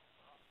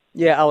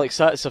 Yeah, Alex,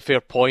 that's a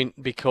fair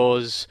point,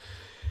 because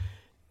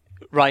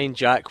Ryan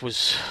Jack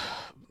was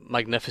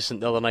magnificent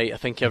the other night. I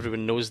think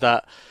everyone knows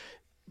that.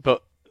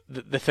 But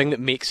the thing that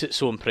makes it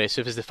so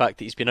impressive is the fact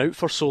that he's been out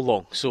for so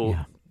long. So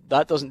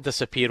that doesn't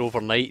disappear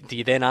overnight. Do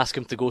you then ask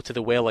him to go to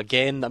the well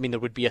again? I mean, there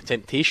would be a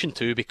temptation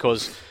to,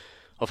 because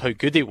of how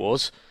good he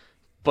was.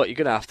 But you're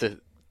going to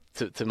have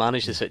to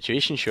manage the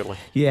situation, surely.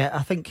 Yeah,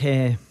 I think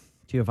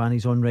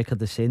Giovanni's on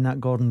record as saying that,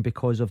 Gordon,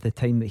 because of the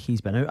time that he's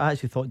been out. I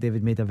actually thought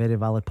David made a very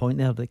valid point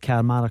there, that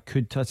Kamara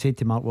could... I said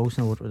to Mark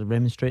Wilson, I was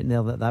remonstrating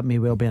there, that may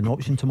well be an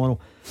option tomorrow.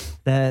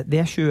 The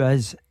issue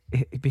is,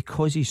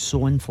 because he's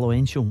so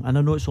influential, and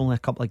I know it's only a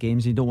couple of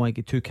games, you don't want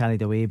to get too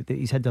carried away, but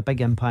he's had a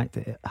big impact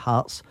at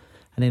Hearts,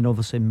 and then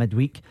obviously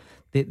midweek.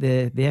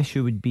 The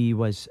issue would be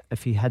was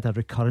if he had a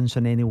recurrence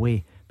in any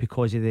way,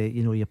 because of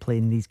you're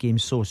playing these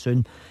games so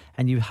soon,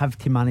 and you have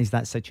to manage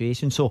that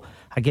situation. So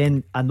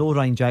again, I know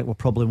Ryan Jack will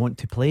probably want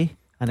to play,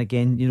 and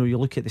again, you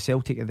look at the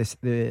Celtic at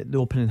the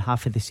opening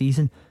half of the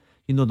season.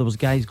 There was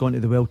guys going to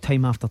the well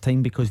time after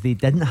time because they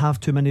didn't have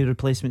too many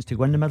replacements to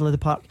go in the middle of the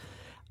park.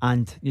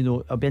 And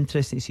it'll be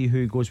interesting to see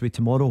who goes with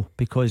tomorrow,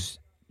 because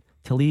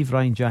to leave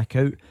Ryan Jack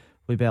out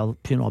would be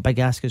a big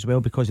ask as well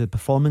because of the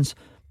performance,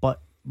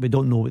 but we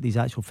don't know what his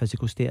actual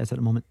physical state is at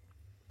the moment.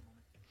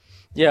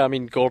 Yeah, I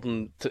mean,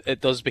 Gordon,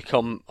 it does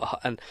become,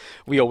 and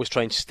we always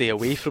try and stay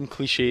away from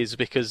cliches,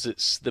 because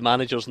it's the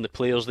managers and the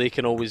players, they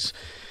can always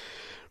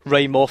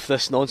rhyme off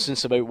this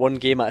nonsense about one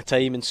game at a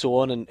time and so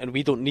on, and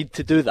we don't need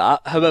to do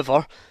that.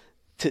 However,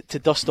 to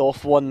dust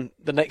off one,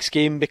 the next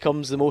game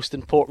becomes the most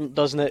important,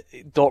 doesn't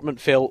it?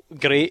 Dortmund felt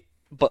great,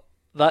 but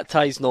that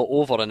tie's not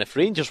over, and if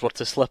Rangers were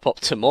to slip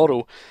up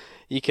tomorrow,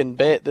 you can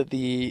bet that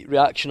the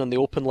reaction on the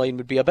open line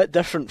would be a bit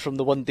different from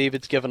the one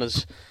David's given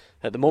us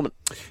at the moment.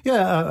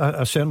 Yeah,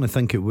 I certainly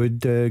think it would,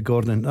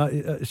 Gordon.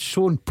 It's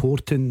so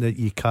important that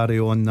you carry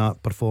on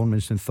that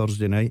performance on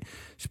Thursday night,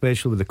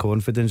 especially with the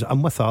confidence.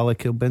 I'm with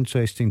Alec. It'll be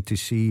interesting to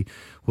see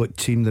what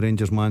team the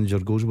Rangers manager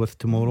goes with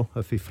tomorrow,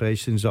 if he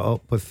freshens it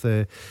up with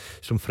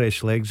some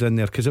fresh legs in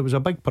there, because it was a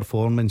big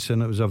performance,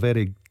 and it was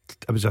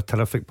a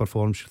terrific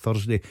performance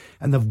Thursday,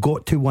 and they've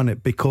got to win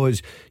it,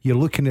 because you're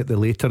looking at the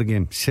later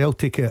game.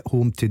 Celtic at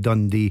home to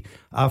Dundee,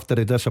 after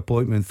a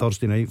disappointment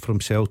Thursday night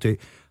from Celtic,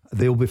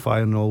 they'll be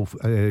firing off,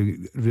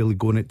 really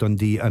going at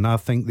Dundee, and I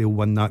think they'll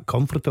win that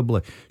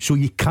comfortably. So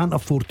you can't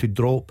afford to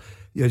drop.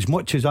 As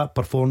much as that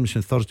performance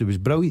on Thursday was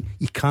brilliant,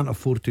 you can't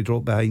afford to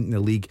drop behind in the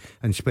league,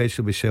 and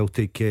especially with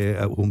Celtic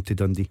at home to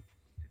Dundee.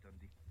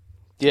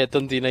 Yeah,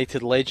 Dundee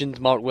United legend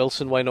Mark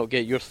Wilson, why not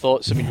get your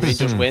thoughts? I mean,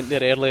 Rangers went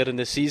there earlier in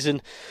the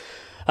season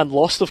and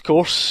lost, of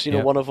course.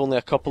 One of only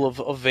a couple of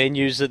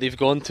venues that they've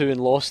gone to and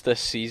lost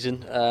this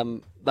season.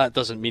 That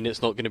doesn't mean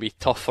it's not going to be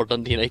tough for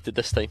Dundee United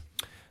this time.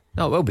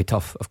 No, it will be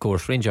tough, of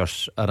course.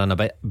 Rangers are in a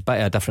bit of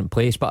a different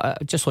place,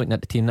 but just looking at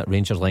the team that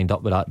Rangers lined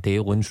up with that day,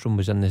 Lundstrom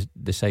was in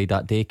the side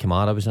that day,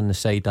 Kamara was in the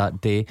side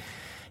that day,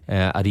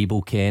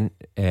 Aribo, Kent,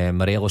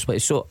 Morelos.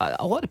 So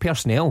a lot of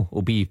personnel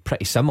will be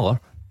pretty similar,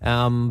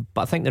 but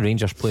I think the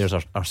Rangers players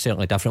are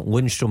certainly different.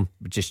 Lundstrom,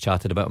 we just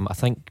chatted about him. I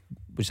think,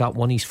 was that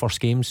one of his first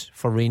games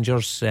for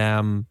Rangers?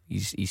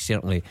 He's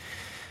certainly,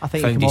 I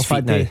think, found his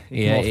feet now.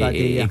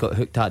 He got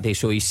hooked that day,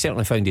 so he's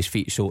certainly found his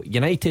feet. So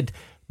United,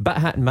 bit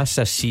hit and miss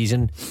this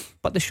season,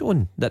 but they've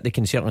shown that they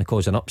can certainly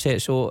cause an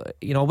upset. So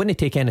I wouldn't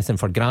take anything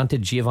for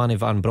granted. Giovanni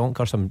Van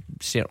Bronckhorst, I'm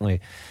certainly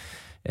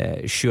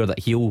sure that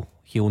he'll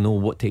know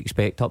what to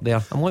expect up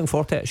there. I'm looking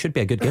forward to it. It should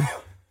be a good game.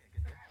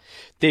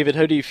 David,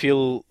 how do you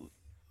feel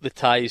the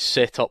tie's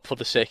set up for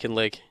the second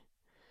leg?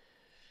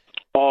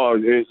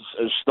 It's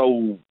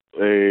still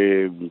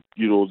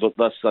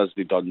this hasn't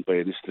been done by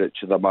any stretch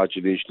of the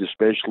imagination,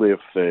 especially if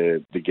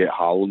they get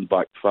Haaland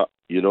back fit,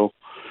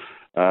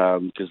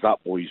 because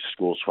that boy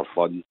scores for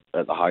fun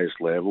at the highest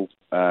level.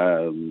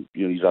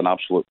 He's an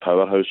absolute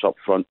powerhouse up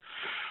front.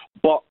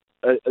 But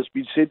it's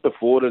been said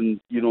before, and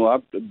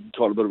I've been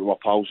talking about it with my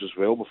pals as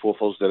well before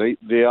Thursday night.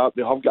 They have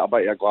got a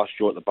bit of a glass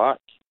jaw at the back.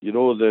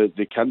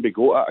 They can be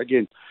got at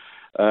again.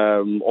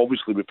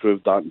 Obviously, we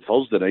proved that on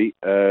Thursday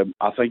night.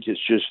 I think it's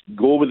just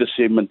go with the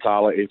same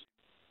mentality,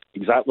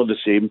 exactly the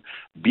same.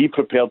 Be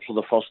prepared for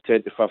the first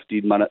 10 to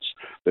 15 minutes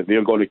that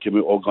they're going to come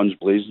out all guns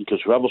blazing,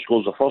 because whoever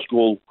scores the first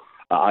goal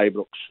at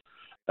Ibrox,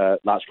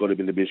 that's going to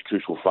be the most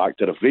crucial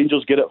factor. If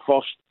Rangers get it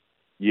first,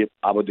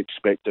 I would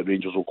expect that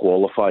Rangers will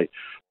qualify.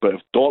 But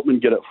if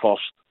Dortmund get it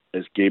first,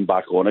 it's game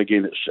back on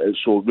again.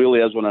 So it really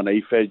is on a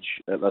knife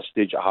edge at this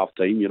stage at half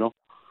time,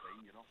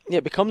 Yeah,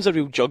 it becomes a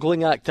real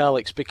juggling act,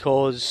 Alex,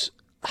 because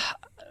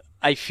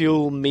I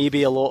feel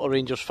maybe a lot of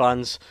Rangers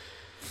fans,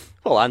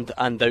 well,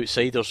 and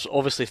outsiders,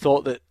 obviously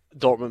thought that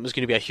Dortmund was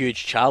going to be a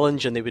huge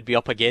challenge and they would be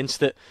up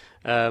against it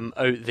out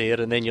there,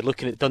 and then you're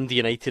looking at Dundee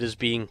United as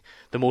being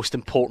the most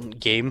important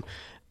game.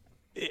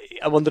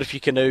 I wonder if you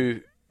can now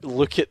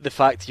look at the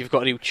fact that you've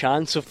got a real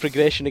chance of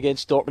progression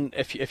against Dortmund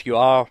if you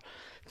are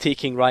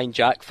taking Ryan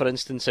Jack, for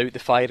instance, out the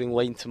firing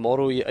line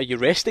tomorrow. Are you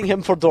resting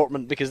him for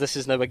Dortmund, because this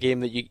is now a game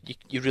that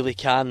you really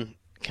can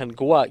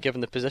go at,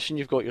 given the position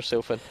you've got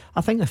yourself in?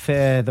 I think if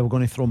they were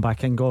going to throw him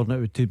back in,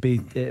 Gordon,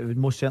 it would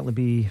most certainly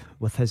be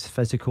with his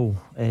physical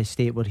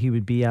state where he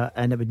would be at,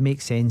 and it would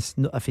make sense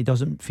if he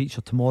doesn't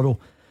feature tomorrow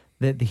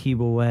that he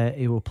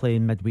will play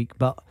in midweek.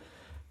 But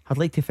I'd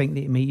like to think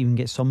that he might even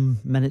get some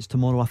minutes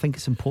tomorrow. I think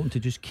it's important to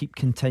just keep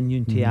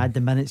continuing to add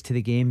the minutes to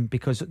the game,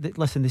 because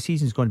listen, the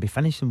season's going to be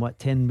finished in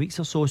 10 weeks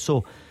or so.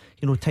 So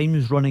time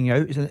is running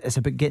out. It's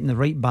about getting the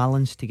right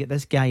balance to get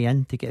this guy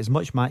in, to get as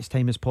much match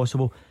time as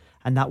possible,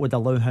 and that would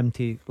allow him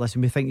to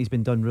listen. We think he's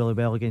been done really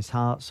well against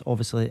Hearts,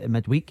 obviously, at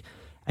midweek,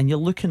 and you're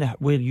looking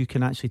at where you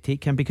can actually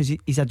take him, because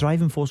he's a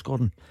driving force,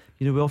 Gordon.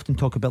 We often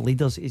talk about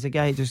leaders. He's a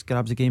guy who just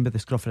grabs the game by the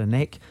scruff of the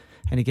neck,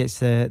 and he gets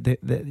the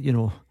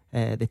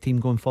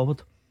team going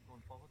forward.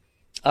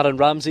 Aaron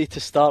Ramsey to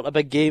start a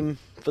big game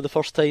for the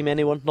first time,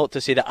 anyone? Not to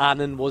say that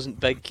Annan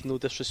wasn't big, no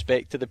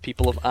disrespect to the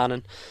people of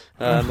Annan.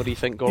 What do you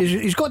think, Gordon?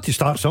 He's got to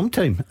start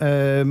sometime.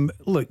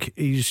 Look,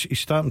 he's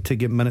starting to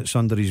get minutes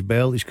under his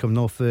belt. He's coming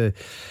off the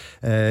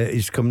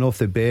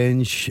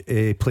bench.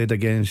 He played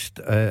against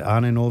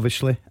Annan,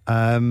 obviously.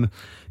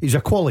 He's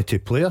a quality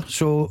player,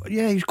 so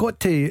yeah, he's got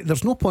to.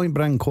 There's no point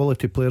bringing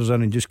quality players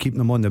in and just keeping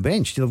them on the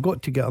bench. They've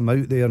got to get them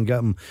out there and get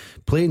them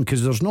playing,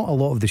 because there's not a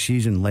lot of the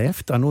season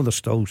left. I know there's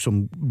still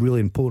some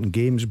really important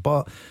games,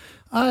 but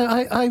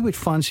I would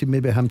fancy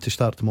maybe him to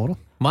start tomorrow.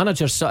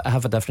 Managers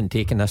have a different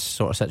take in this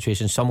sort of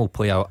situation. Some will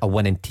play a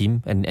winning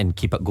team and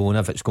keep it going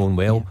if it's going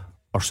well,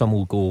 or some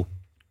will go,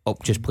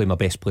 just play my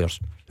best players,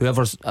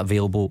 whoever's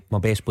available, my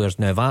best players.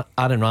 Now if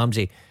Aaron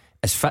Ramsey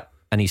is fit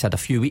and he's had a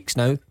few weeks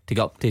now to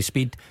get up to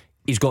speed,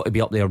 he's got to be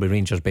up there with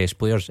Rangers' best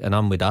players, and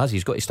I'm with Az.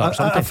 He's got to start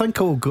sometime. I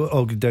think I'll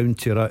go down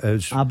to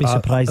I'll be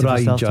surprised if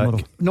he starts tomorrow.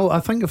 No,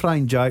 I think if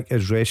Ryan Jack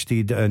is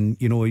rested and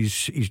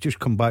he's just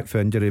come back from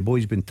injury, the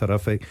boy's been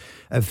terrific.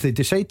 If they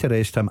decide to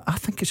rest him, I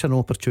think it's an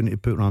opportunity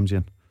to put Ramsey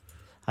in.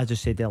 I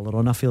just said earlier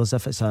on, I feel as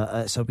if it's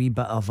a wee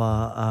bit of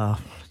a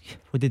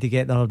what did he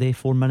get the other day?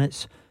 4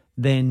 minutes.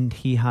 Then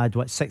he had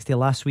 60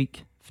 last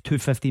week.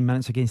 15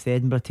 minutes against the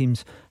Edinburgh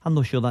teams. I'm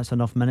not sure that's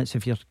enough minutes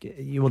if you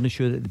weren't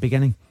sure at the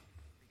beginning.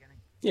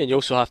 Yeah, and you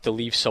also have to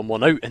leave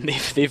someone out, and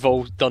they've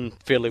all done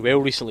fairly well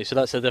recently, so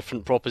that's a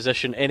different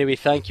proposition. Anyway,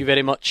 thank you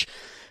very much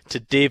to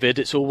David.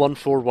 It's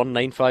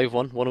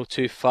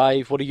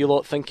 01419511025. What do you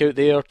lot think out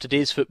there?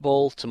 Today's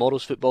football,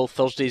 tomorrow's football,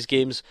 Thursday's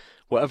games,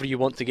 whatever you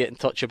want to get in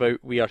touch about,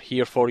 we are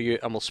here for you,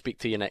 and we'll speak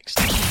to you next.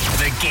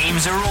 The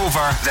games are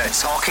over. The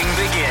talking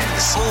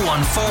begins.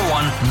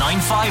 0141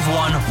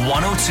 951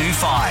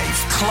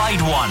 1025.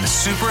 Clyde One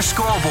Super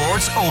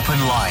Scoreboards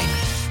Open Line.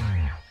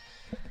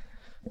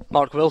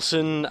 Mark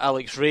Wilson,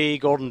 Alex Ray,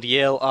 Gordon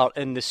Dalziel are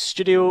in the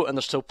studio, and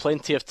there's still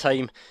plenty of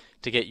time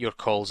to get your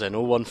calls in.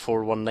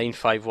 0141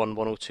 951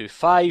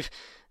 1025,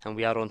 and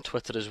we are on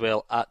Twitter as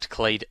well at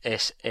Clyde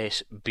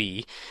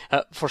SSB.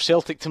 For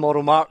Celtic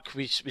tomorrow, Mark,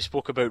 we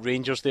spoke about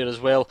Rangers there as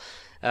well.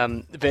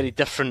 Very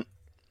different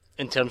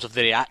in terms of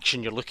the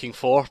reaction you're looking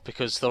for,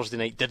 because Thursday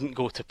night didn't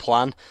go to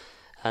plan.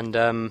 And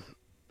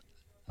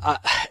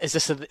is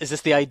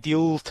this the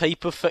ideal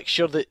type of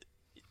fixture that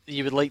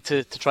you would like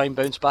to try and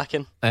bounce back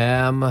in?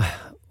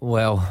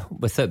 Well,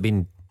 without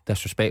being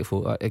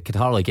disrespectful, it could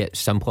hardly get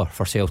simpler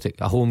for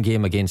Celtic. A home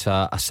game against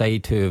a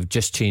side who have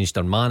just changed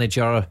their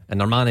manager, and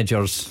their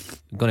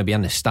manager's going to be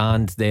in the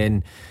stand,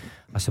 then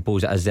I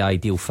suppose it is the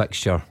ideal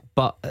fixture.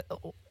 But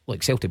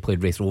like Celtic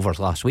played Raith Rovers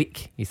last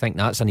week, you think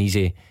that's an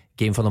easy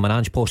game for them, and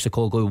Ange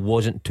Postecoglou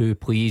wasn't too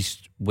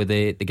pleased with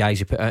the guys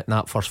he put out in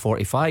that first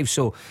 45.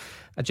 So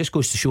it just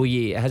goes to show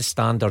you his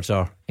standards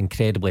are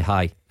incredibly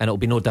high, and it'll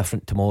be no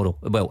different tomorrow.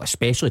 Well,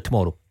 especially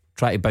tomorrow.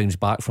 Try to bounce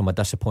back from a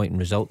disappointing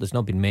result. There's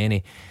not been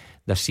many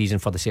this season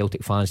for the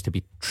Celtic fans to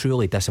be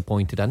truly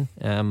disappointed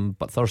in,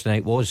 but Thursday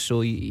night was.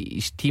 So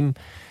his team,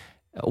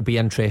 it'll be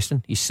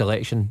interesting. His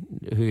selection,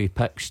 who he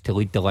picks to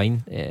lead the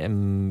line,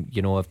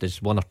 if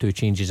there's one or two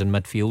changes in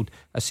midfield,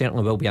 it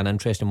certainly will be an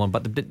interesting one.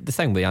 But the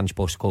thing with Ange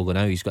Postecoglou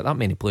now, he's got that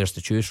many players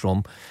to choose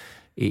from.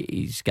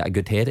 He's got a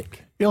good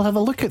headache. You'll have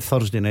a look at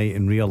Thursday night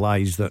and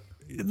realise that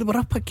they were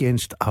up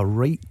against a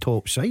right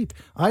top side.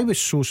 I was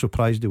so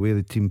surprised the way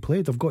the team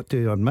played. I've got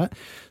to admit,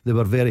 they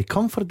were very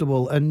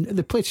comfortable, and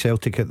they played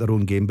Celtic at their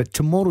own game. But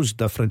tomorrow's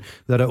different.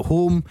 They're at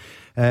home,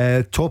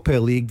 top of the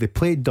league. They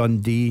played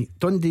Dundee.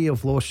 Dundee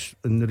have lost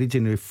in the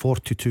region of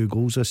 42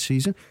 goals this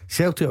season.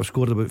 Celtic have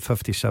scored about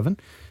 57.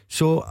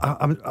 So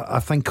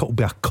I think it'll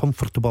be a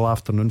comfortable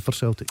afternoon for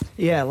Celtic.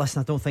 Yeah, listen,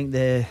 I don't think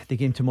the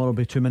game tomorrow will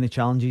be too many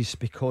challenges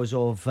because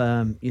of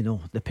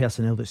the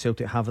personnel that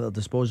Celtic have at their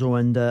disposal.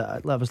 And I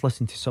was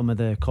listening to some of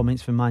the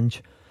comments from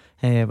Manj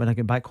when I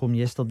got back home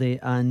yesterday,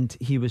 and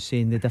he was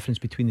saying the difference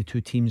between the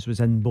two teams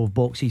was in both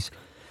boxes.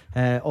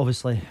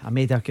 Obviously,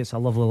 Almeida gets a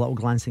lovely little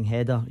glancing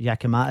header,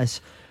 Giacomattis.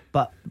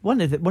 But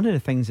one of the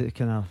things that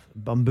kind of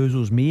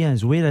bamboozles me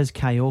is, where is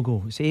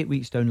Kyogo? It's 8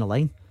 weeks down the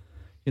line.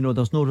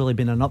 There's not really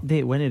been an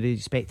update. When are they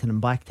expecting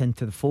him back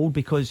into the fold?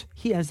 Because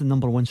he is the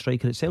number one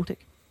striker at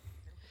Celtic.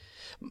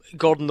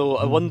 Gordon, though,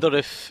 I wonder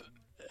if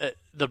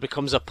there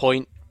becomes a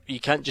point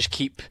you can't just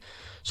keep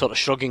sort of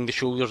shrugging the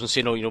shoulders and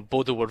saying,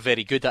 Bodo were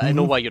very good. I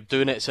know why you're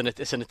doing it.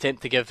 It's an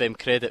attempt to give them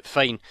credit,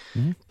 fine.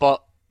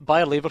 But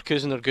Bayer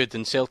Leverkusen are good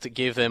and Celtic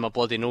gave them a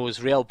bloody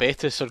nose. Real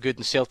Betis are good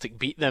and Celtic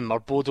beat them. Are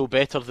Bodo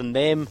better than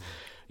them?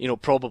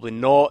 Probably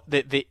not.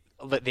 They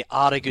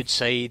are a good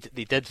side.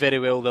 They did very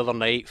well the other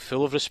night,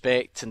 full of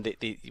respect, and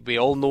we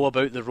all know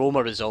about the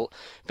Roma result.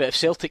 But if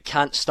Celtic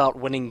can't start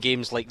winning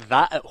games like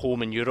that at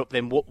home in Europe,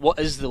 then what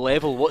is the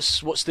level?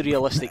 What's the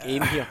realistic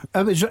aim here?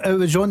 It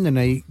was on the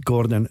night,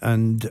 Gordon,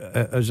 and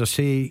as I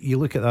say, you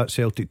look at that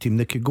Celtic team,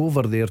 they could go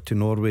over there to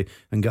Norway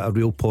and get a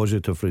real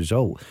positive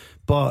result.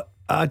 But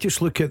I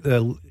just look at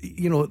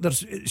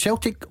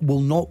Celtic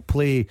will not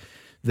play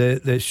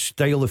the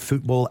style of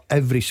football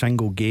every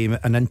single game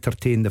and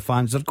entertain the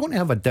fans. They're going to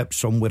have a dip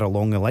somewhere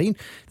along the line.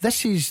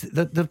 This is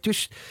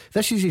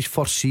his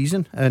first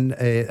season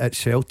at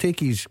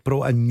Celtic. He's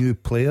brought in new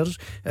players,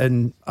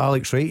 and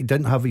Alex Wright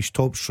didn't have his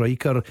top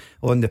striker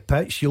on the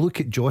pitch. You look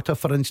at Jota,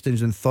 for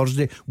instance, on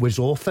Thursday was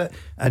off it,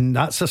 and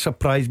that's a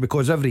surprise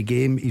because every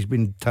game he's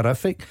been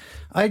terrific.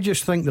 I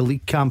just think the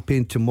league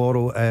campaign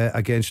tomorrow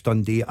against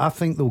Dundee, I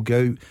think they'll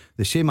go out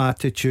the same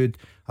attitude.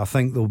 I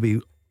think they'll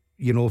be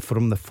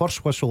from the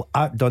first whistle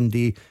at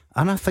Dundee,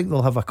 and I think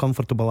they'll have a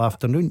comfortable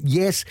afternoon.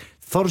 Yes,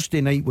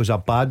 Thursday night was a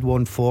bad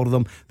one for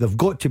them. They've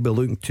got to be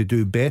looking to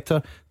do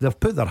better. They've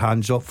put their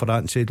hands up for that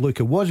and said, look,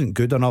 it wasn't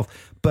good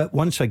enough. But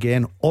once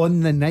again,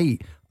 on the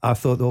night, I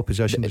thought the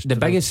opposition was... The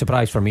biggest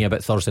surprise for me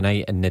about Thursday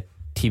night and the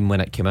team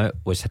when it came out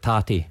was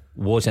Hatate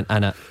wasn't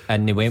in it,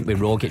 and they went with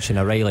Rogic and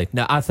O'Reilly.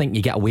 Now I think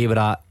you get away with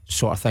that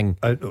sort of thing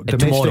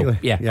tomorrow.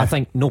 Yeah, I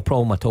think no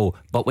problem at all.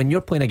 But when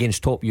you're playing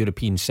against top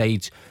European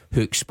sides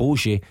who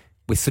expose you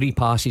with 3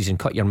 passes and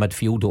cut your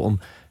midfield at them,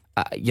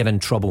 you're in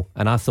trouble.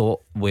 And I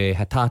thought with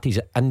Hatate's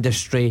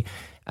industry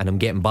and him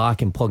getting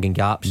back and plugging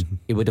gaps,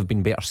 he would have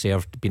been better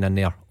served being in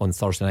there on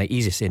Thursday night.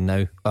 Easy saying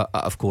now,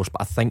 of course,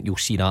 but I think you'll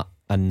see that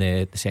in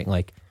the second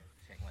leg.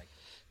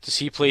 Does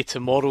he play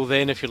tomorrow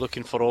then, if you're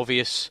looking for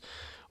obvious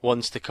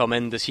ones to come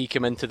in? Does he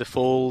come into the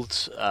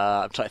fold?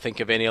 I'm trying to think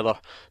of any other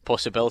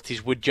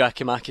possibilities. Would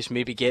Giacomakis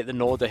maybe get the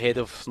nod ahead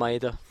of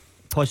Maeda?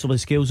 Possibly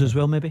Scales as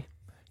well, maybe.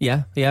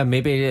 Yeah,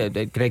 maybe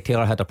Greg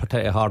Taylor had a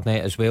particularly hard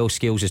night as well.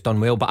 Scales has done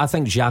well, but I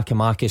think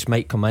Giacomakis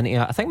might come into it.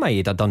 I think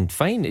Maeda done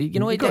fine. He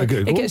got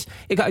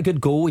a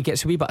good goal. He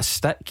gets a wee bit of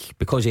stick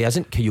because he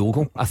isn't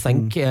Kyogo, I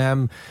think.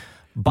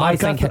 But Mark,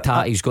 I think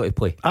Hatate's got to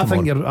play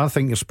tomorrow. I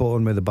think you're spot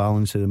on with the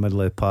balance in the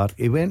middle of the park.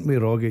 He went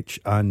with Rogic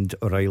and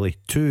O'Reilly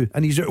too,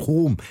 and he's at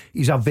home.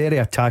 He's a very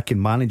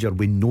attacking manager.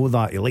 We know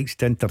that. He likes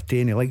to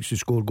entertain. He likes to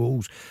score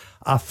goals.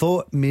 I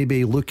thought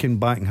maybe looking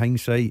back in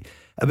hindsight,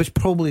 it was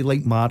probably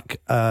like Mark,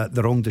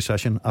 the wrong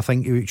decision. I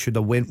think he should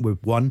have went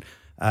with one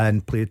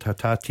and played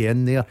Hatate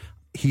in there.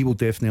 He will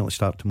definitely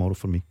start tomorrow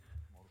for me.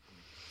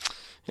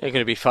 Yeah,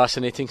 going to be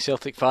fascinating.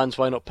 Celtic fans,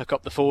 why not pick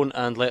up the phone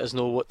and let us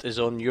know what is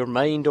on your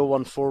mind?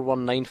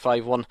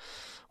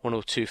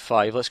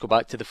 01419511025. Let's go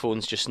back to the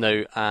phones just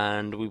now,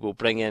 and we will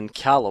bring in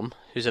Callum,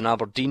 who's an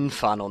Aberdeen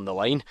fan, on the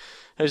line.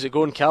 How's it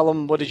going,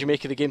 Callum? What did you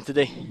make of the game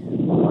today?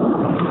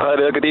 Hi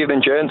there, good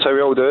evening, gents. How are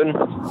we all doing?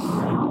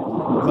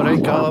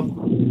 Alright, Callum.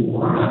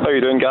 How are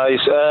you doing, guys?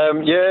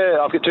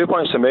 Yeah, I've got 2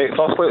 points to make.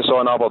 Firstly, it's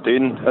on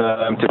Aberdeen.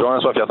 To be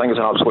honest with you, I think it's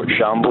an absolute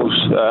shambles.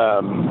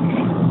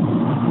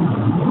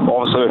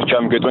 Obviously with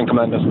Jim Goodwin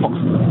coming in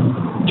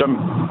Jim,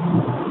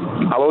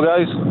 hello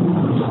guys?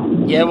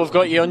 Yeah, we've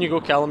got you on. You go,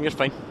 Callum, you're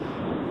fine.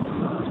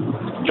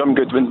 Jim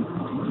Goodwin.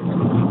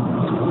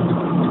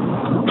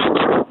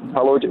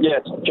 Hello, yeah,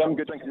 Jim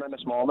Goodwin coming in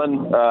this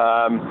morning.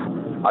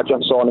 I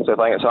just honestly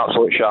think it's an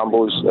absolute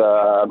shambles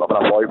of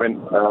an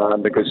appointment,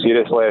 because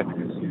seriously,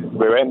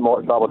 we went and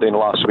watched Aberdeen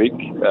last week.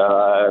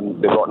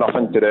 They brought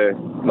nothing to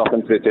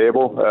the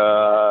table.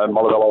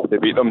 Motherwell obviously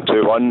beat them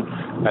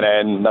 2-1, and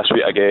then this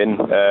week again,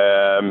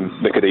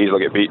 they could easily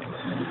get beat.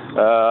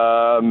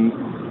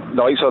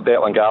 the likes of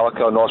Declan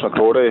Gallagher, Ross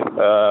McCrory,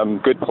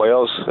 good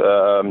players.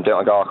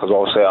 Declan Gallagher's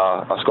obviously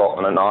a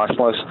Scotland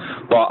internationalist,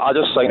 but I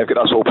just think they've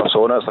got this whole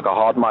persona. It's like a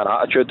hard man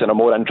attitude, and I'm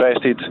more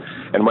interested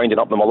in winding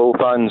up the Motherwell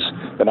fans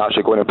than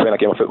actually going and playing a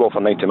game of football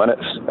for 90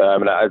 minutes.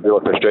 And it is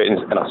really frustrating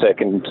in a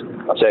second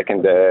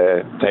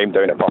time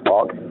down at Bur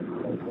Park.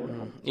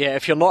 Yeah,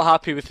 if you're not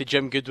happy with the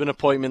Jim Goodwin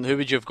appointment, who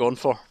would you have gone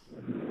for?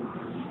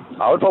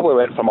 I would probably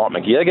went for Mark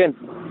McGee again.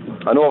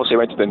 I know obviously he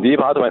went to Dundee,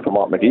 but I'd have went for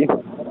Mark McGee.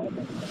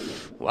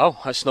 Wow,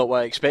 that's not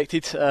what I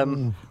expected.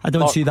 I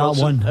don't Mark see that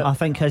Wilson, one. I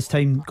think his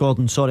time,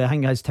 Gordon, I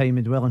think his time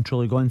had well and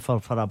truly gone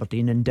for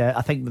Aberdeen, and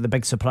I think the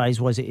big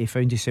surprise was that he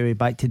found his way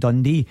back to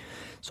Dundee.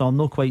 So I'm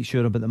not quite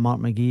sure about the Mark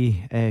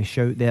McGee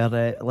shout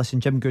there. Listen,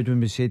 Jim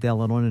Goodwin was said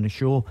earlier on in the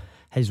show,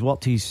 he's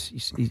worked,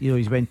 he's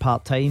went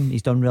part-time,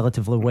 he's done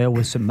relatively well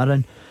with St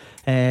Mirren.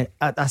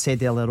 I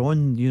said earlier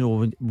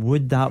on,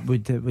 would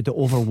it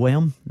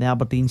overwhelm the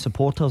Aberdeen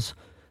supporters,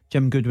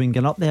 Jim Goodwin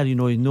getting up there?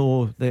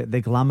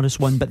 The glamorous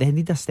one, but they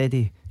need a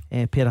steady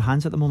pair of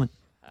hands at the moment.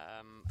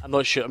 I'm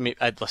not sure.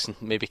 Listen,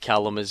 maybe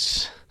Callum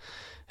has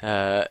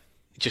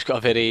just got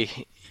a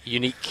very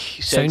unique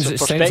sense of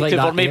perspective. Sounds like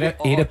that or maybe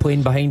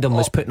aeroplane behind him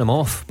was putting him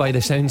off by the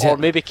sounds. Or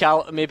maybe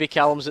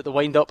Callum's at the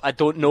wind up. I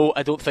don't know.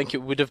 I don't think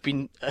it would have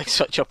been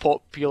such a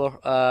popular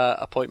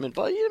appointment.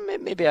 But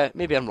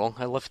maybe I'm wrong.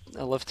 I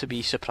live to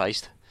be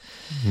surprised.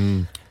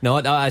 No,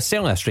 it's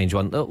certainly a strange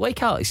one.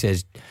 Like Alex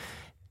says,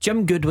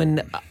 Jim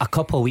Goodwin a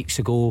couple of weeks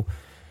ago,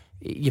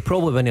 you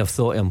probably wouldn't have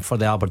thought of him for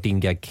the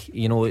Aberdeen gig.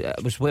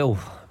 It was well,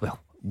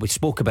 we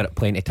spoke about it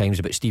plenty of times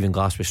about Stephen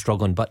Glass was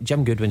struggling, but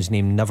Jim Goodwin's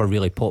name never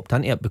really popped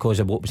into it because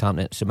of what was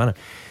happening at St Mirren.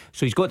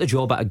 So he's got the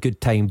job at a good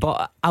time.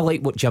 But I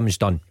like what Jim's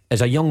done.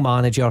 As a young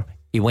manager,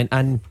 he went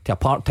in to a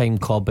part-time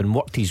club and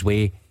worked his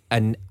way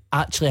and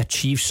actually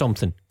achieved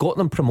something, got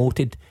them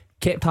promoted,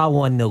 kept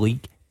Alloa in the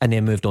league, and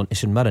then moved on to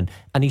St Mirren,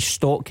 and his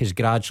stock has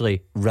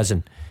gradually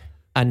risen.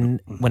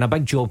 And when a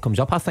big job comes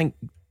up, I think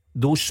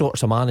those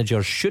sorts of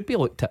managers should be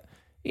looked at,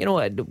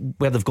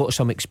 where they've got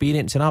some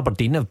experience. And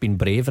Aberdeen have been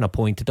brave and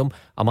appointed him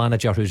a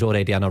manager who's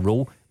already in a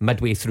role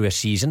midway through a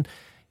season.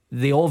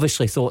 They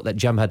obviously thought that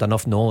Jim had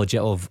enough knowledge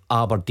of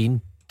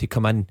Aberdeen to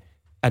come in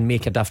and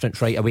make a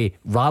difference right away,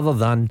 rather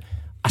than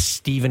a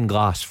Stephen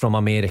Glass from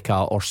America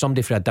or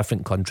somebody from a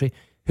different country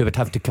who would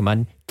have to come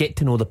in, get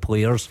to know the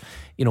players,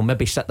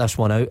 maybe sit this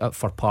one out at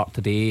Fir Park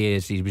today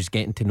as he was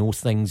getting to know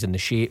things and the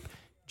shape.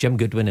 Jim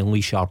Goodwin and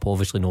Lee Sharp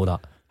obviously know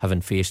that,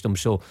 having faced him.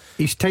 So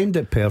he's timed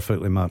it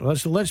perfectly, Mark.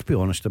 Let's be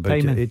honest about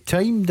it. He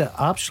timed it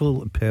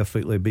absolutely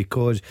perfectly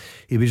because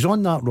he was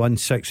on that run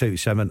 6 out of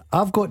 7.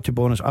 I've got to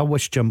be honest, I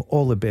wish Jim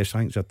all the best. I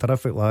think he's a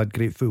terrific lad,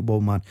 great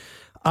football man.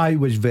 I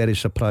was very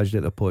surprised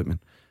at the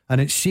appointment,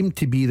 and it seemed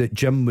to be that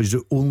Jim was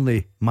the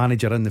only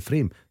manager in the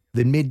frame.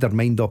 They made their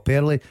mind up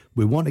early.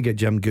 We want to get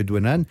Jim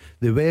Goodwin in.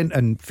 They went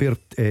and fair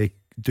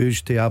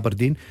dues to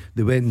Aberdeen.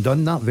 They went and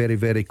done that very,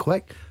 very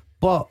quick.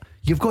 But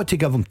you've got to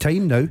give him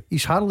time now.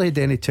 He's hardly had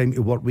any time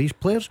to work with his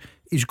players.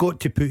 He's got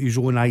to put his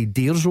own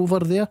ideas over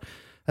there.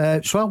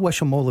 So I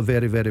wish him all the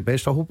very, very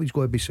best. I hope he's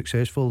going to be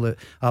successful at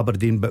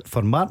Aberdeen. But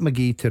for Mark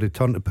McGee to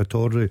return to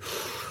Pittodrie,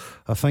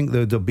 I think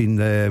there'd have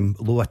been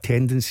low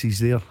attendances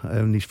there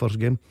in his first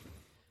game.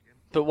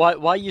 But why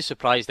are you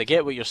surprised? I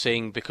get what you're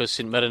saying, because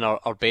St Mirren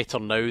are better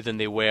now than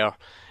they were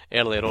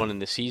earlier on in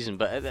the season,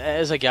 but it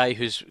is a guy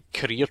whose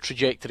career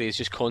trajectory is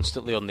just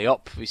constantly on the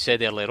up. We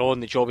said earlier on,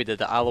 the job he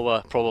did at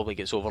Alloa probably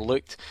gets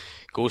overlooked,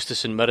 goes to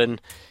St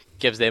Mirren,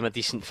 gives them a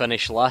decent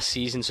finish last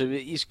season, so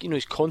he's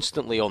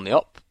constantly on the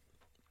up.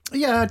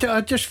 Yeah,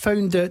 I just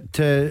found that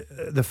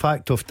the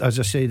fact of, as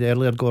I said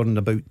earlier, Gordon,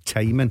 about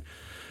timing.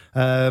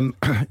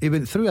 He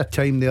went through a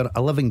time there,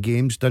 11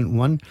 games, didn't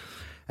win.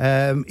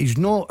 He's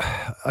not,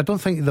 I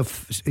don't think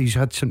he's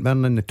had St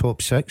Mirren in the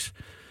top 6.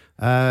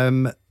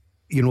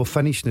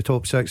 Finish in the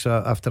top 6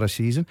 after a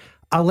season.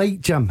 I like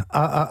Jim.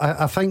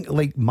 I think,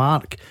 like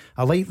Mark,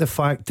 I like the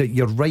fact that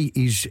you're right.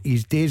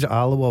 His days at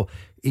Alloa,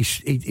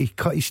 he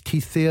cut his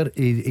teeth there.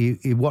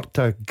 He worked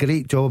a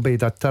great job. He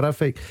had a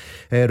terrific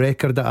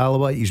record at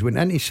Alloa. He's went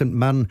into St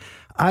Mirren.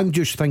 I'm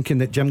just thinking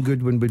that Jim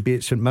Goodwin would be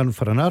at St Mirren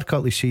for another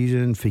couple of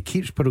seasons. If he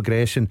keeps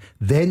progressing,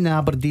 then the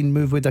Aberdeen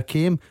move would have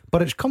came.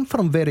 But it's come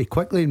from very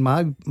quickly, in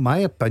my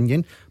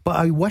opinion. But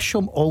I wish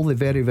him all the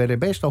very, very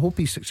best. I hope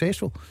he's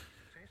successful.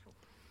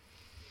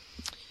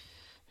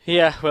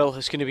 Yeah, well,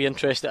 it's going to be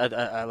interesting.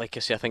 Like I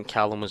say, I think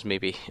Callum was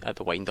maybe at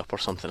the wind-up or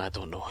something. I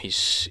don't know.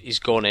 He's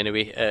gone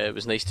anyway. It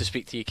was nice to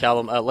speak to you,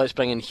 Callum. Let's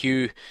bring in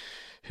Hugh,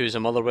 who's a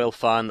Motherwell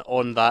fan,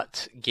 on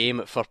that game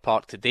at Fir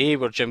Park today,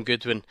 where Jim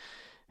Goodwin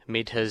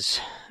made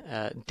his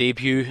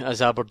debut as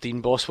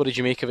Aberdeen boss. What did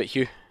you make of it,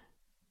 Hugh?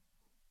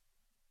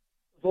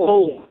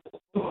 My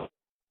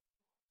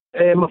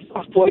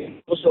first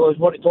point I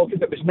want to talk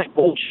about was Nick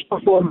Walsh's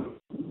performance.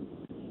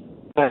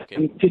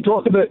 To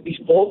talk about his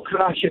ball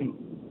crashing,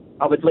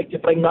 I would like to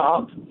bring that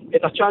up. He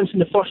had a chance in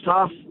the first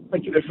half, I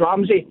think it was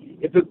Ramsey.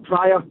 He booked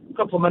Pryor. A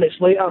couple of minutes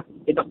later,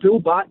 he had a pull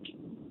back,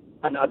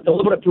 and a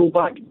deliberate pull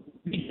back.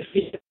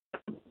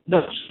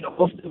 That's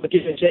enough to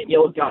give a second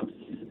yellow card.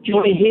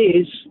 Johnny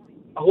Hayes,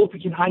 hope he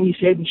can hang his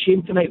head in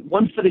shame tonight.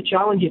 One for the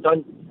challenge he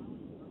done,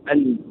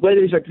 and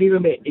whether he's agreed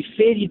with me, he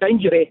faded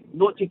injury,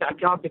 not to get a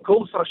card, he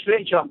calls for a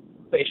stretcher,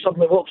 but he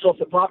suddenly walks off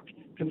the park,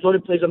 comes on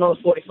and plays another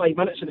 45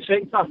 minutes in the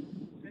second half.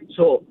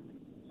 So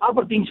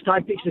Aberdeen's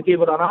tactics today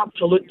were an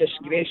absolute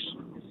disgrace.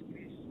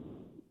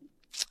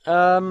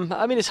 I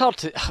mean, it's hard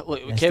to look.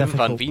 Kevin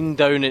difficult. Van Veen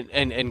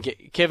down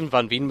Kevin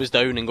Van Veen was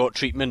down and got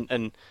treatment,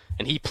 and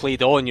he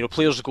played on. You know,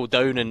 players go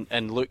down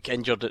and look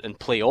injured and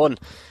play on.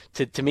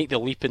 To make the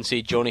leap and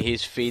say Johnny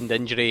Hayes feigned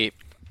injury,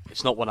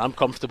 it's not one I'm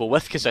comfortable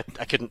with, because I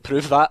couldn't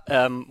prove that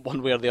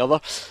one way or the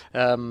other.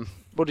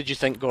 What did you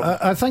think, Gordon?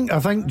 I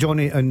think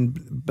Johnny, on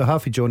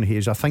behalf of Johnny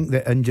Hayes, I think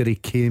the injury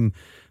came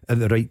at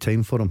the right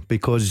time for him,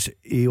 because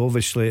he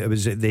obviously, it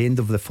was at the end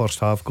of the first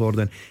half,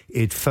 Gordon,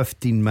 he had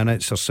 15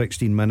 minutes or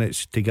 16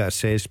 minutes to get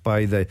assessed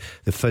by the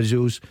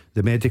physios,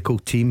 the medical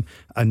team,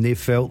 and they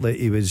felt that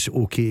he was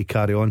okay to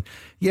carry on.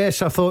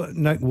 Yes, I thought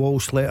Nick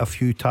Walsh let a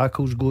few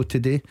tackles go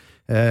today.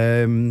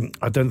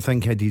 I don't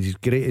think he had his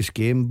greatest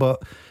game,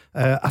 but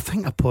I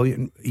think a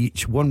point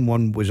each,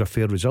 1-1 was a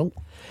fair result.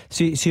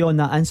 See on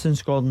that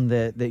instance, Gordon,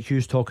 that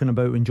Hugh's talking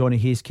about, when Johnny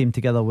Hayes came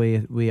together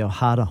with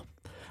O'Hara,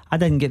 I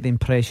didn't get the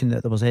impression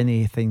that there was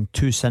anything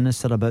too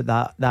sinister about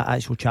that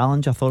actual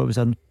challenge. I thought it was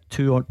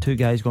two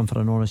guys going for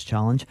an honest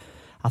challenge.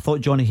 I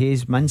thought Johnny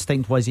Hayes, my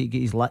instinct was he'd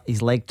get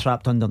his leg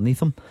trapped underneath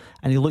him,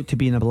 and he looked to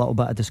be in a little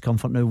bit of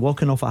discomfort. Now,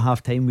 walking off at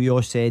half time, we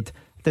all said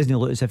it doesn't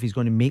look as if he's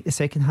going to make the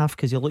second half,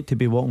 because he looked to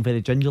be walking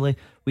very gingerly.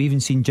 We even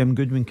seen Jim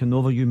Goodwin come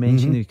over, you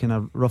mentioned, who kind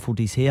of ruffled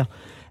his hair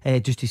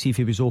just to see if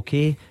he was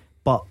okay.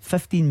 But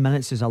 15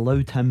 minutes has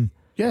allowed him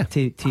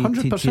to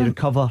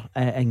recover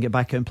and get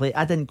back out and play.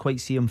 I didn't quite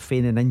see him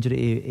feigning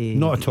injury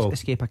not at all.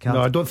 Escape a card.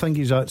 No, I don't think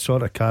he's that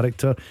sort of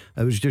character.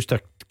 It was just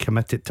a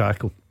committed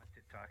tackle.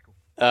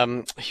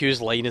 Hugh's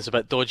line is a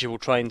bit dodgy. We'll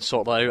try and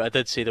sort that out. I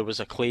did say there was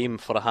a claim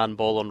for a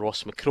handball on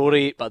Ross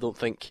McCrory, but I don't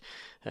think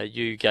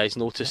you guys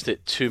noticed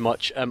it too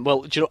much.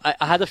 Well, do you know,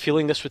 I had a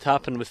feeling this would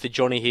happen with the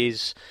Johnny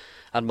Hayes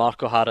and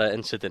Mark O'Hara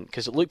incident,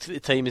 because it looked at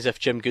the time as if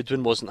Jim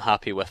Goodwin wasn't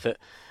happy with it.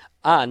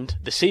 And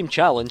the same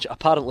challenge,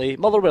 apparently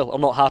Motherwell are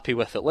not happy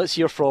with it. Let's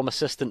hear from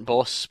assistant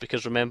boss,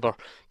 because remember,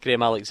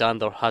 Graham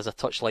Alexander has a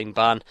touchline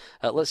ban.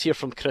 Let's hear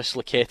from Chris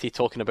Lucketti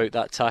talking about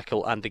that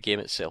tackle and the game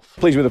itself.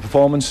 Pleased with the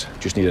performance.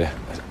 Just need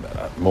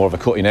a more of a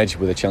cutting edge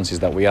with the chances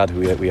that we had.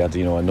 We had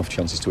enough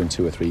chances to win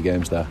 2 or 3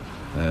 games there,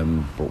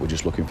 but we're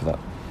just looking for that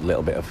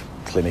little bit of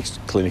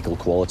clinical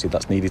quality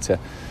that's needed to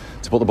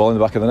put the ball in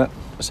the back of the net.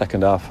 The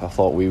second half, I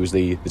thought we was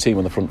the team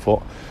on the front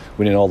foot,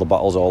 winning all the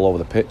battles all over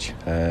the pitch,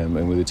 and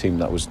we were the team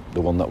that was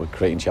the one that were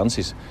creating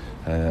chances,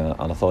 and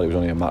I thought it was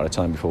only a matter of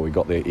time before we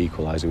got the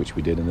equaliser, which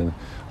we did, and then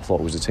I thought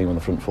it was the team on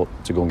the front foot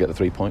to go and get the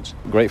 3 points.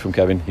 Great from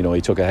Kevin.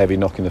 He took a heavy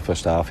knock in the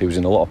first half. He was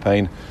in a lot of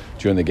pain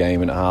during the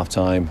game, and at half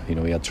time he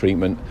had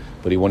treatment,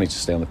 but he wanted to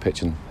stay on the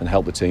pitch and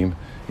help the team.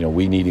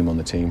 We need him on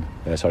the team,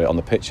 on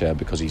the pitch,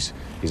 because he's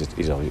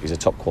a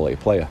top quality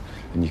player,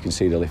 and you can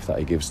see the lift that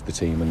he gives the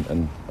team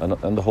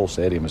and the whole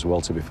stadium as well,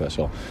 to be fair.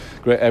 So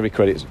great, every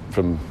credit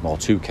to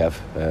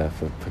Kev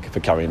for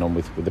carrying on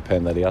with the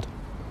pain that he had.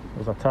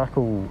 There was a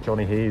tackle,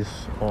 Johnny Hayes,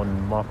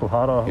 on Mark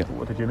O'Hara. Yeah.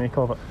 What did you make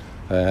of it?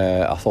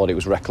 I thought it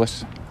was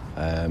reckless.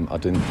 I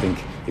didn't think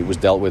it was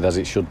dealt with as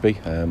it should be,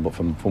 but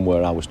from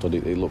where I was stood,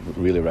 it looked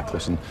really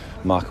reckless, and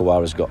Mark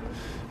O'Hara's got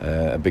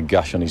a big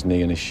gash on his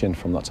knee and his shin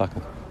from that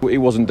tackle. It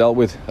wasn't dealt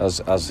with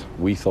as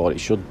we thought it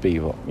should be,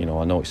 but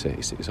I know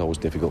it's always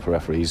difficult for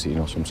referees.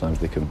 Sometimes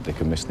they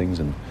can miss things,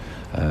 and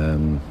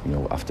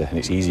after, and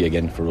it's easy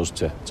again for us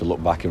to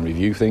look back and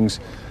review things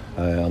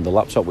on the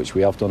laptop, which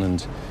we have done,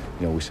 and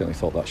we certainly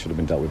thought that should have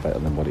been dealt with better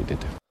than what it did.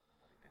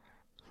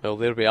 Well,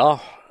 there we are.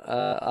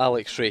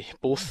 Alex, Ray,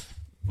 both.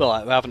 Well,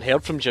 I haven't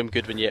heard from Jim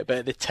Goodwin yet, but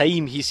at the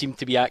time he seemed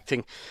to be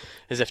acting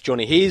as if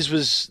Johnny Hayes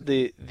was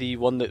the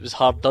one that was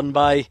hard done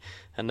by,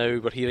 and now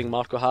we're hearing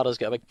Mark O'Hara's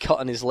got a big cut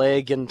on his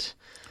leg, and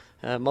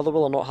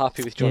Motherwell are not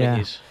happy with Johnny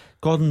Hayes.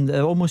 Gordon, it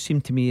almost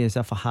seemed to me as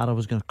if O'Hara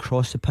was going to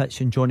cross the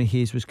pitch and Johnny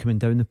Hayes was coming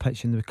down the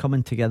pitch, and they were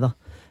coming together.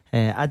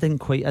 I didn't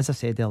quite, as I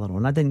said earlier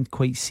on, I didn't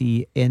quite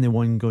see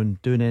anyone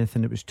doing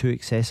anything that was too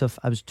excessive.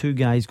 I was 2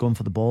 guys going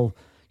for the ball,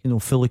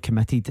 fully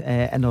committed,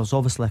 and there was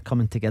obviously a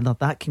coming together.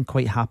 That can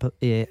quite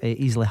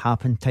easily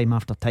happen time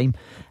after time,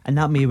 and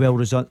that may well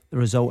result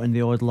in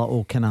the odd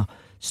little kind of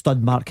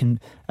stud mark. And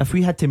if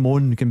we had to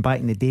moan going back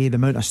in the day, the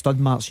amount of stud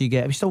marks you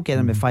get, we still get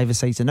them at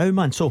 5-a-side now,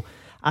 man. So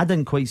I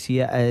didn't quite see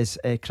it as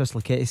Chris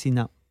Lucketti seen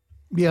that.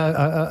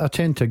 Yeah, I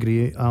tend to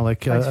agree,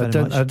 Alec. I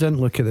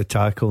didn't look at the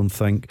tackle and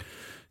think,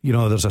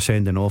 there's a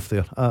sending off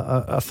there.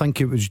 I think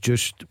it was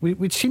just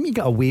we'd seem to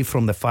get away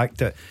from the fact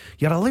that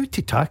you're allowed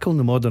to tackle in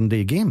the modern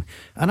day game,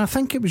 and I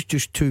think it was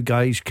just 2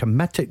 guys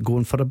committed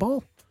going for the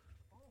ball.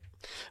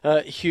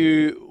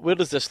 Hugh, where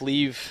does this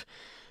leave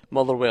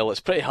Motherwell?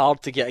 It's pretty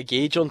hard to get a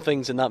gauge on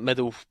things in that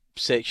middle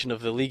section of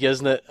the league,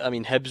 isn't it? I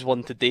mean, Hibs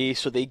won today,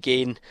 so they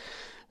gain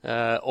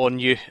on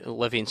you.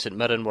 Livy and St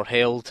Mirren were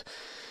held.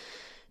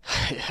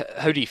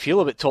 How do you feel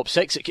about top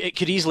 6? It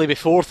could easily be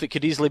 4th, it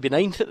could easily be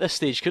 9th at this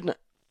stage, couldn't it?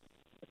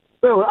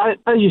 Well,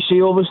 as you say,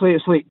 obviously,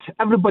 it's like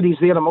everybody's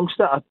there amongst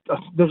it.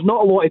 There's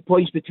not a lot of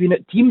points between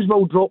it. Teams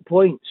will drop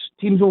points.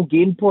 Teams will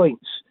gain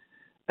points.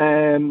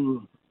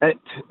 It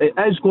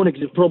is going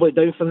to probably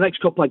down for the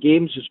next couple of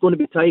games. It's going to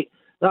be tight.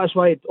 That's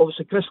why,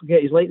 obviously, Chris will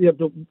get his light there.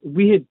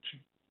 We had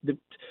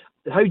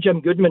how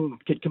Jim Goodman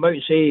could come out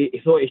and say he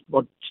thought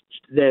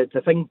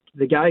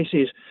the guy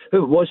says,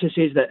 who it was, he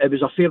says that it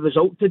was a fair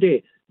result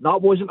today.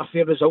 That wasn't a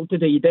fair result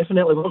today. You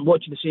definitely weren't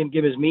watching the same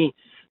game as me.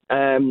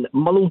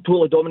 Mullen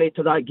totally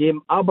dominated that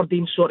game.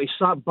 Aberdeen sort of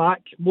sat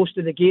back most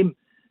of the game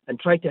and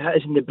tried to hit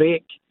us in the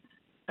break.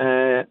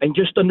 And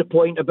just on the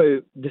point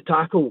about the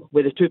tackle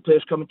with the two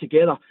players coming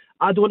together,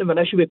 I don't have an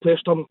issue with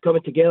players coming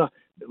together.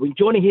 But when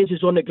Johnny Hayes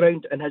is on the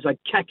ground and has a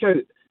kick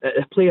out at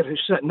the player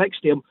who's sitting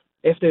next to him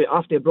after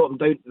they brought him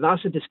down,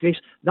 that's a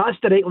disgrace. That's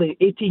directly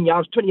 18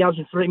 yards, 20 yards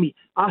in front of me.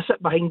 I sit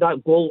behind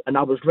that goal and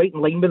I was right in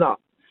line with that.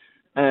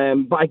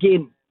 But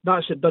again,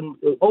 that's it done.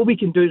 All we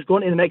can do is go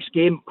into the next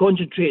game,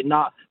 concentrate on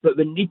that, but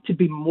we need to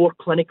be more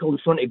clinical in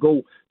front of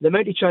goal. The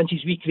amount of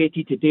chances we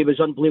created today was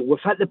unbelievable.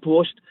 We've hit the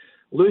post,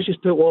 Lewis has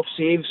put off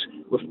saves,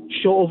 we've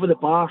shot over the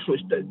bar, so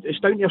it's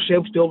down to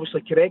yourselves to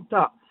obviously correct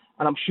that,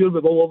 and I'm sure we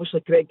will obviously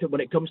correct it when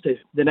it comes to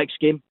the next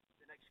game.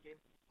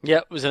 Yeah,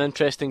 it was an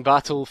interesting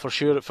battle for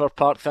sure at Fir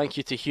Park. Thank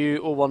you to Hugh,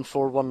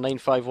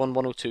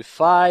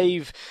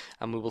 01419511025,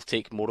 and we will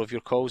take more of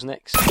your calls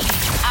next.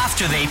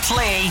 After they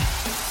play,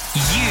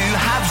 you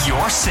have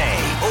your say.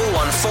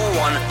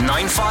 0141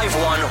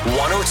 951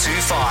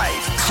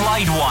 1025.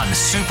 Clyde One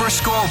Super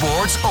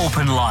Scoreboards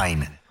Open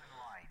Line.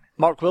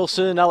 Mark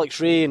Wilson, Alex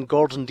Ray and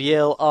Gordon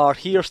Dalziel are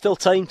here. Still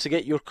time to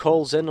get your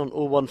calls in on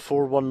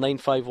 0141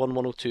 951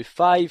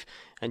 1025,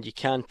 and you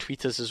can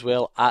tweet us as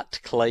well at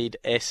Clyde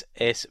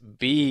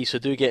SSB. So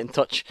do get in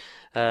touch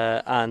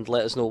and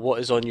let us know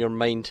what is on your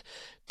mind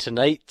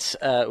tonight.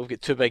 We've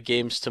got two big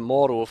games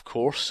tomorrow, of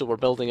course, so we're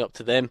building up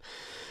to them.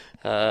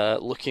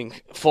 Looking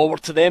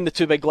forward to them, the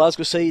two big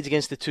Glasgow sides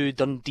against the two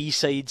Dundee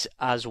sides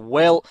as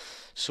well.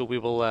 So we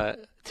will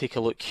take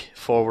a look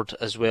forward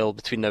as well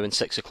between now and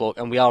 6 o'clock.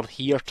 And we are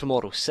here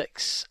tomorrow,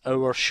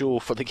 6-hour show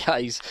for the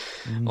guys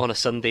on a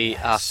Sunday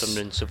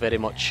afternoon. So very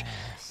much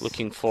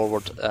looking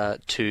forward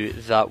to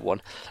that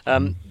one.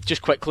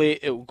 Just quickly,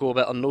 it will go a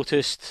bit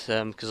unnoticed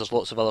because there's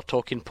lots of other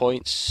talking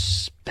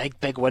points.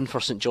 Big win for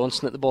St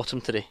Johnstone at the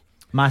bottom today.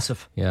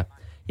 Massive. Yeah.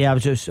 Yeah, I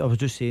was just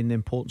saying the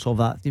importance of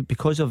that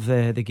because of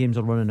the games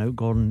are running out,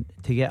 Gordon,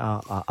 to get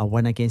a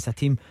win against a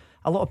team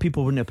a lot of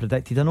people wouldn't have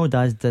predicted. I know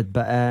Daz did,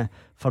 but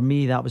for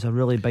me that was a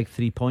really big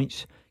 3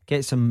 points.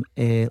 Get some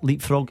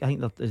leapfrog. I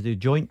think is the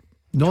joint.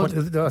 No,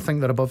 I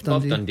think they're above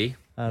Dundee.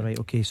 Right,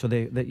 okay. So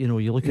they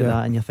you look at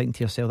that and you think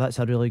to yourself, that's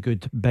a really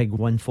good big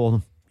win for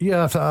them.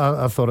 Yeah,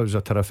 I thought it was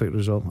a terrific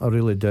result. I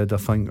really did. I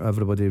think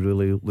everybody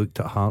really looked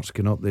at Hearts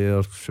going up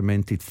there,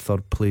 cemented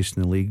third place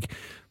in the league.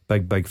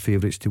 Big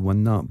favourites to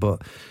win that.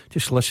 But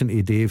just listen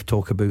to Dave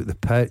talk about the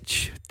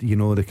pitch,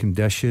 the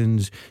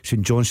conditions.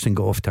 St Johnstone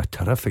got off to a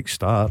terrific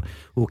start.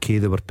 Okay,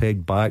 they were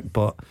pegged back,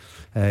 but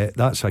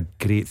that's a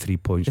great 3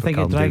 points. I think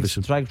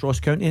it dragged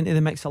Ross County into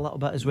the mix a little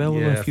bit as well,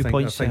 with a few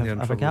points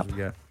of a gap.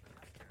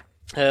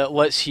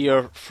 Let's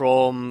hear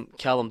from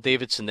Callum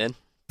Davidson then.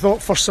 I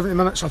thought first 70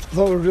 minutes I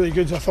thought we were really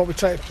good. I thought we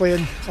tried to play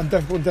in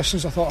difficult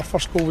conditions. I thought our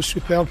first goal was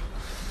superb.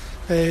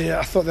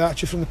 I thought the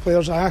attitude from the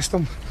players, I asked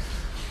them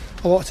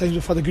a lot of times,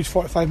 we've had a good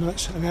 45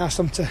 minutes and I asked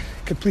them to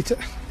complete it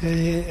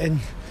and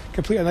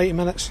complete a 90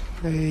 minutes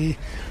to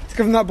give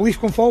them that belief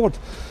going forward.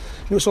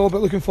 It's all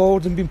about looking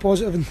forward and being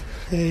positive, and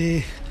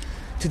today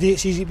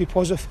it's easy to be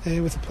positive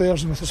with the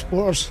players and with the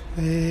supporters.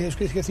 It's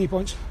great to get 3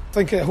 points. I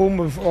think at home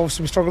we've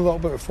struggled a little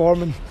bit with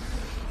form, and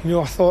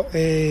I thought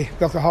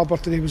Belka Harbour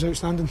today was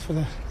outstanding for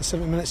the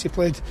 70 minutes he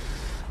played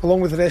along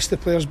with the rest of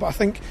the players, but I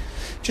think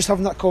just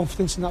having that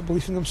confidence and that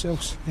belief in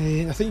themselves,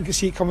 I think you can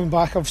see it coming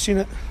back. I've seen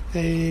it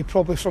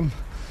probably from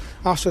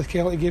after the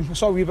Celtic game. I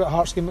saw a wee bit of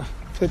Hearts game, I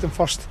played them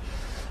first.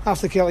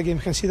 After the Celtic game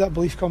I can see that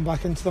belief come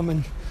back into them,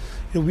 and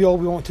we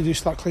want to do is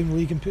start climbing the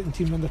league and putting the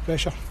team under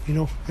pressure.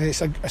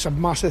 It's a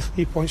massive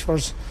 3 points for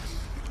us,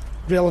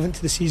 relevant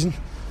to the season,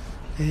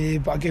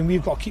 but again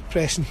we've got to keep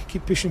pressing,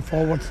 keep pushing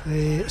forward.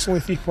 It's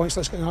only 3 points,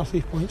 let's get another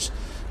 3 points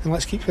and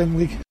let's keep playing the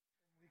league.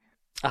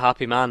 A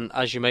happy man,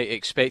 as you might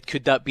expect.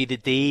 Could that be the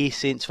day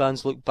Saints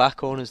fans look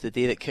back on as the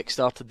day that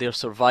kick-started their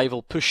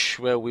survival push?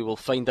 Well, we will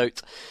find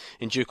out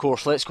in due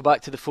course. Let's go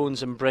back to the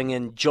phones and bring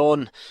in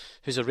John,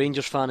 who's a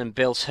Rangers fan in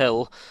Bells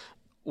Hill.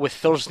 With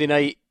Thursday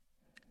night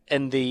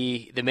in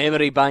the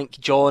memory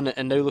bank, John,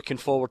 and now looking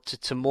forward to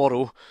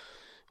tomorrow,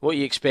 what are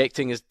you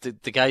expecting? Is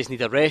the guys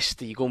need a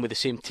rest? Are you going with the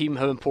same team?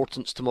 How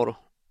important's tomorrow?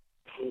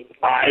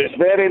 It's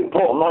very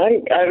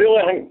important. I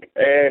really think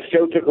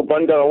Celtic will be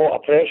under a lot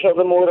of pressure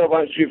tomorrow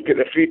once we've got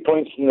the 3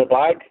 points in the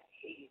bag.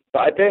 But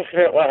I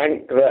definitely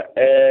think that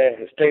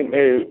it's time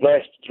to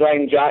rest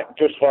Ryan Jack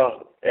just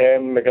for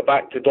we go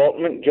back to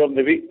Dortmund during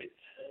the week.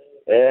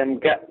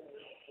 Get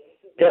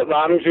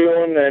Ramsey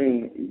on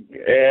and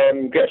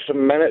get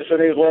some minutes on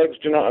his legs.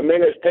 Do you know what I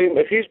mean? It's time.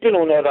 If he's been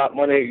on all that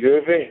money at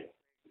Juve,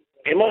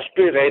 he must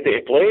be ready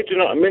to play. Do you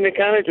know what I mean? He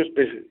can't just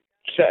be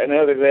sitting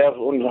out there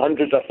on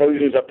hundreds of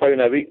thousands of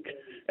pounds a week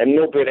and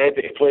not be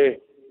ready to play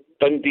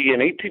Dundee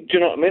United, do you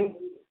know what I mean?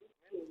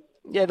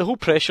 Yeah, the whole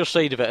pressure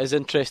side of it is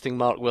interesting,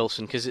 Mark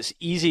Wilson, because it's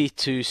easy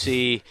to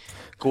say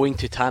going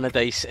to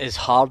Tannadice is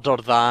harder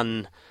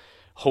than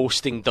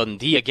hosting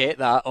Dundee. I get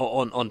that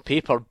on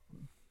paper,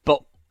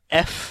 but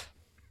if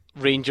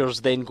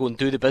Rangers then go and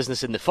do the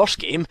business in the first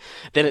game,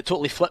 then it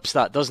totally flips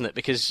that, doesn't it?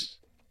 Because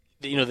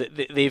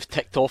they've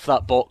ticked off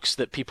that box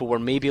that people were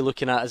maybe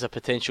looking at as a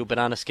potential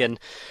banana skin.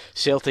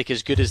 Celtic,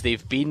 as good as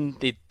they've been,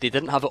 they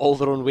didn't have it all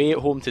their own way at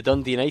home to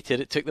Dundee United.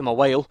 It took them a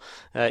while,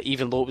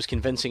 even though it was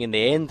convincing in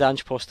the end.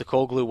 Ange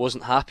Postecoglou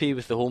wasn't happy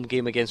with the home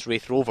game against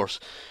Raith Rovers.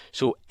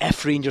 So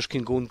if Rangers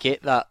can go and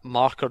get that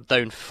marker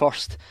down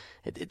first,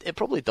 it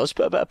probably does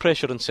put a bit of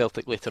pressure on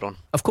Celtic later on.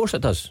 Of course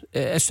it does.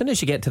 As soon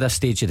as you get to this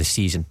stage of the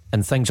season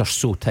and things are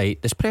so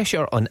tight, there's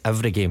pressure on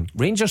every game.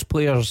 Rangers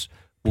players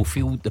will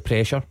feel the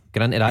pressure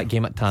going into that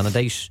game at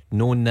Tannadice,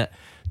 knowing that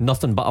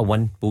nothing but a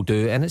win will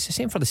do. And it's the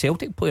same for the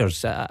Celtic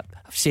players. I've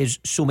said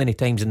so many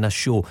times in this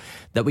show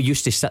that we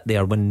used to sit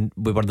there when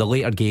we were the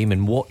later game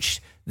and watch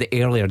the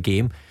earlier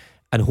game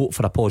and hope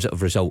for a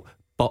positive result.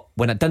 But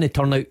when it didn't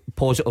turn out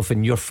positive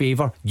in your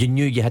favour, you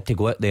knew you had to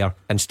go out there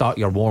and start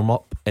your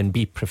warm-up and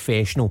be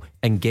professional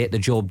and get the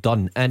job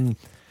done. And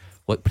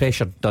look,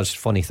 pressure does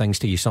funny things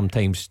to you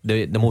sometimes.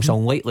 The most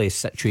unlikely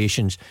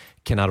situations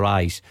can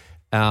arise.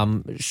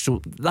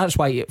 So that's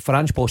why for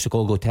Ange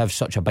Postecoglou to have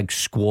such a big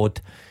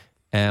squad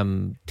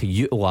to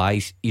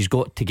utilise, he's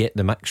got to get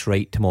the mix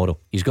right tomorrow.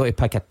 He's got to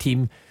pick a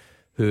team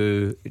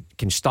who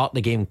can start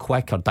the game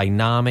quick or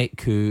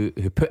dynamic, who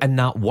put in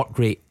that work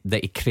rate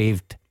that he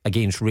craved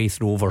against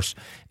Raith Rovers,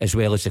 as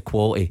well as the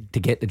quality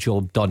to get the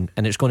job done.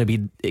 And it's going to be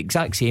the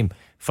exact same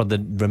for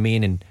the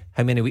remaining,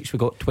 how many weeks we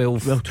got?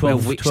 12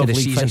 weeks of the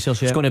season.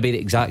 Fixtures, yeah. It's going to be the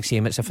exact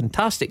same. It's a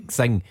fantastic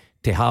thing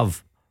to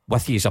have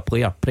with you as a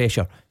player,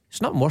 pressure.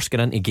 It's not worse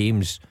going into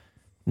games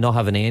not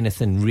having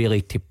anything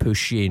really to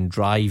push you and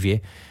drive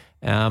you.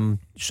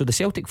 So the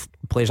Celtic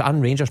players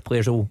and Rangers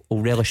players will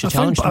relish the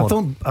challenge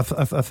tomorrow. I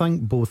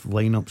think both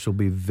lineups will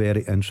be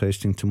very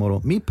interesting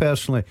tomorrow. Me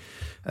personally,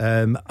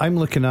 I'm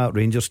looking at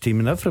Rangers team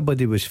and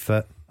everybody was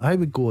fit. I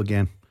would go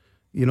again.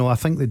 I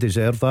think they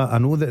deserve that. I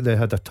know that they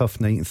had a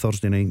tough night on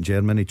Thursday night in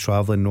Germany,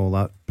 travelling and all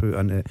that put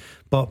into it,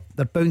 but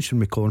they're bouncing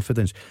with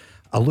confidence.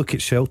 I look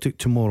at Celtic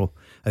tomorrow.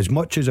 As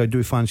much as I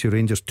do fancy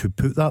Rangers to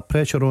put that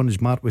pressure on,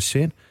 as Mark was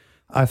saying,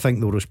 I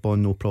think they'll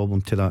respond no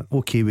problem to that.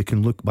 Okay, we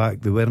can look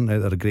back. They weren't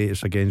at their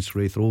greatest against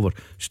Raith Rover,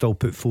 still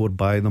put 4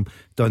 by them.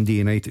 Dundee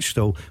United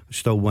still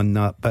won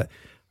that. But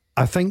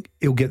I think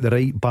he'll get the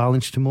right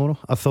balance tomorrow.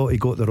 I thought he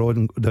got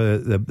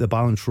the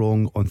balance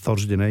wrong on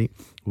Thursday night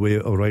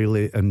with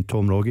O'Reilly and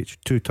Tom Rogic,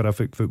 2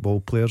 terrific football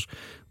players.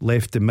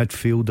 Left the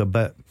midfield a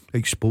bit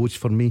exposed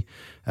for me,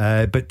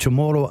 but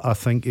tomorrow I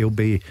think he'll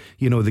be,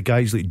 the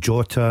guys like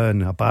Jota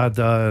and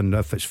Abada, and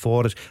if it's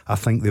Forrest, I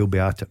think they'll be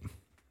at it.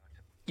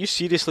 You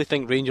seriously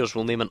think Rangers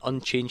will name an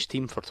unchanged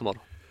team for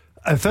tomorrow?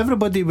 If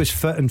everybody was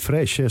fit and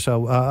fresh, yes,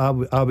 I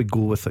would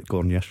go with it,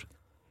 Gordon. Yes.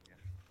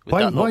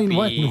 Why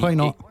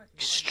not?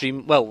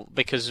 Extreme. Well,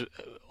 because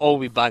all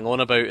we bang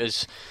on about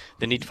is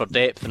the need for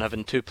depth and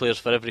having 2 players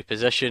for every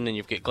position, and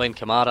you've got Glenn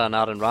Kamara and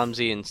Aaron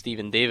Ramsey and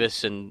Stephen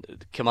Davis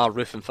and Kemar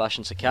Roofe and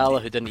Fashion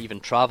Sakala, who didn't even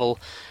travel,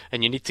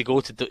 and you need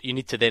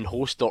to then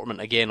host Dortmund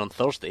again on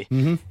Thursday.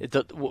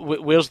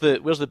 Where's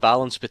the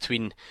balance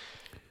between?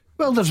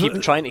 Well, does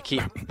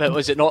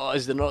it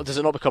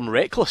not become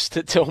reckless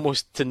to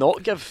almost to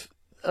not give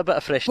a bit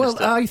of freshness? Well,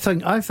 I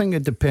think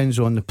it depends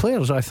on the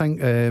players. I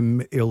think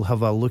he'll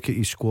have a look at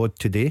his squad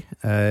today.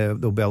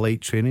 There'll be a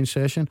light training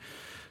session.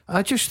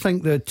 I just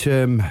think that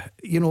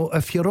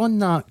if you're on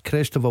that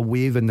crest of a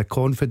wave and the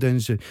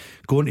confidence and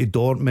going to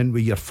Dortmund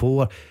with your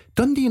 4,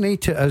 Dundee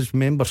United as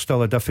members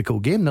still a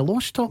difficult game. They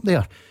lost up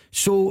there,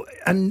 so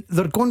and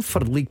they're going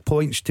for league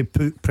points to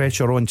put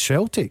pressure on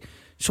Celtic.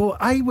 So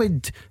I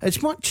would,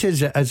 as much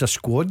as it is a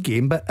squad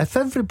game, but if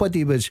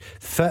everybody was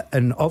fit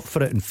and up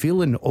for it and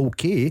feeling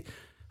okay,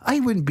 I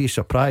wouldn't be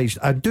surprised.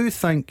 I do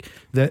think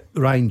that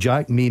Ryan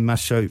Jack may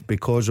miss out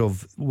because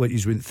of what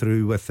he's went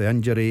through with the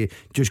injury,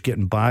 just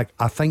getting back.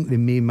 I think they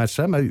may miss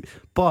him out.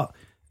 But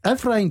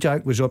if Ryan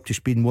Jack was up to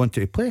speed and wanted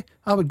to play,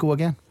 I would go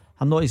again.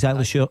 I'm not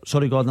exactly sure.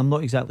 Sorry, Gordon, I'm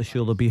not exactly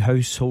sure there'll be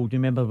household. You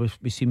remember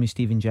we seen with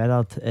Steven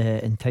Gerrard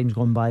in times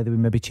gone by that we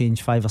maybe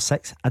change 5 or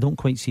 6. I don't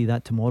quite see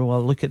that tomorrow.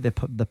 I'll look at the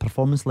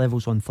performance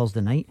levels on Thursday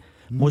night.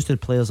 Most of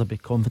the players will be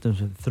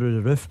confident through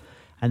the roof,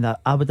 and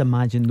I would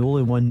imagine the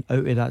only one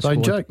out of that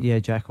squad, Jack. Yeah,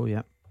 Jacko,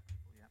 yeah.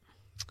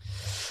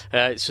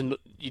 So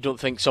you don't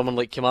think someone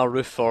like Kemar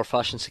Roofe or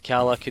Fashion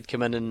Sakala could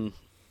come in and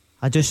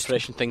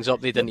freshen things up?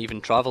 They didn't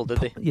even travel, did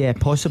they? Yeah,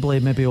 possibly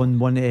maybe on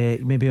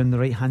the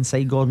right hand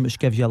side, Gordon, which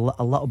gives you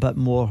a little bit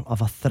more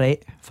of a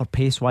threat for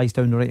pace wise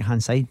down the right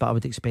hand side. But I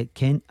would expect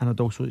Kent, and I'd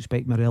also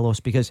expect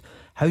Morelos, because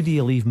how do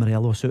you leave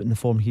Morelos out in the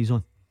form he's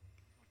on?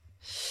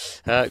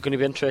 Going to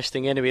be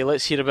interesting anyway.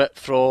 Let's hear a bit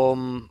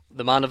from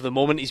the man of the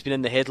moment. He's been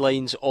in the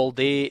headlines all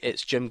day.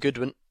 It's Jim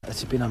Goodwin.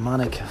 It's been a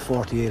manic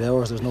 48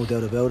 hours, there's no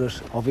doubt about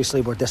it.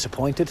 Obviously we're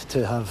disappointed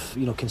to have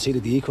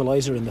conceded the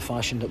equaliser in the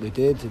fashion that we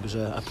did. It was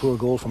a poor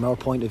goal from our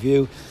point of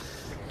view.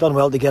 Done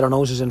well to get our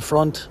noses in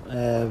front.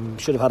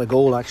 Should have had a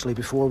goal actually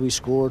before we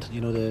scored.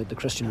 The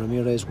Christian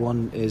Ramirez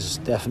one is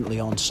definitely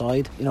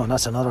onside. And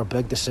that's another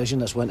big decision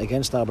that's went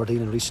against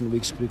Aberdeen in recent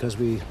weeks, because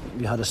we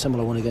had a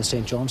similar one against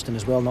St Johnstone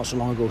as well not so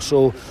long ago.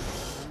 So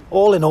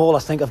all in all, I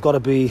think I've got to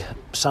be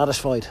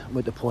satisfied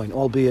with the point,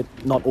 albeit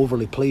not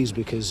overly pleased,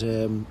 because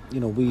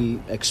we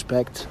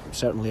expect,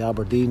 certainly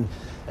Aberdeen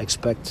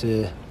expect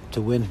to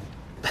win.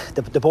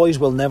 The boys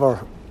will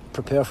never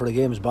prepare for a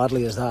game as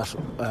badly as that,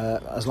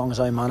 as long as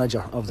I'm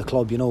manager of the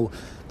club,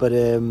 But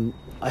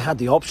I had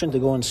the option to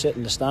go and sit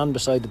in the stand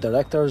beside the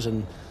directors,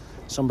 and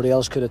somebody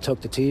else could have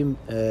took the team.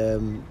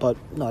 But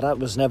no, that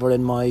was never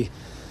in my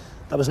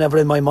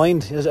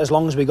mind. As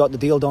long as we got the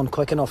deal done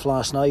quick enough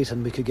last night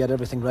and we could get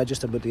everything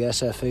registered with the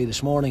SFA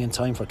this morning in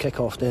time for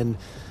kick-off, then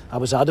I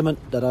was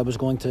adamant that I was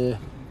going to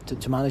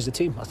manage the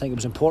team. I think it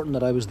was important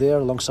that I was there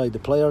alongside the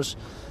players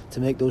to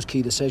make those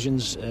key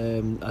decisions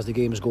as the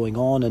game is going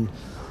on. And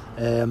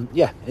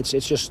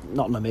it's just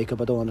not in my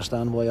makeup. I don't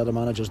understand why other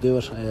managers do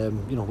it.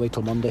 Wait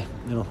till Monday.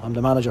 I'm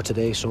the manager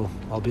today, so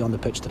I'll be on the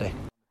pitch today.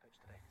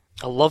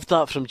 I loved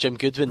that from Jim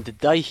Goodwin.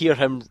 Did I hear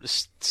him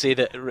say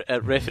that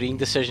refereeing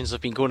decisions have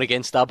been going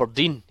against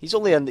Aberdeen? He's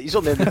only in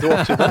the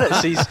door 2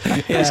 minutes.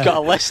 He's got a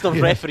list of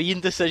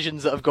refereeing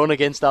decisions that have gone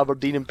against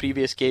Aberdeen in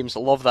previous games. I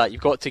love that. You've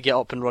got to get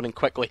up and running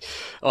quickly.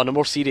 On a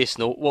more serious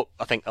note, what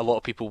I think a lot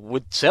of people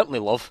would certainly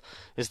love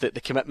is that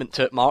the commitment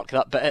to it, Mark,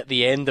 that bit at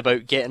the end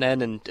about getting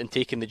in and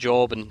taking the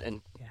job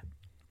and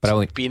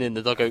brilliant. Being in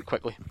the dugout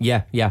quickly.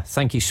 Yeah,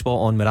 thank you,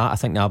 spot on with that. I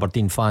think the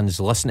Aberdeen fans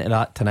listening to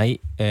that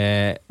tonight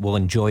will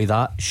enjoy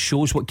that.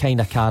 Shows what kind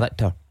of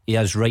character he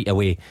is right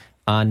away,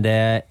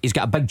 and he's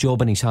got a big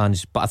job in his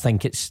hands, but I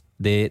think it's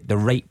the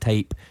right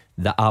type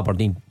that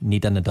Aberdeen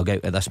need in the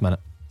dugout at this minute.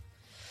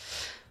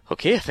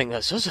 Okay, I think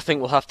that's us. I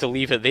think we'll have to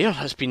leave it there.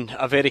 It's been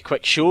a very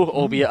quick show,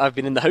 albeit I've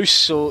been in the house,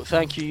 so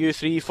thank you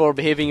three for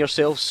behaving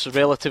yourselves,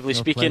 relatively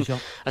speaking.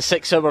 Pleasure. A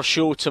 6-hour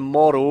show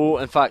tomorrow,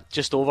 in fact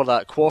just over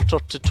that,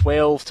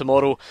 11:45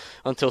 tomorrow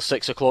until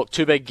 6 o'clock.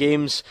 2 big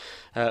games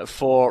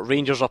for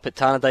Rangers up at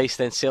Tannadice,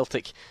 then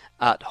Celtic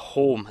at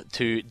home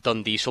to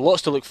Dundee. So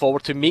lots to look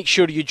forward to. Make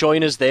sure you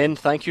join us then.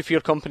 Thank you for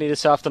your company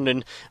this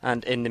afternoon,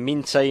 and in the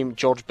meantime,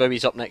 George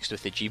Bowie's up next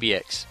with the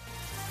GBX.